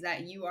here, is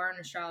that you are an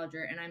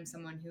astrologer and I'm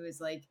someone who is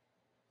like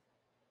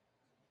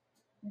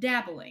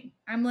dabbling.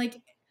 I'm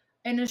like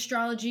an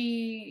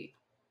astrology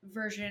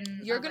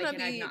version. You're of gonna like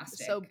an be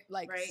agnostic, so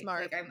like right?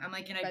 smart. Like I'm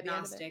like an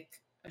agnostic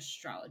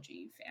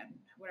astrology fan,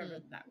 whatever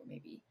that may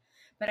be.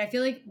 But I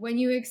feel like when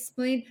you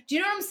explain, do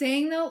you know what I'm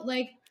saying though?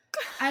 Like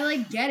I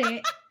like get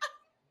it.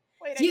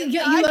 Wait, you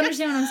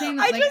understand what I'm saying?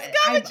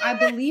 Though? I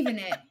believe in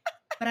it,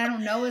 but I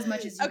don't know as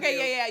much as you do.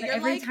 Yeah. But you're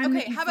every like, time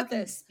okay, how about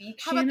this?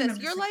 How about this?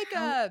 You're like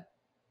I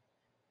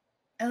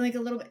like a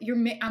little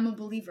bit. I'm a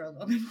believer a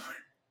little bit more.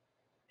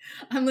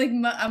 I'm like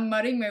I'm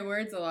mudding my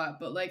words a lot,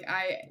 but like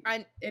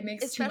it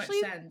makes too much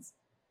sense.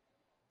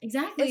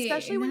 Exactly.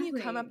 Especially when you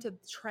come up to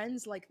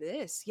trends like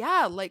this.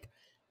 Yeah, like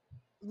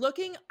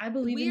looking. I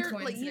believe weird, in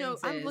coincidences, like, you know,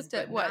 I've looked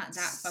at what not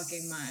that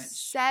fucking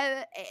much.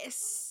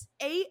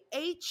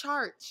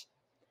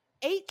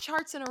 8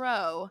 charts in a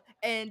row,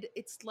 and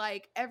it's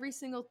like every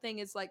single thing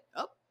is like,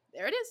 oh,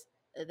 there it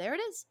is, there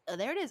it is,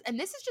 there it is. And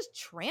this is just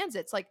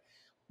transits. Like,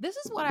 this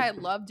is what I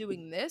love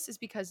doing this, is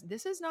because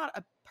this is not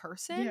a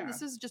person. Yeah.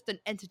 This is just an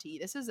entity.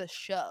 This is a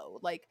show.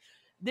 Like,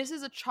 this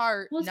is a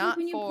chart, well, it's not like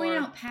when you for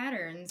point out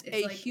patterns, it's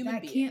a like human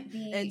that being. Can't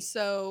be. And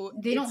so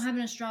they don't have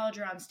an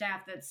astrologer on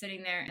staff that's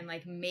sitting there and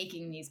like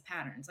making these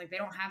patterns. Like they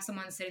don't have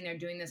someone sitting there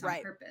doing this on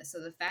purpose.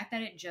 So the fact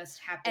that it just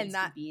happens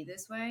to be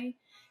this way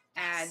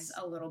adds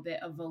a little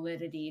bit of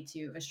validity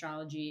to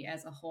astrology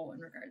as a whole in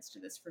regards to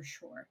this, for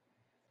sure.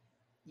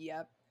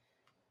 Yep.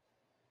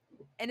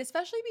 And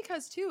especially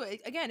because too,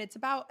 again, it's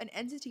about an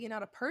entity and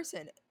not a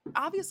person.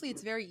 Obviously,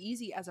 it's very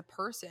easy as a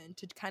person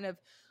to kind of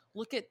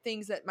look at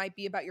things that might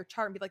be about your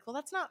chart and be like, well,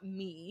 that's not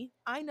me.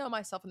 I know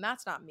myself and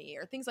that's not me,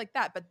 or things like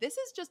that. But this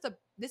is just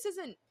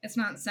it's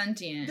not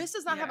sentient. This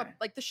does not have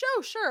like the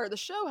show. Sure. The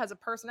show has a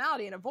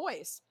personality and a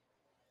voice.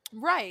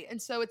 Right.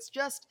 And so it's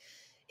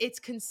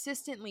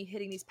consistently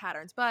hitting these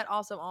patterns, but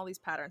also all these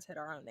patterns hit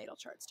our own natal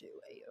charts too.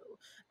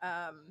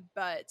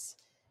 But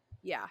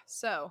yeah,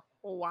 so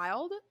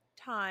wild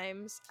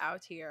times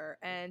out here.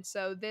 And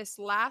so this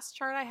last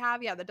chart I have,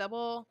 the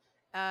double,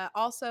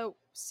 also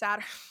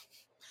Saturn.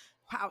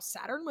 Wow,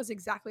 Saturn was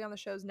exactly on the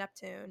show's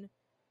Neptune.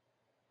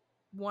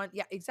 9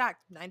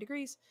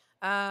 degrees.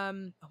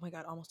 Oh my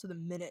god, almost to the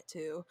minute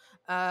too.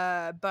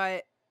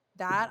 But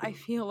that I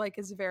feel like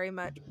is very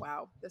much,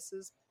 wow,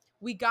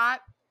 we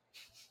got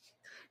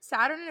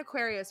Saturn and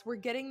Aquarius. We're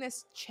getting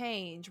this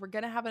change. We're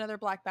gonna have another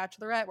Black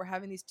Bachelorette. We're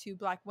having these 2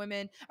 black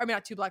women. I mean,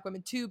 not 2 black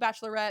women, 2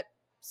 Bachelorette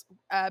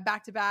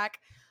back to back.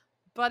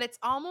 But it's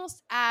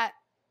almost at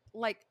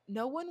like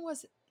no one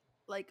was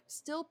like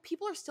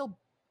people are still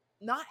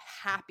not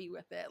happy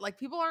with it. Like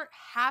people aren't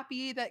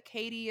happy that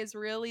Katie is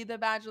really the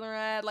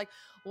Bachelorette. Like,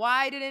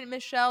 why didn't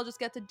Michelle just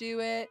get to do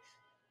it?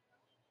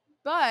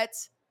 But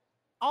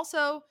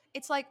also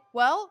it's like,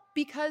 well,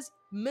 because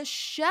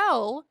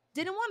Michelle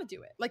didn't want to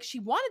do it. Like she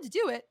wanted to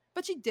do it,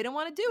 but she didn't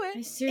want to do it.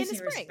 I seriously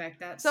in the spring.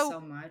 Respect that so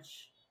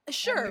much.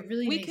 Sure, it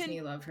really makes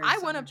me love her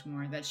so much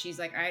more. That she's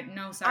like, I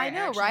know, right?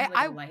 Have,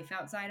 like, a life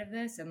outside of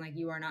this, and like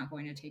you are not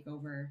going to take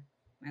over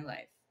my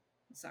life.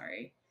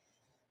 Sorry.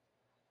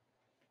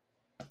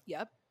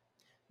 Yep.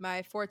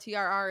 My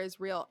 4TRR is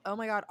real. Oh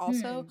my god.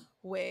 Also,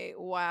 wait,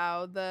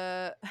 wow.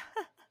 The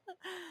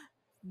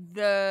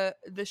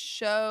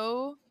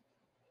show.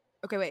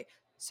 Okay, wait.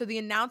 So the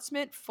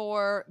announcement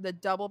for the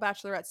double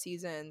Bachelorette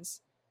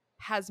seasons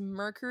has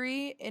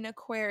Mercury in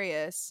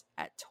Aquarius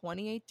at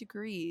 28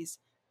 degrees.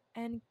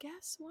 And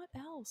guess what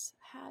else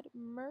had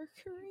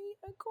Mercury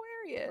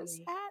Aquarius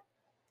at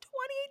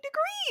 28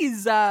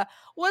 degrees?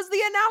 Was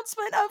the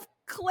announcement of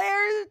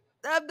Claire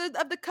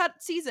of the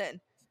cut season.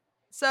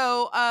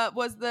 So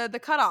was the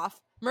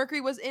cutoff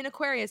Mercury was in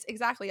Aquarius,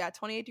 exactly at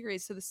 28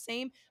 degrees. So the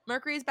same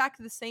Mercury is back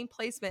to the same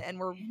placement, and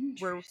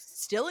we're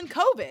still in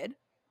COVID.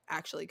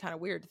 Actually, kind of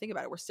weird to think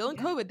about it. We're still in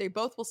COVID. They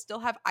both will still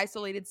have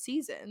isolated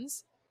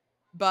seasons,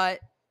 but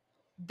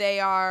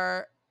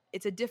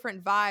it's a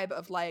different vibe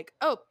of like,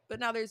 oh, but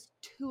now there's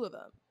two of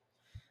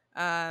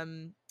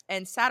them.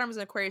 And Saturn was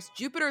in Aquarius.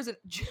 Jupiter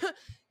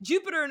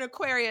in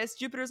Aquarius.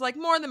 Jupiter's like,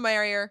 more the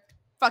merrier.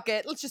 Fuck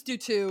it. Let's just do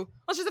two.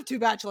 Let's just have two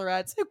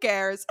bachelorettes. Who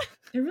cares?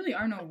 There really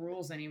are no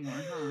rules anymore,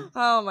 huh?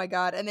 Oh my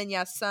God. And then,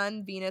 yeah,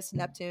 Sun, Venus,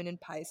 Neptune, and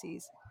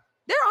Pisces.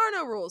 There are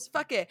no rules.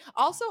 Fuck it.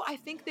 Also, I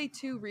think they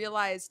too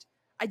realized,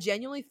 I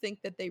genuinely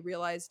think that they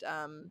realized,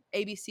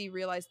 ABC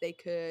realized they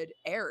could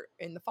air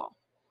in the fall,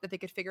 that they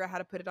could figure out how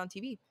to put it on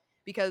TV.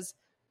 Because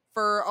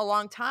for a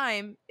long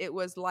time, it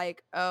was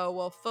like, oh,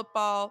 well,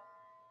 football.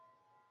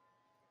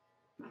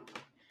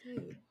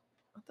 Dude,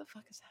 what the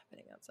fuck is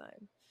happening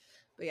outside?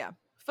 But yeah,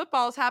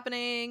 football's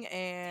happening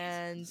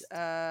and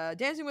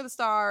Dancing with the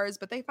Stars,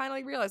 but they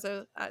finally realized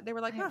they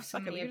were like, oh,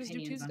 fuck it, we can just do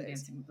Tuesdays. On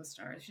Dancing with the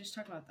Stars. Just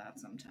talk about that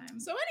sometime.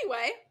 So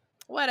anyway,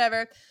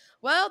 whatever.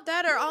 Well,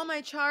 that are all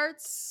my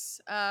charts.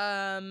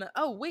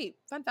 Oh wait,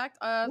 fun fact: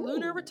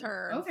 lunar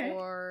return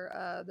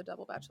for the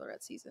Double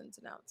Bachelorette season's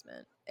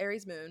announcement.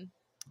 Aries moon.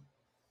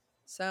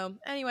 So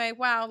anyway,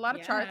 wow, a lot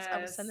of charts. I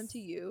will send them to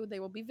you. They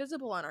will be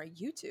visible on our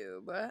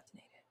YouTube.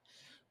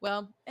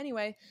 Well,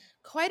 anyway,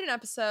 quite an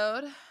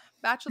episode.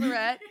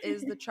 Bachelorette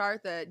is the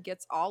chart that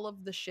gets all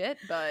of the shit,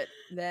 but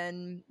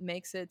then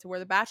makes it to where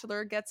the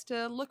Bachelor gets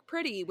to look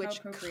pretty, which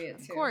of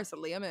course a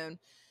Leo moon.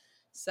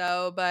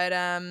 So, but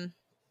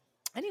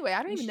anyway,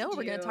 I don't even know what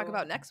we're going to talk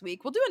about next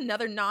week. We'll do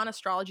another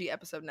non-astrology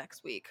episode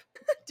next week.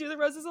 Do the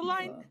Roses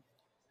Align.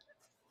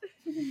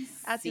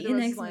 At See the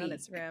Roses Align on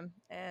Instagram,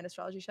 and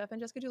Astrology Chef and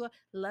Jessica Jula.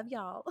 Love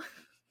y'all.